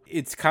 So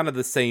it's kind of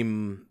the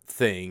same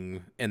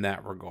thing in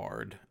that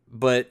regard.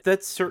 But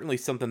that's certainly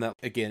something that,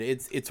 again,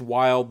 it's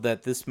wild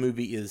that this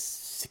movie is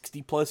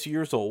 60 plus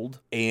years old,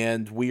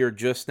 and we are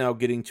just now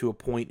getting to a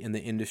point in the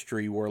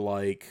industry where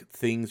like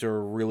things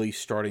are really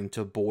starting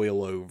to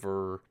boil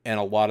over, and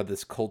a lot of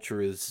this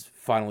culture is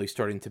finally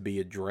starting to be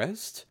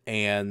addressed,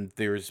 and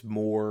there's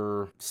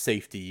more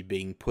safety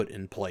being put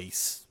in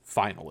place.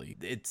 Finally,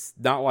 it's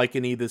not like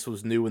any of this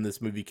was new when this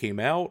movie came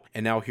out,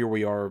 and now here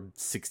we are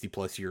 60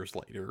 plus years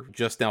later,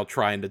 just now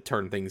trying to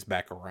turn things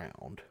back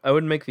around. I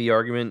would make the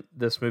argument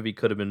this movie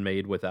could have been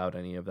made without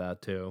any of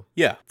that too.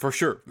 Yeah, for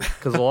sure.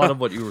 Because a lot of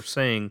what you were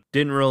saying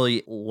didn't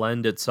really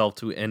lend itself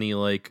to any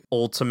like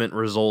ultimate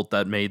result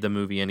that made the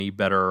movie any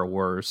better or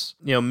worse.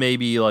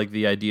 Maybe like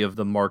the idea of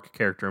the Mark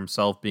character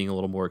himself being a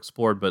little more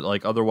explored, but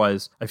like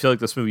otherwise, I feel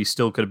like this movie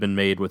still could have been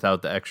made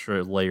without the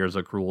extra layers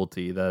of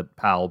cruelty that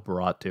Pal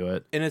brought to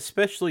it. And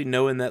especially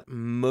knowing that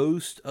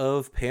most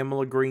of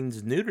Pamela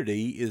Green's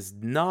nudity is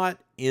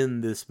not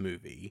in this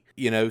movie.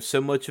 So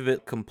much of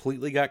it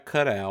completely got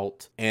cut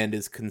out and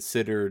is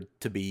considered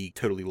to be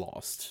totally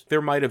lost.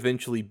 There might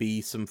eventually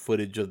be some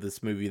footage of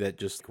this movie that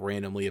just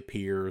randomly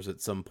appears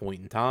at some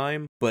point in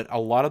time, but a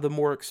lot of the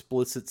more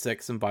explicit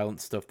sex and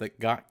violence stuff that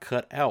got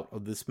cut out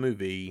of this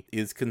movie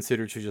is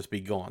considered to just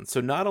be gone.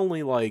 So not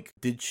only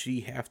did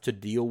she have to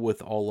deal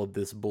with all of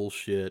this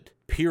bullshit,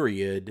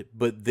 period,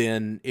 but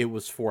then it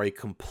was for a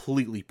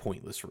completely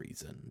pointless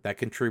reason that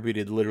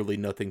contributed literally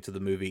nothing to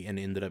the movie and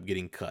ended up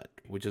getting cut,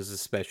 which is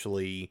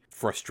especially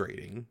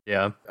frustrating.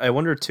 Yeah. I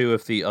wonder too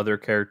if the other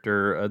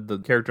character, the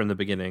character in the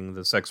beginning,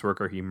 the sex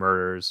worker he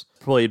murders,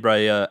 played by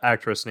an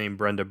actress named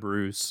Brenda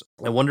Bruce,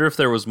 I wonder if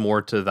there was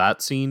more to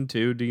that scene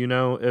too. Do you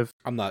know if...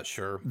 I'm not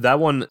sure. That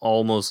one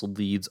almost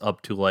leads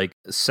up to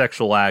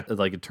sexual act,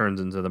 it turns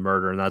into the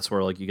murder, and that's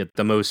where you get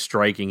the most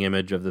striking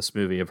image of this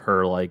movie of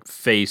her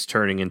face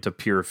turning into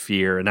pure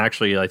fear. And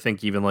actually, I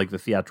think even the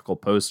theatrical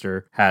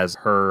poster has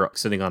her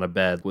sitting on a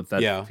bed with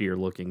that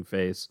fear-looking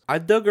face. I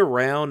dug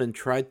around and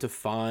tried to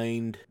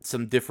find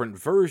some different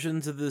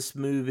versions of this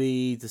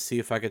movie to see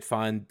if I could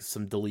find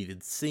some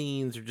deleted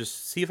scenes or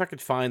just see if I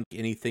could find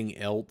anything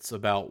else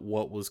about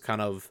what was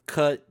kind of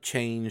cut,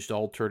 changed,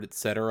 altered,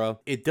 etc.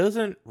 It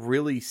doesn't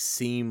really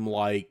seem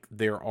like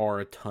there are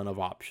a ton of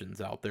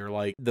options out there.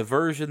 The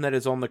version that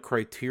is on the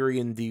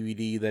Criterion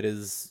DVD that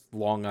is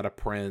long out of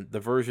print, the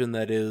version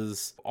that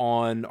is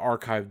on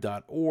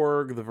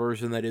archive.org, the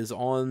version that is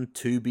on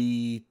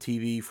Tubi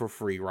TV for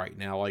free right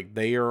now,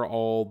 they are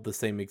all the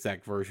same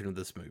exact version of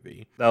this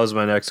movie. That was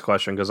my next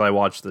question, because I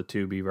watched the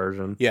Tubi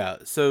version. Yeah,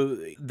 so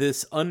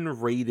this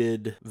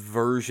unrated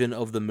version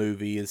of the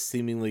movie is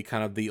seemingly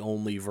kind of the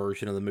only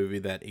version of the movie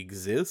that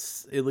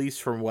exists, at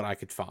least from what I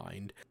could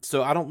find.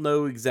 So I don't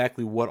know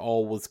exactly what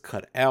all was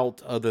cut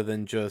out, other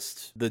than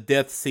just the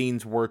death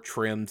scenes were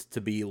trimmed to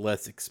be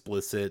less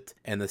explicit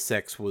and the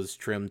sex was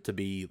trimmed to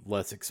be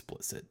less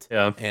explicit.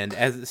 Yeah. And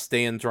as it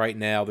stands right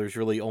now, there's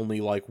really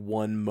only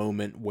one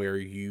moment where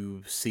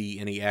you see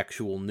any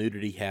actual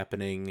nudity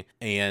happening,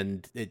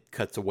 and it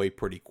cuts away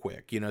pretty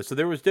quick, so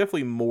there was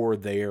definitely more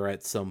there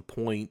at some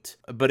point.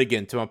 But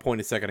again, to my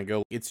point a second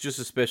ago, it's just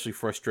especially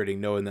frustrating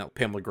knowing that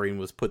Pamela Green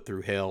was put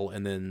through hell,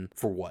 and then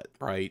for what,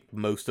 right?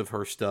 Most of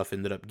her stuff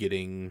ended up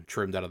getting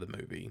trimmed out of the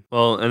movie.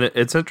 Well, and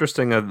it's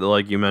interesting that,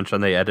 like you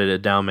mentioned, they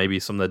edited down maybe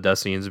some of the death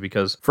scenes,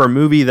 because for a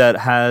movie that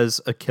has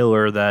a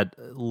killer that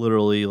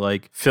literally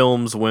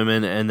films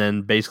women and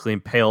then basically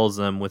impales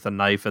them with a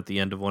knife at the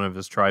end of one of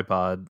his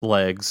tripod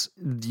legs,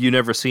 you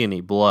never see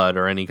any blood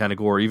or any kind of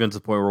gore, even to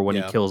the point where when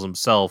he kills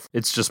himself,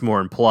 it's just more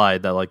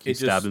implied that he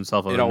stabbed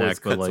himself in the neck.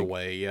 It cuts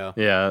away, yeah.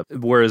 Yeah.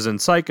 Whereas in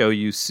Psycho,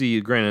 you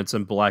see, granted it's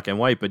in black and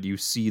white, but you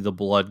see the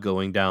blood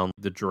going down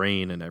the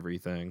drain and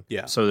everything.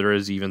 Yeah. So there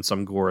is even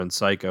some gore in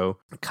Psycho.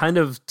 Kind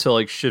of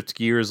to shift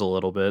gears a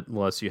little bit,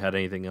 unless you had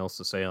anything else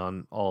to say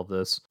on all of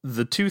this.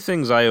 The two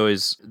things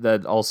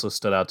that also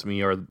stood out to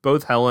me are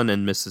both Helen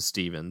and Mrs.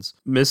 Stevens.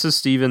 Mrs.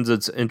 Stevens,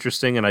 it's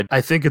interesting, and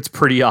I think it's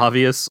pretty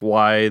obvious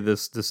why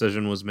this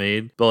decision was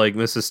made. But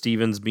Mrs.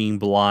 Stevens being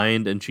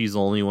blind and she's the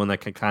only one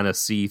that can kind of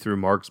see through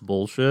Mark's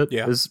bullshit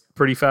is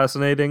pretty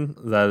fascinating.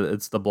 That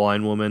it's the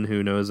blind woman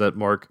who knows that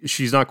Mark,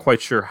 she's not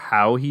quite sure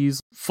how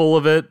he's full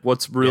of it,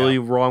 what's really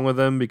wrong with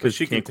him, because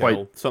she can't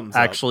quite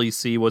actually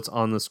see what's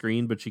on the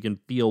screen, but she can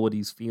feel what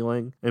he's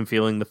feeling and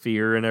feeling the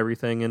fear and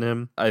everything in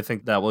him. I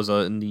think that was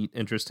a neat,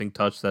 interesting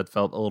touch that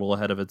felt a little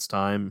ahead of its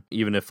time,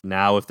 even if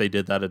now if they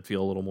did that, it'd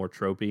feel a little more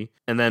tropey.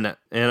 And then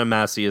Anna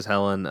Massey as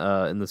Helen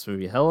in this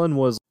movie. Helen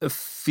was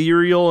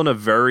ethereal in a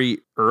very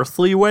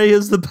earthly way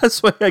is the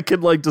best way I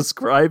could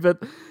describe it.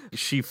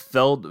 She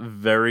felt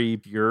very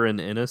pure and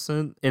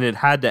innocent, and it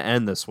had to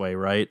end this way,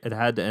 right? It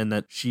had to end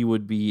that she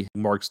would be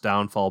Mark's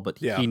downfall, but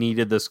he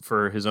needed this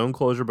for his own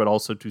closure, but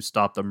also to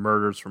stop the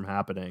murders from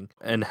happening.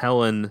 And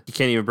Helen, he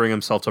can't even bring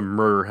himself to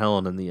murder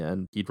Helen in the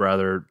end. He'd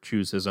rather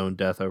choose his own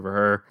death over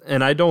her.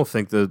 And I don't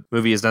think the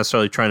movie is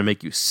necessarily trying to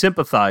make you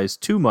sympathize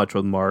too much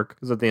with Mark,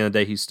 because at the end of the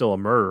day, he's still a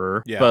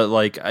murderer. Yeah.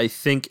 But I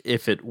think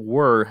if it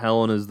were,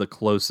 Helen is the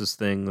closest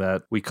thing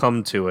that we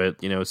come to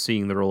it,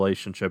 seeing the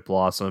relationship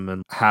blossom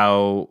and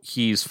how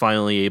he's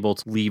finally able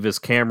to leave his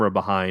camera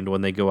behind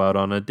when they go out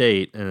on a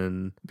date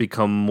and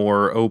become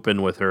more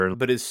open with her.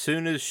 But as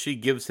soon as she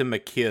gives him a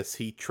kiss,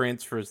 he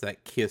transfers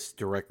that kiss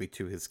directly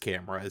to his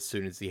camera as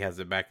soon as he has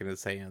it back in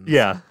his hands.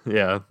 Yeah,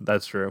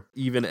 that's true.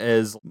 Even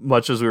as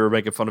much as we were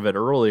making fun of it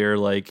earlier,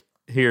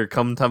 here,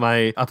 come to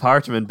my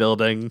apartment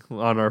building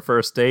on our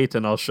first date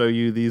and I'll show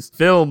you these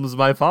films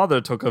my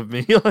father took of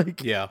me.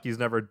 He's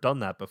never done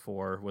that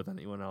before with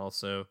anyone else.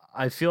 So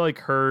I feel like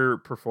her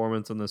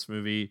performance in this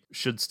movie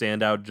should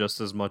stand out just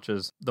as much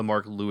as the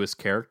Mark Lewis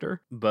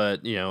character.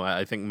 But,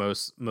 I think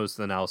most of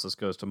the analysis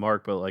goes to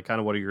Mark, but kind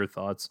of what are your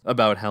thoughts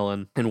about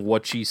Helen and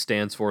what she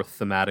stands for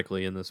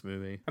thematically in this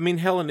movie? I mean,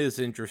 Helen is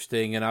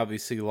interesting, and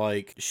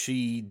obviously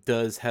she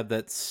does have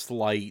that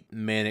slight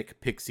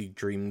manic pixie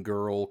dream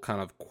girl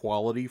kind of quality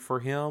quality for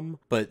him,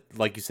 but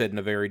like you said, in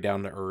a very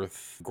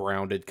down-to-earth,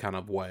 grounded kind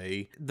of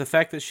way. The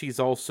fact that she's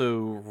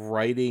also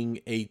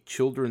writing a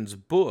children's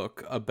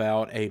book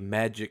about a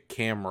magic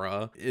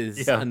camera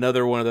is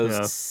another one of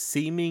those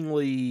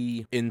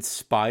seemingly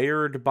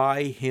inspired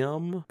by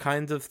him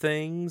kinds of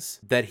things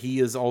that he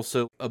is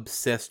also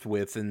obsessed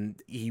with,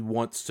 and he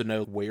wants to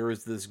know, where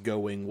is this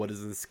going? What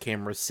does this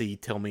camera see?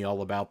 Tell me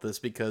all about this,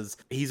 because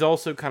he's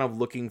also kind of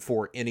looking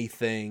for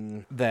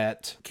anything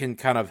that can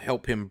kind of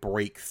help him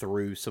break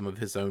through some of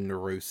his own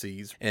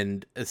neuroses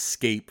and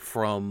escape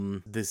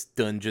from this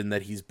dungeon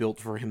that he's built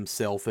for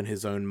himself in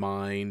his own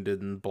mind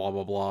and blah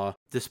blah blah.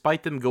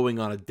 Despite them going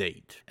on a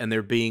date and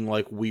there being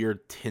like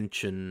weird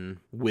tension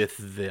with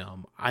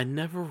them, I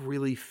never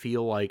really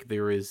feel like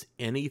there is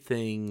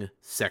anything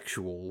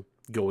sexual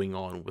going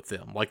on with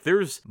them. Like,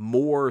 there's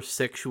more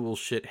sexual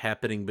shit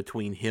happening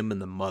between him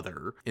and the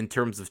mother in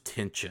terms of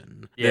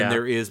tension than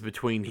there is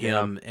between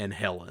him and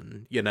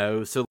Helen, you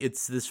know? So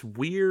it's this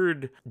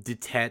weird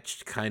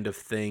detached kind of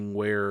thing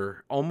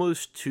where,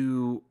 almost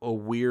to a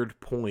weird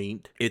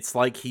point, it's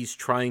like he's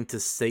trying to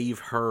save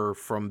her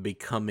from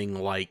becoming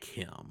like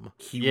him.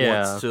 He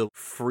wants to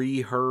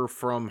free her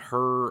from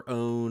her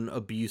own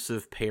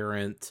abusive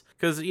parent,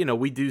 because, you know,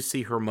 we do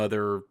see her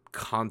mother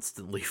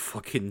constantly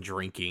fucking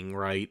drinking,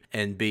 right?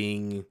 And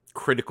being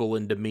critical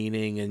and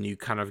demeaning, and you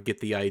kind of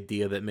get the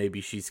idea that maybe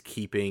she's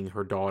keeping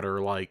her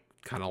daughter, like,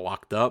 kind of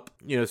locked up.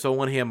 You know, so on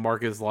one hand,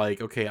 Mark is like,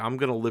 okay, I'm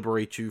going to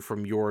liberate you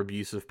from your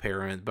abusive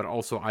parent, but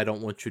also I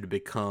don't want you to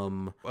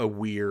become a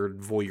weird,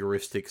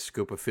 voyeuristic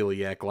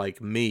scopophiliac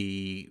like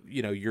me.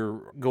 You know,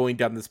 you're going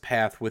down this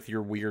path with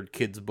your weird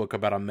kid's book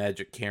about a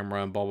magic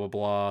camera and blah, blah,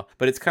 blah.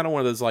 But it's kind of one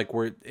of those, like,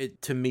 where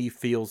it, to me,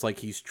 feels like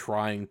he's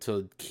trying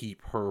to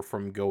keep her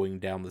from going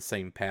down the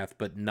same path,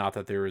 but not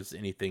that there is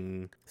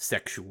anything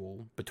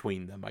sexual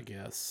between them, I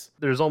guess.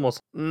 There's almost,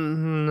 I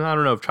don't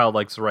know if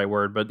childlike's the right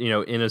word, but, you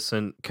know,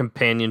 innocent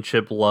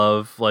companionship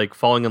love, like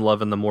falling in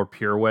love in the more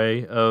pure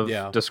way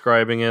of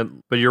describing it.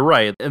 But you're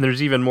right. And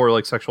there's even more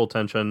like sexual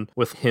tension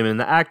with him and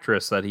the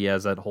actress that he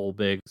has that whole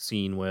big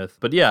scene with.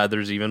 But yeah,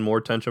 there's even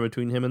more tension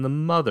between him and the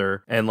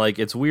mother. And like,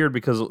 it's weird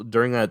because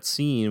during that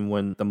scene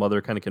when the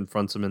mother kind of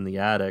confronts him in the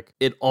attic,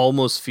 it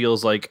almost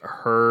feels like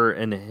her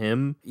and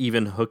him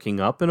even hooking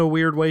up in a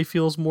weird way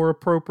feels more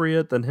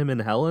appropriate than him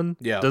and Helen.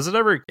 Yeah. Does it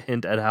ever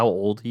hint at how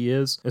old he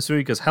is?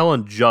 Assuming because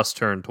Helen just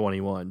turned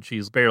 21.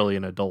 She's barely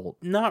an adult.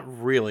 Not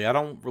really. I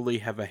don't really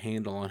have a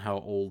handle on how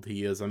old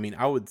he is. I mean,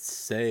 I would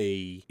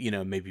say, you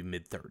know, maybe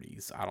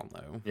mid-30s. I don't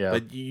know. Yeah.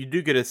 But you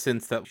do get a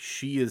sense that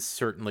she is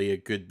certainly a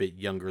good bit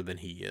younger than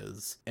he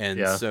is.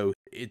 And so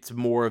it's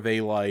more of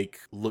a,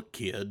 like, look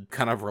kid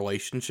kind of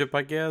relationship,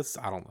 I guess.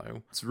 I don't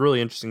know. It's really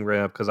interesting,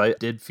 Ramp, because I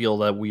did feel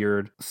that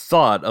weird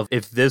thought of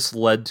if this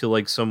led to,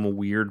 like, some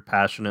weird,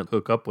 passionate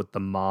hookup with the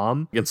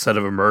mom instead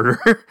of a murder,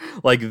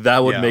 like,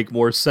 that would make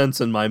more sense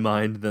in my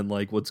mind than,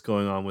 like, what's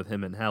going on with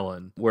him and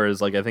Helen.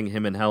 Whereas, like, I think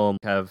him and Helen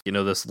have, you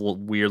know, this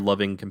weird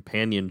loving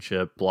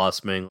companionship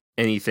blossoming.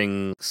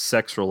 Anything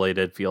sex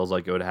related feels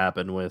like it would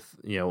happen with,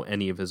 you know,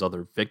 any of his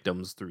other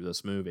victims through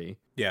this movie.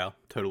 Yeah,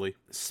 totally.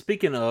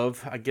 Speaking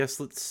of, I guess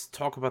let's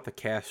talk about the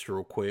cast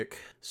real quick.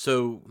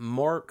 So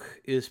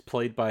Mark is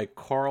played by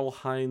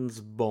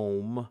Karl-Heinz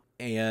Bohm.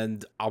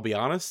 And I'll be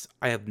honest,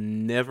 I have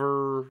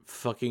never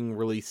fucking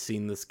really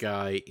seen this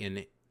guy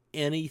in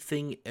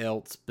anything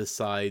else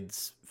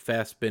besides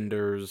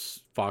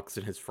Fassbender's Fox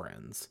and His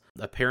Friends.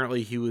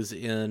 Apparently he was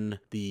in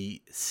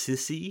the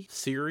Sissy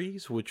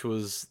series, which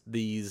was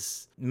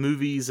these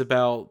movies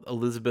about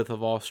Elizabeth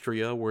of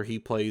Austria where he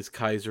plays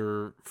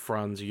Kaiser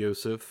Franz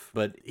Josef.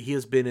 But he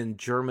has been in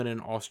German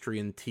and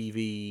Austrian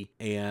TV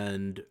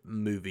and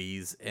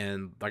movies.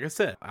 And like I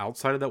said,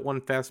 outside of that one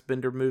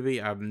Fassbender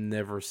movie, I've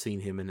never seen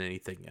him in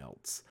anything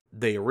else.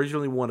 They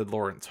originally wanted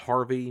Lawrence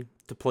Harvey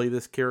to play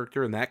this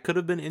character, and that could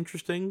have been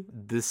interesting.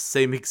 This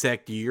same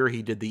exact year,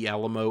 he did The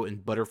Alamo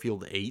and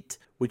Butterfield 8,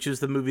 which is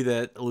the movie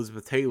that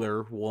Elizabeth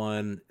Taylor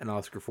won an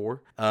Oscar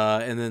for.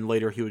 And then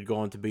later he would go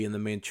on to be in The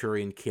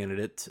Manchurian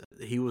Candidate.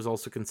 He was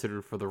also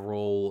considered for the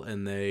role,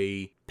 and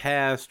they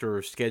passed,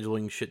 or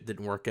scheduling shit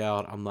didn't work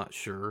out. I'm not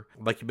sure.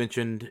 Like you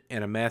mentioned,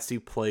 Anna Massey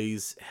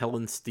plays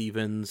Helen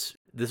Stevens.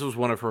 This was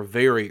one of her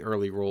very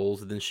early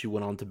roles, and then she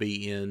went on to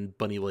be in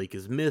Bunny Lake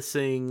is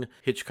Missing,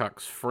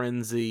 Hitchcock's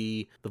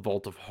Frenzy, The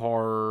Vault of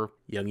Horror,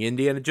 Young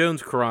Indiana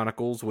Jones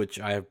Chronicles,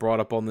 which I have brought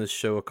up on this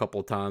show a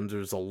couple of times.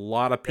 There's a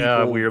lot of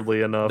people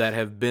weirdly enough, that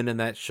have been in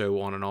that show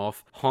on and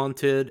off.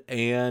 Haunted,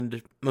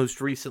 and most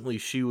recently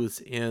she was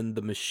in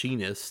The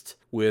Machinist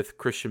with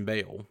Christian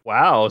Bale.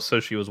 Wow,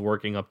 so she was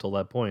working up till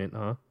that point,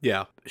 huh?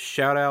 Yeah.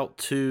 Shout out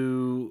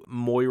to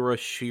Moira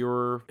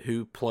Shearer,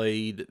 who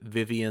played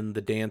Vivian,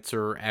 the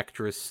dancer,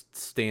 actress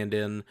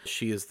stand-in.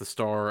 She is the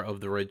star of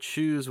The Red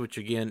Shoes, which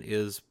again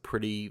is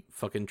pretty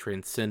fucking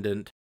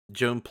transcendent.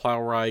 Joan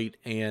Plowright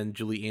and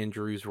Julie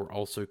Andrews were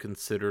also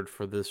considered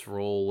for this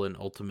role, and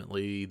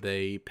ultimately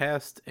they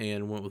passed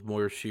and went with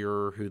Moira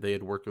Shearer, who they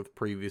had worked with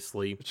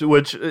previously.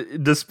 Which,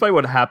 despite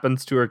what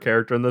happens to her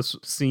character in this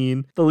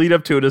scene, the lead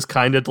up to it is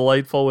kind of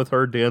delightful with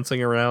her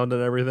dancing around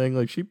and everything.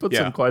 Like, she puts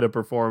in quite a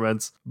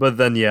performance, but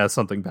then,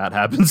 something bad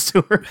happens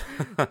to her.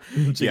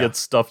 She gets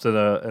stuffed in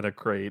a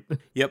crate.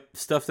 Yep,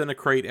 stuffed in a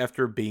crate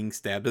after being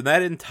stabbed. And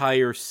that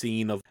entire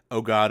scene of,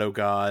 oh God,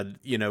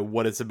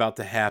 what is about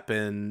to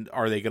happen?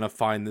 Are they going to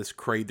find this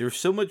crate? There's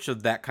so much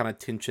of that kind of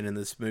tension in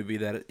this movie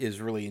that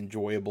is really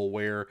enjoyable,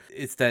 where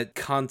it's that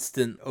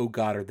constant, oh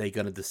God, are they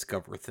going to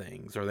discover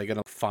things? Are they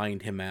going to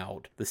find him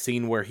out? The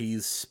scene where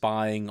he's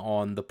spying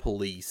on the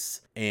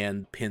police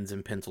and pens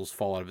and pencils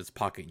fall out of his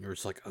pocket and you're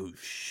just like, oh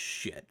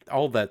shit.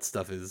 All that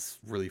stuff is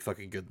really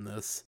fucking good in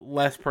this.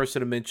 Last person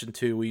to mention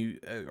too, we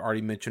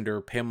already mentioned her,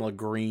 Pamela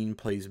Green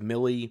plays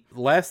Millie. The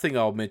last thing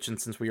I'll mention,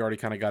 since we already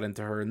kind of got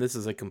into her, and this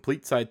is a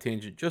complete side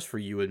tangent just for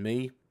you and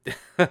me,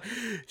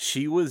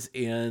 she was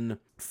in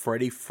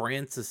Freddie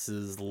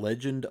Francis's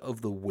Legend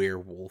of the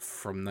Werewolf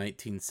from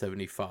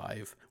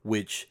 1975,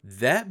 which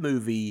that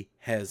movie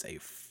has a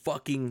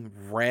fucking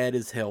rad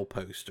as hell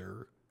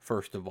poster.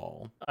 First of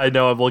all, I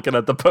know, I'm looking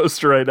at the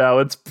poster right now.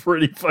 It's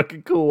pretty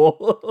fucking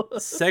cool.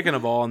 Second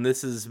of all, and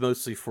this is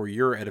mostly for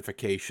your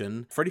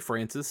edification, Freddie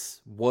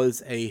Francis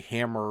was a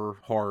Hammer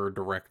horror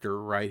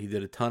director, right? He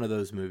did a ton of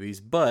those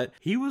movies, but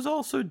he was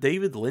also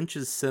David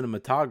Lynch's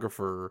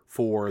cinematographer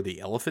for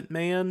The Elephant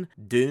Man,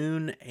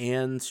 Dune,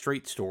 and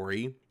Straight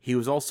Story. He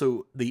was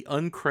also the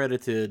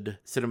uncredited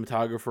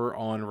cinematographer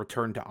on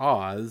Return to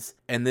Oz,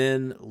 and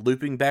then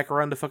looping back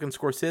around to fucking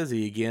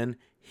Scorsese again,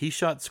 he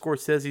shot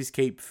Scorsese's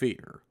Cape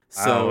Fear.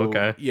 So,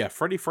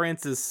 Freddie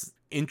Francis,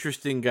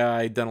 interesting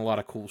guy, done a lot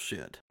of cool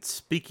shit.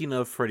 Speaking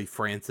of Freddie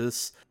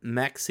Francis,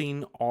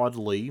 Maxine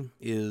Audley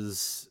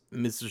is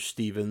Mr.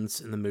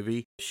 Stevens in the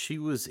movie. She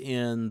was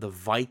in The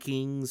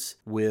Vikings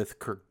with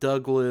Kirk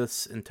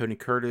Douglas and Tony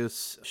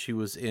Curtis. She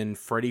was in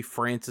Freddie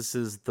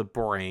Francis's The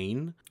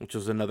Brain, which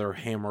was another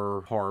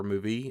Hammer horror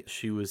movie.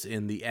 She was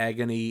in The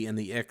Agony and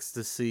the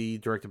Ecstasy,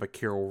 directed by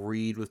Carol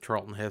Reed with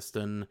Charlton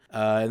Heston.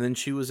 And then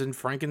she was in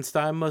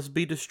Frankenstein Must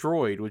Be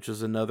Destroyed, which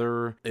is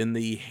another in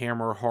the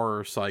Hammer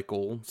horror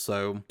cycle.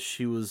 So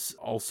she was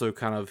also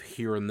kind of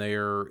here and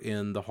there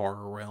in the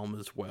horror realm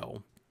as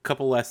well.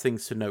 Couple last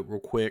things to note real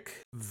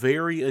quick.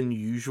 Very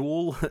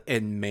unusual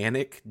and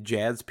manic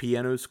jazz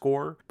piano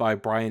score by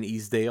Brian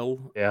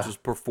Easdale, which is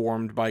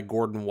performed by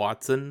Gordon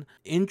Watson.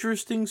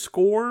 Interesting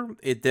score.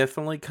 It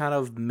definitely kind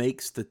of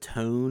makes the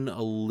tone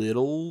a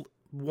little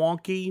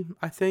wonky,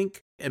 I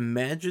think.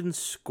 Imagine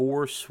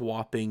score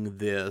swapping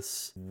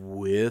this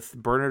with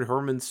Bernard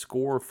Herrmann's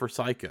score for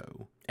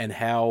Psycho, and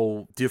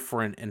how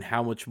different and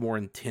how much more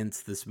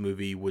intense this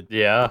movie would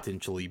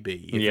potentially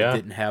be if it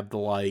didn't have the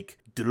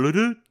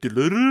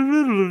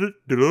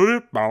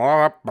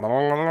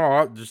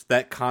just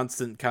that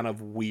constant kind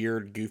of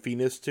weird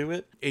goofiness to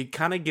it. It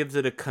kind of gives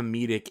it a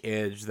comedic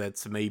edge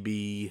that's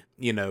maybe,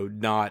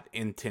 not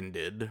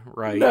intended,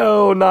 right?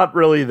 No, not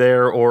really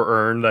there or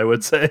earned, I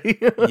would say.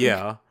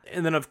 Yeah.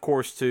 And then, of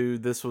course, too,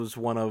 this was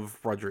one of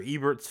Roger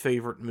Ebert's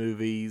favorite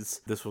movies.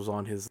 This was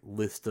on his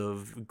list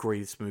of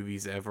greatest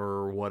movies ever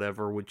or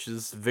whatever, which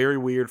is very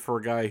weird for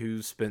a guy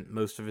who spent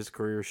most of his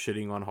career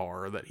shitting on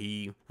horror, that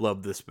he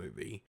loved this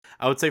movie.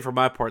 I would say for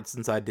my part,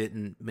 since I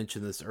didn't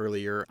mention this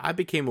earlier, I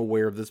became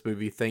aware of this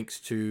movie thanks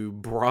to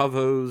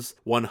Bravo's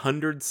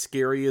 100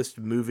 Scariest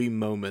Movie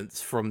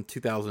Moments from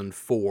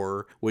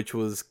 2004, which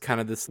was kind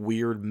of this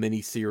weird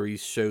miniseries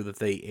show that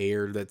they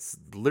aired. That's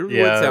literally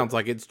what it sounds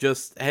like. It's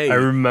just, hey, I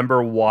remember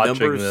watching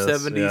number this.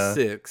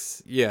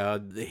 76. Yeah,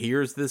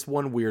 here's this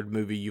one weird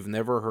movie you've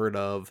never heard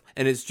of,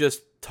 and it's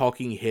just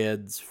talking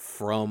heads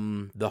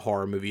from the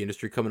horror movie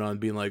industry coming on and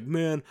being like,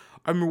 man,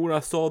 I remember when I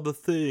saw The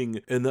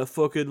Thing and that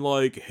fucking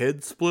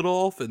head split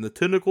off and the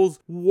tentacles.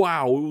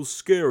 Wow, it was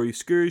scary.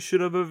 Scariest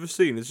shit I've ever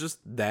seen. It's just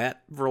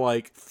that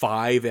for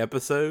 5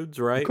 episodes,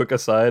 right? Quick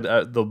aside,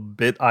 the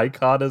bit I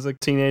caught as a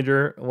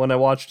teenager when I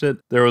watched it,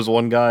 there was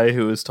one guy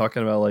who was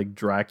talking about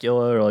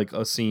Dracula, or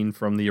a scene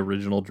from the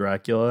original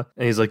Dracula,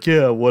 and he's like,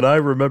 yeah, what I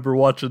remember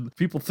watching,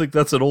 people think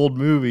that's an old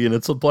movie and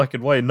it's a black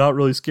and white, not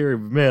really scary,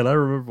 but man, I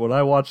remember when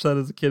I watched that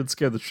as a kid, it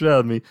scared the shit out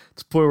of me, to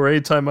the point where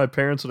anytime my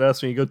parents would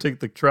ask me to go take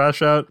the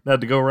trash out, and I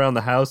had to go around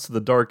the house to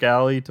the dark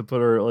alley to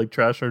put her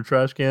trash in her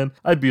trash can,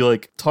 I'd be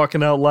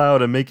talking out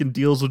loud and making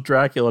deals with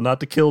Dracula not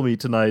to kill me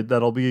tonight,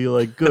 that'll be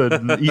good,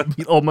 and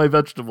eat all my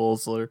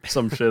vegetables or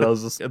some shit. I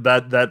was just,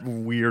 that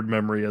weird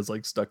memory has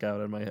stuck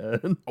out in my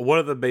head. One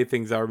of the main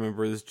things I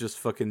remember is just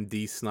fucking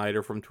Dee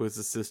Snider from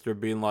Twisted Sister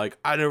being like,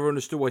 I never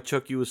understood why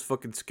Chucky was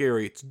fucking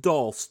scary. It's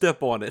doll,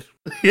 step on it.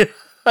 Yeah.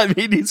 I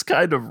mean, he's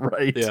kind of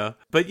right. Yeah.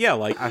 But yeah,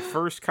 like I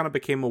first kind of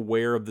became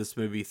aware of this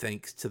movie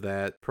thanks to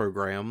that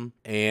program,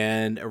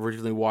 and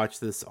originally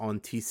watched this on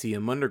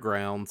TCM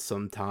Underground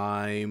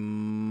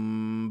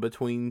sometime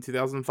between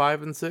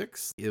 2005 and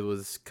 6. It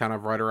was kind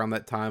of right around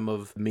that time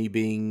of me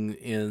being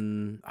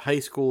in high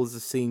school as a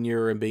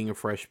senior and being a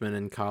freshman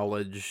in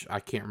college. I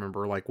can't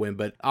remember like when,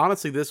 but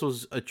honestly, this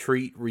was a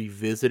treat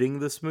revisiting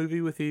this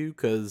movie with you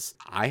because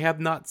I have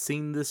not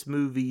seen this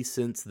movie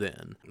since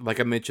then. Like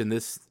I mentioned,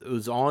 this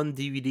was on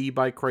DVD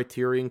by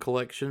Criterion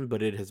Collection,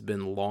 but it has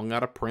been long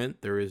out of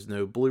print. There is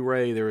no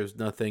Blu-ray. There is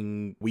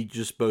nothing. We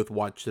just both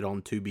watched it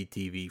on Tubi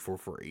TV for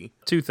free.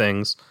 Two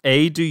things.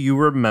 A, do you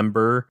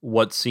remember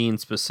what scene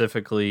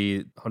specifically,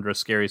 100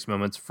 Scariest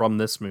Moments from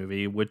this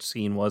movie? Which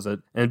scene was it?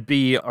 And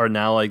B, are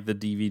now like the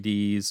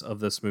DVDs of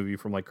this movie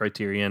from like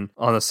Criterion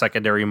on the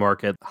secondary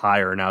market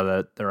higher now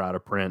that they're out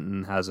of print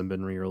and hasn't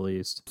been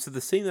re-released? So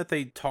the scene that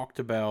they talked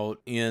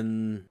about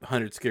in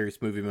 100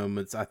 Scariest Movie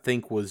Moments, I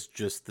think was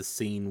just the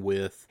scene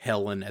with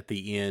Helen at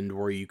the end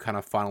where you kind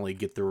of finally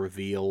get the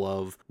reveal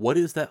of what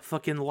is that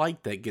fucking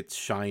light that gets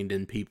shined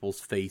in people's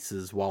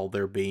faces while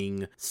they're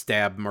being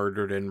stabbed,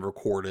 murdered, and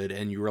recorded,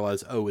 and you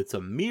realize, oh, it's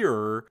a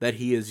mirror that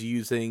he is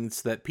using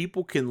so that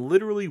people can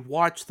literally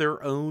watch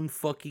their own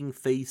fucking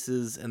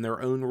faces and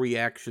their own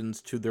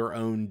reactions to their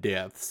own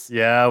deaths.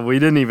 Yeah, we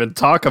didn't even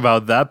talk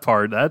about that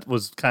part. That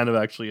was kind of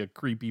actually a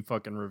creepy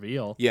fucking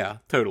reveal. Yeah,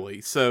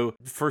 totally. So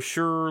for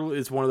sure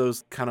it's one of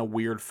those kind of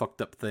weird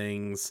fucked up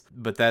things,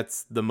 but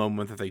that's the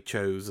moment that they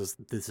chose is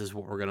this is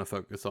what we're going to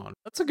focus on.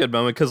 That's a good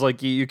moment because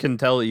like you can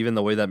tell even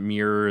the way that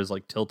mirror is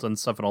like tilted and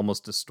stuff, it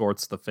almost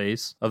distorts the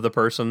face of the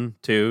person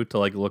too to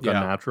like look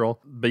unnatural.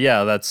 But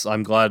yeah,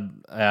 I'm glad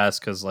I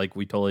asked because like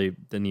we totally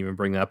didn't even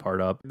bring that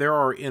part up. There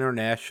are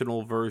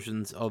international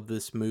versions of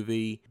this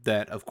movie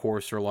that of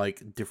course are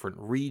like different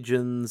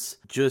regions,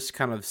 just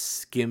kind of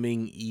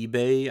skimming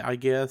eBay, I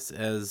guess,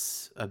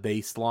 as a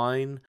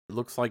baseline. It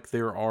looks like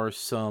there are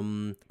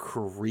some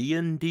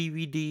Korean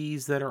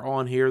DVDs that are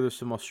on here. There's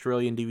some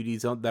Australian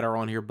DVDs that are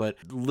on here, but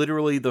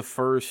literally the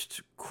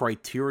first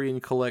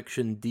Criterion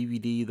Collection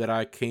DVD that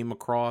I came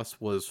across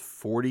was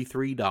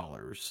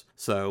 $43.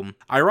 So,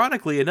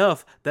 ironically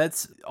enough,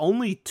 that's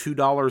only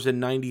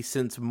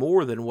 $2.90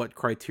 more than what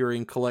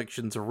Criterion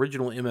Collection's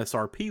original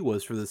MSRP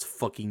was for this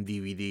fucking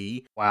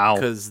DVD. Wow.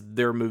 Because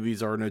their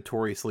movies are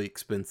notoriously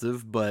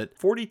expensive, but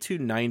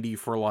 $42.90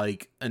 for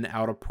like an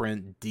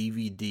out-of-print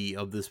DVD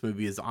of this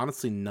movie is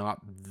honestly not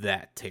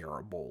that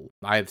terrible.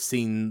 I have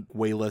seen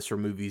way lesser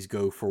movies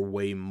go for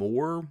way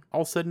more.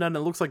 All said and done, it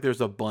looks like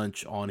there's a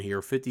bunch on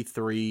here.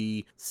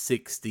 53,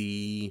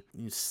 60,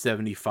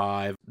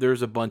 75.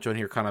 There's a bunch on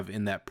here kind of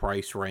in that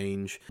price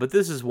range. But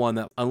this is one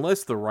that,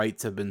 unless the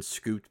rights have been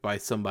scooped by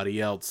somebody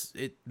else,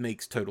 it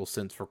makes total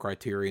sense for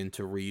Criterion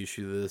to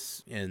reissue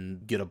this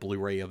and get a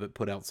Blu-ray of it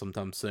put out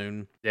sometime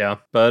soon. Yeah.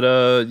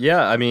 But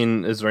yeah, I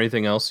mean, is there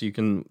anything else you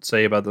can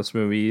say about this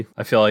movie?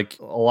 I feel like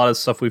a lot of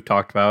stuff we've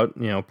talked about,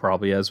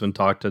 probably has been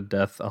talked to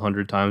death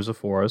 100 times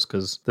before us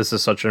because this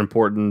is such an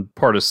important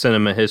part of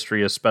cinema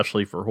history,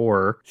 especially for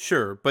horror.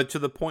 Sure, but to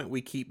the point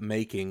we keep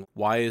making,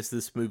 why is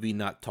this movie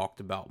not talked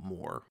about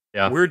more?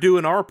 Yeah. We're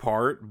doing our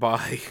part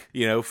by,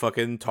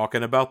 fucking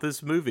talking about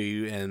this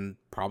movie, and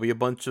probably a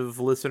bunch of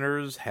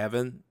listeners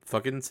haven't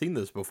fucking seen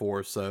this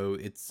before, so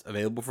it's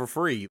available for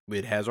free.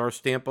 It has our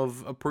stamp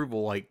of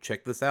approval, like,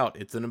 check this out.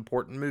 It's an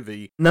important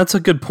movie. And that's a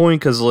good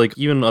point, because, like,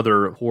 even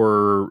other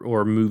horror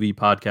or movie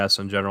podcasts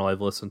in general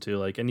I've listened to,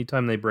 like,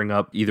 anytime they bring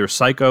up either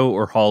Psycho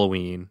or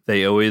Halloween,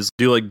 they always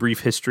do, like,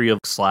 brief history of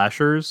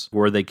slashers,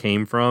 where they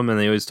came from, and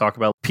they always talk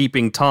about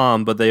Peeping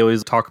Tom, but they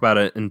always talk about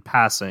it in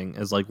passing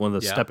as, like, one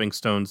of the stepping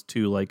stones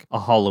to, like, a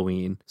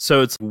Halloween.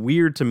 So it's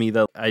weird to me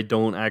that I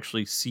don't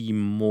actually see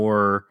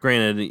more.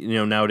 Granted,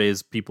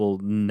 nowadays people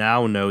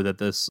now know that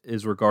this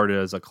is regarded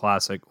as a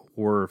classic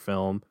horror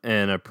film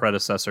and a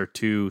predecessor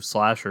to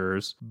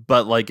slashers,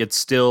 but like it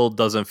still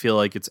doesn't feel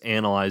like it's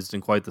analyzed in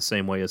quite the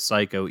same way as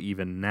Psycho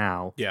even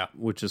now. Yeah.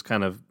 Which is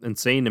kind of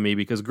insane to me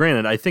because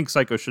granted, I think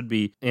Psycho should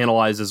be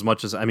analyzed as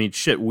much as,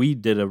 we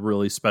did a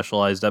really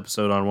specialized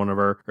episode on one of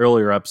our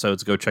earlier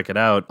episodes. Go check it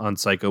out on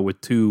Psycho with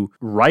two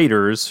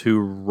writers who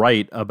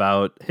write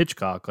about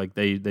Hitchcock. Like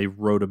they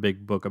wrote a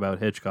big book about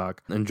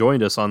Hitchcock and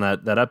joined us on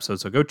that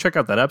episode. So go check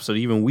out that episode.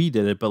 Even we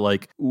did it, but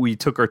like we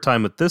took our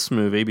time with this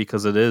movie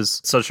because it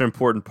is such an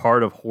important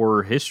part of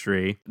horror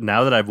history.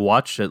 Now that I've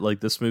watched it,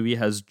 like this movie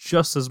has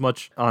just as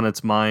much on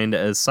its mind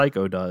as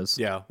Psycho does.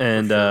 Yeah.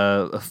 And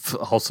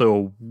also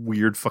a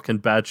weird fucking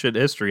batshit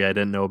history I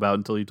didn't know about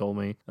until you told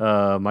me.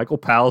 Michael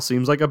Powell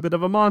seems like a bit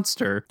of a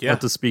monster. Yeah.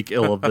 Not to speak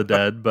ill of the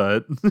dead,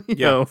 but you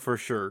know. For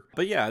sure.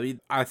 But yeah,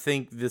 I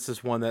think this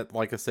is one that,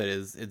 like I said,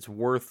 it's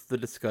worth the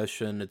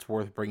discussion. It's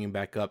worth bringing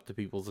back up to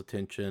people's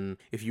attention.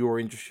 If you are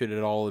interested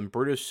at all in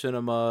British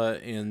cinema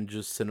and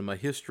just cinema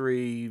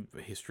history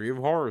of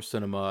horror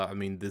cinema, cinema. I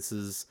mean, this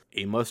is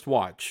a must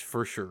watch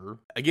for sure.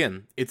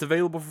 Again, it's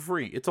available for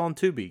free. It's on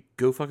Tubi.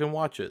 Go fucking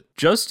watch it.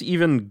 Just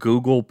even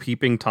Google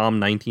Peeping Tom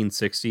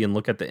 1960 and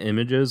look at the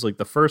images, like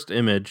the first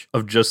image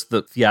of just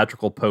the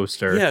theatrical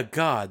poster. Yeah,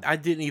 God, I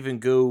didn't even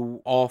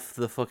go off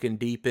the fucking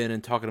deep end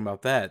and talking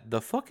about that.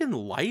 The fucking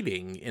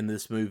lighting in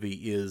this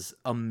movie is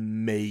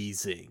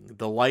amazing.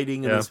 The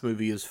lighting in this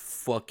movie is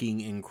fucking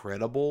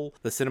incredible.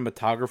 The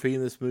cinematography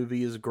in this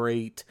movie is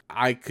great.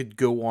 I could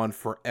go on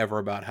forever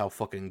about how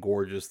fucking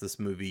gorgeous this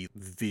movie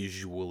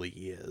visually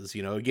is.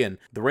 You know, again,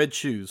 the red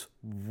shoes,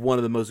 one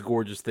of the most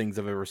gorgeous things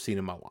I've ever seen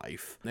in my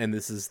life. And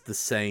this is the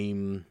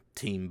same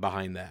team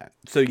behind that.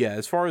 So yeah,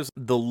 as far as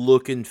the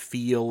look and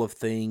feel of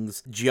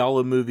things,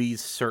 Giallo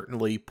movies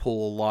certainly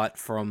pull a lot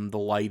from the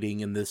lighting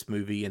in this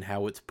movie and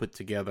how it's put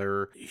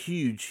together.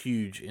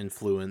 Huge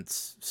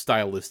influence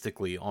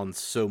stylistically on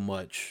so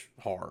much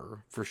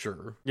horror, for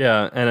sure.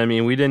 Yeah, and I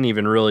mean, we didn't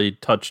even really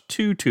touch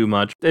too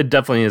much. It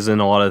definitely is in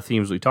a lot of the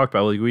themes we talked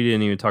about. Like, we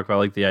didn't even talk about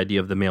like the idea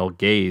of the male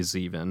gaze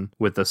even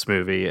with this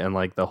movie and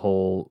like the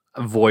whole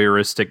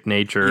voyeuristic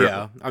nature.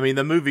 Yeah, I mean,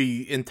 the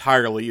movie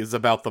entirely is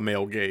about the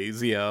male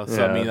gaze. Yeah,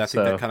 so I mean, I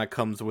think that kind of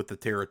comes with the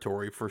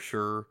territory for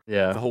sure.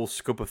 Yeah, the whole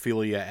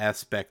scopophilia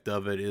aspect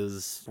of it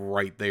is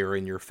right there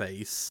in your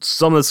face.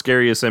 Some of the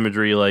scariest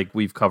imagery like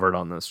we've covered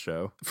on this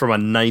show from a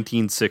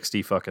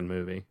 1960 fucking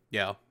movie.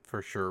 Yeah,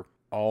 for sure.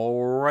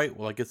 All right,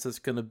 well, I guess that's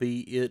going to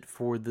be it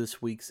for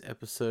this week's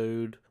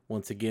episode.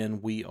 Once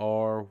again, we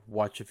are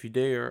Watch If You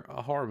Dare,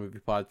 a horror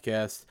movie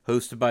podcast,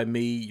 hosted by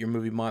me, your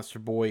movie monster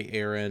boy,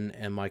 Aaron,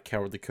 and my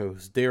cowardly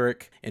co-host,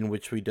 Derek, in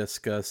which we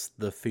discuss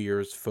the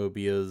fears,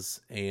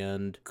 phobias,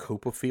 and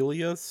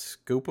scopophilia,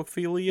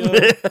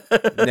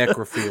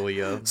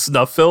 necrophilia.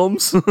 Snuff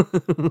films?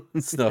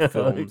 Snuff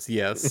films,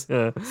 yes.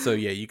 So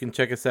yeah, you can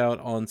check us out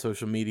on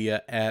social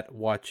media at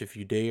Watch If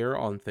You Dare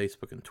on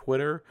Facebook and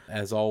Twitter.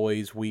 As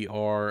always, we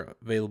are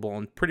available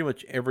on pretty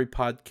much every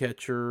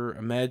podcatcher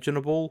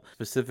imaginable.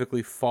 Specifically,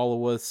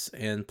 follow us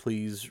and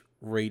please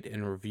rate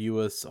and review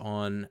us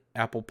on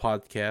Apple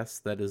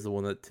Podcasts. That is the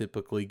one that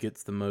typically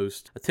gets the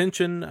most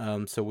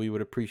attention, so we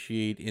would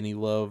appreciate any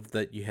love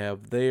that you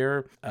have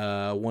there.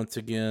 Once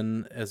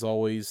again, as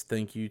always,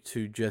 thank you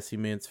to Jesse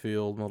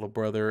Mansfield, my little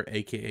brother,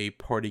 aka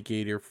Party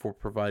Gator, for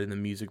providing the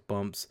music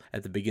bumps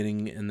at the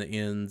beginning and the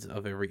ends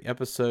of every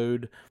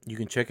episode. You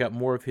can check out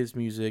more of his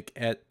music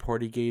at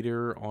Party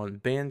Gator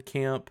on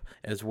Bandcamp,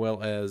 as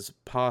well as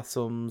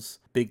Possums,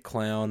 Big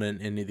Clown, and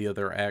any of the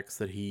other acts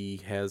that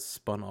he has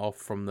spun off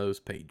from those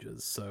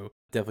pages. So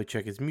definitely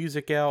check his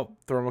music out,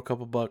 throw him a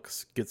couple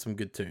bucks, get some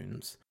good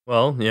tunes.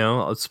 Well, you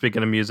know,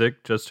 speaking of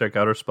music, just check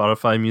out our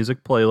Spotify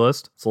music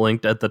playlist. It's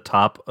linked at the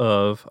top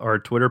of our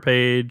Twitter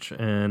page,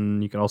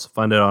 and you can also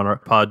find it on our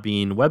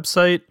Podbean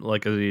website.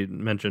 Like I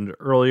mentioned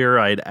earlier,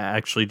 I'd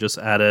actually just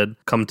added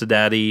Come to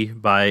Daddy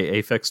by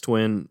Aphex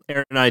Twin.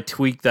 Aaron and I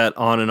tweak that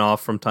on and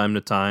off from time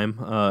to time,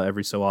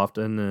 every so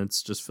often, and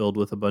it's just filled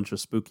with a bunch of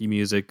spooky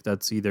music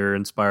that's either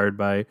inspired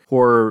by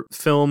horror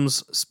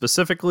films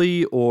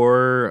specifically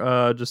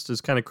or just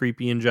is kind of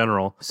creepy in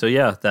general. So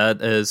yeah,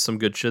 that is some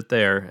good shit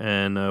there,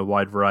 and a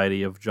wide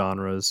variety of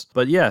genres.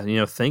 But yeah, you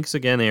know, thanks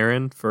again,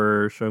 Aaron,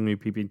 for showing me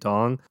Peeping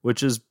Tom,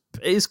 which is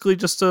basically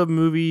just a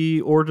movie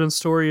origin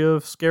story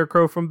of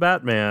Scarecrow from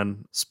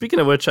Batman. Speaking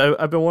of which,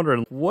 I've been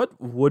wondering, what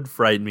would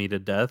frighten me to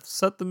death?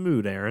 Set the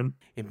mood, Aaron.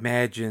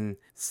 Imagine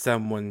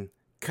someone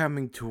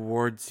coming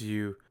towards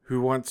you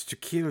who wants to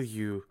kill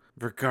you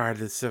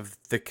regardless of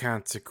the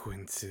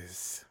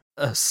consequences.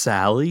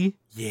 Sally?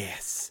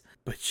 Yes,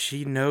 but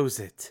she knows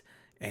it,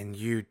 and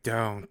you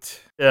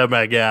don't. Oh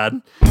my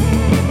god.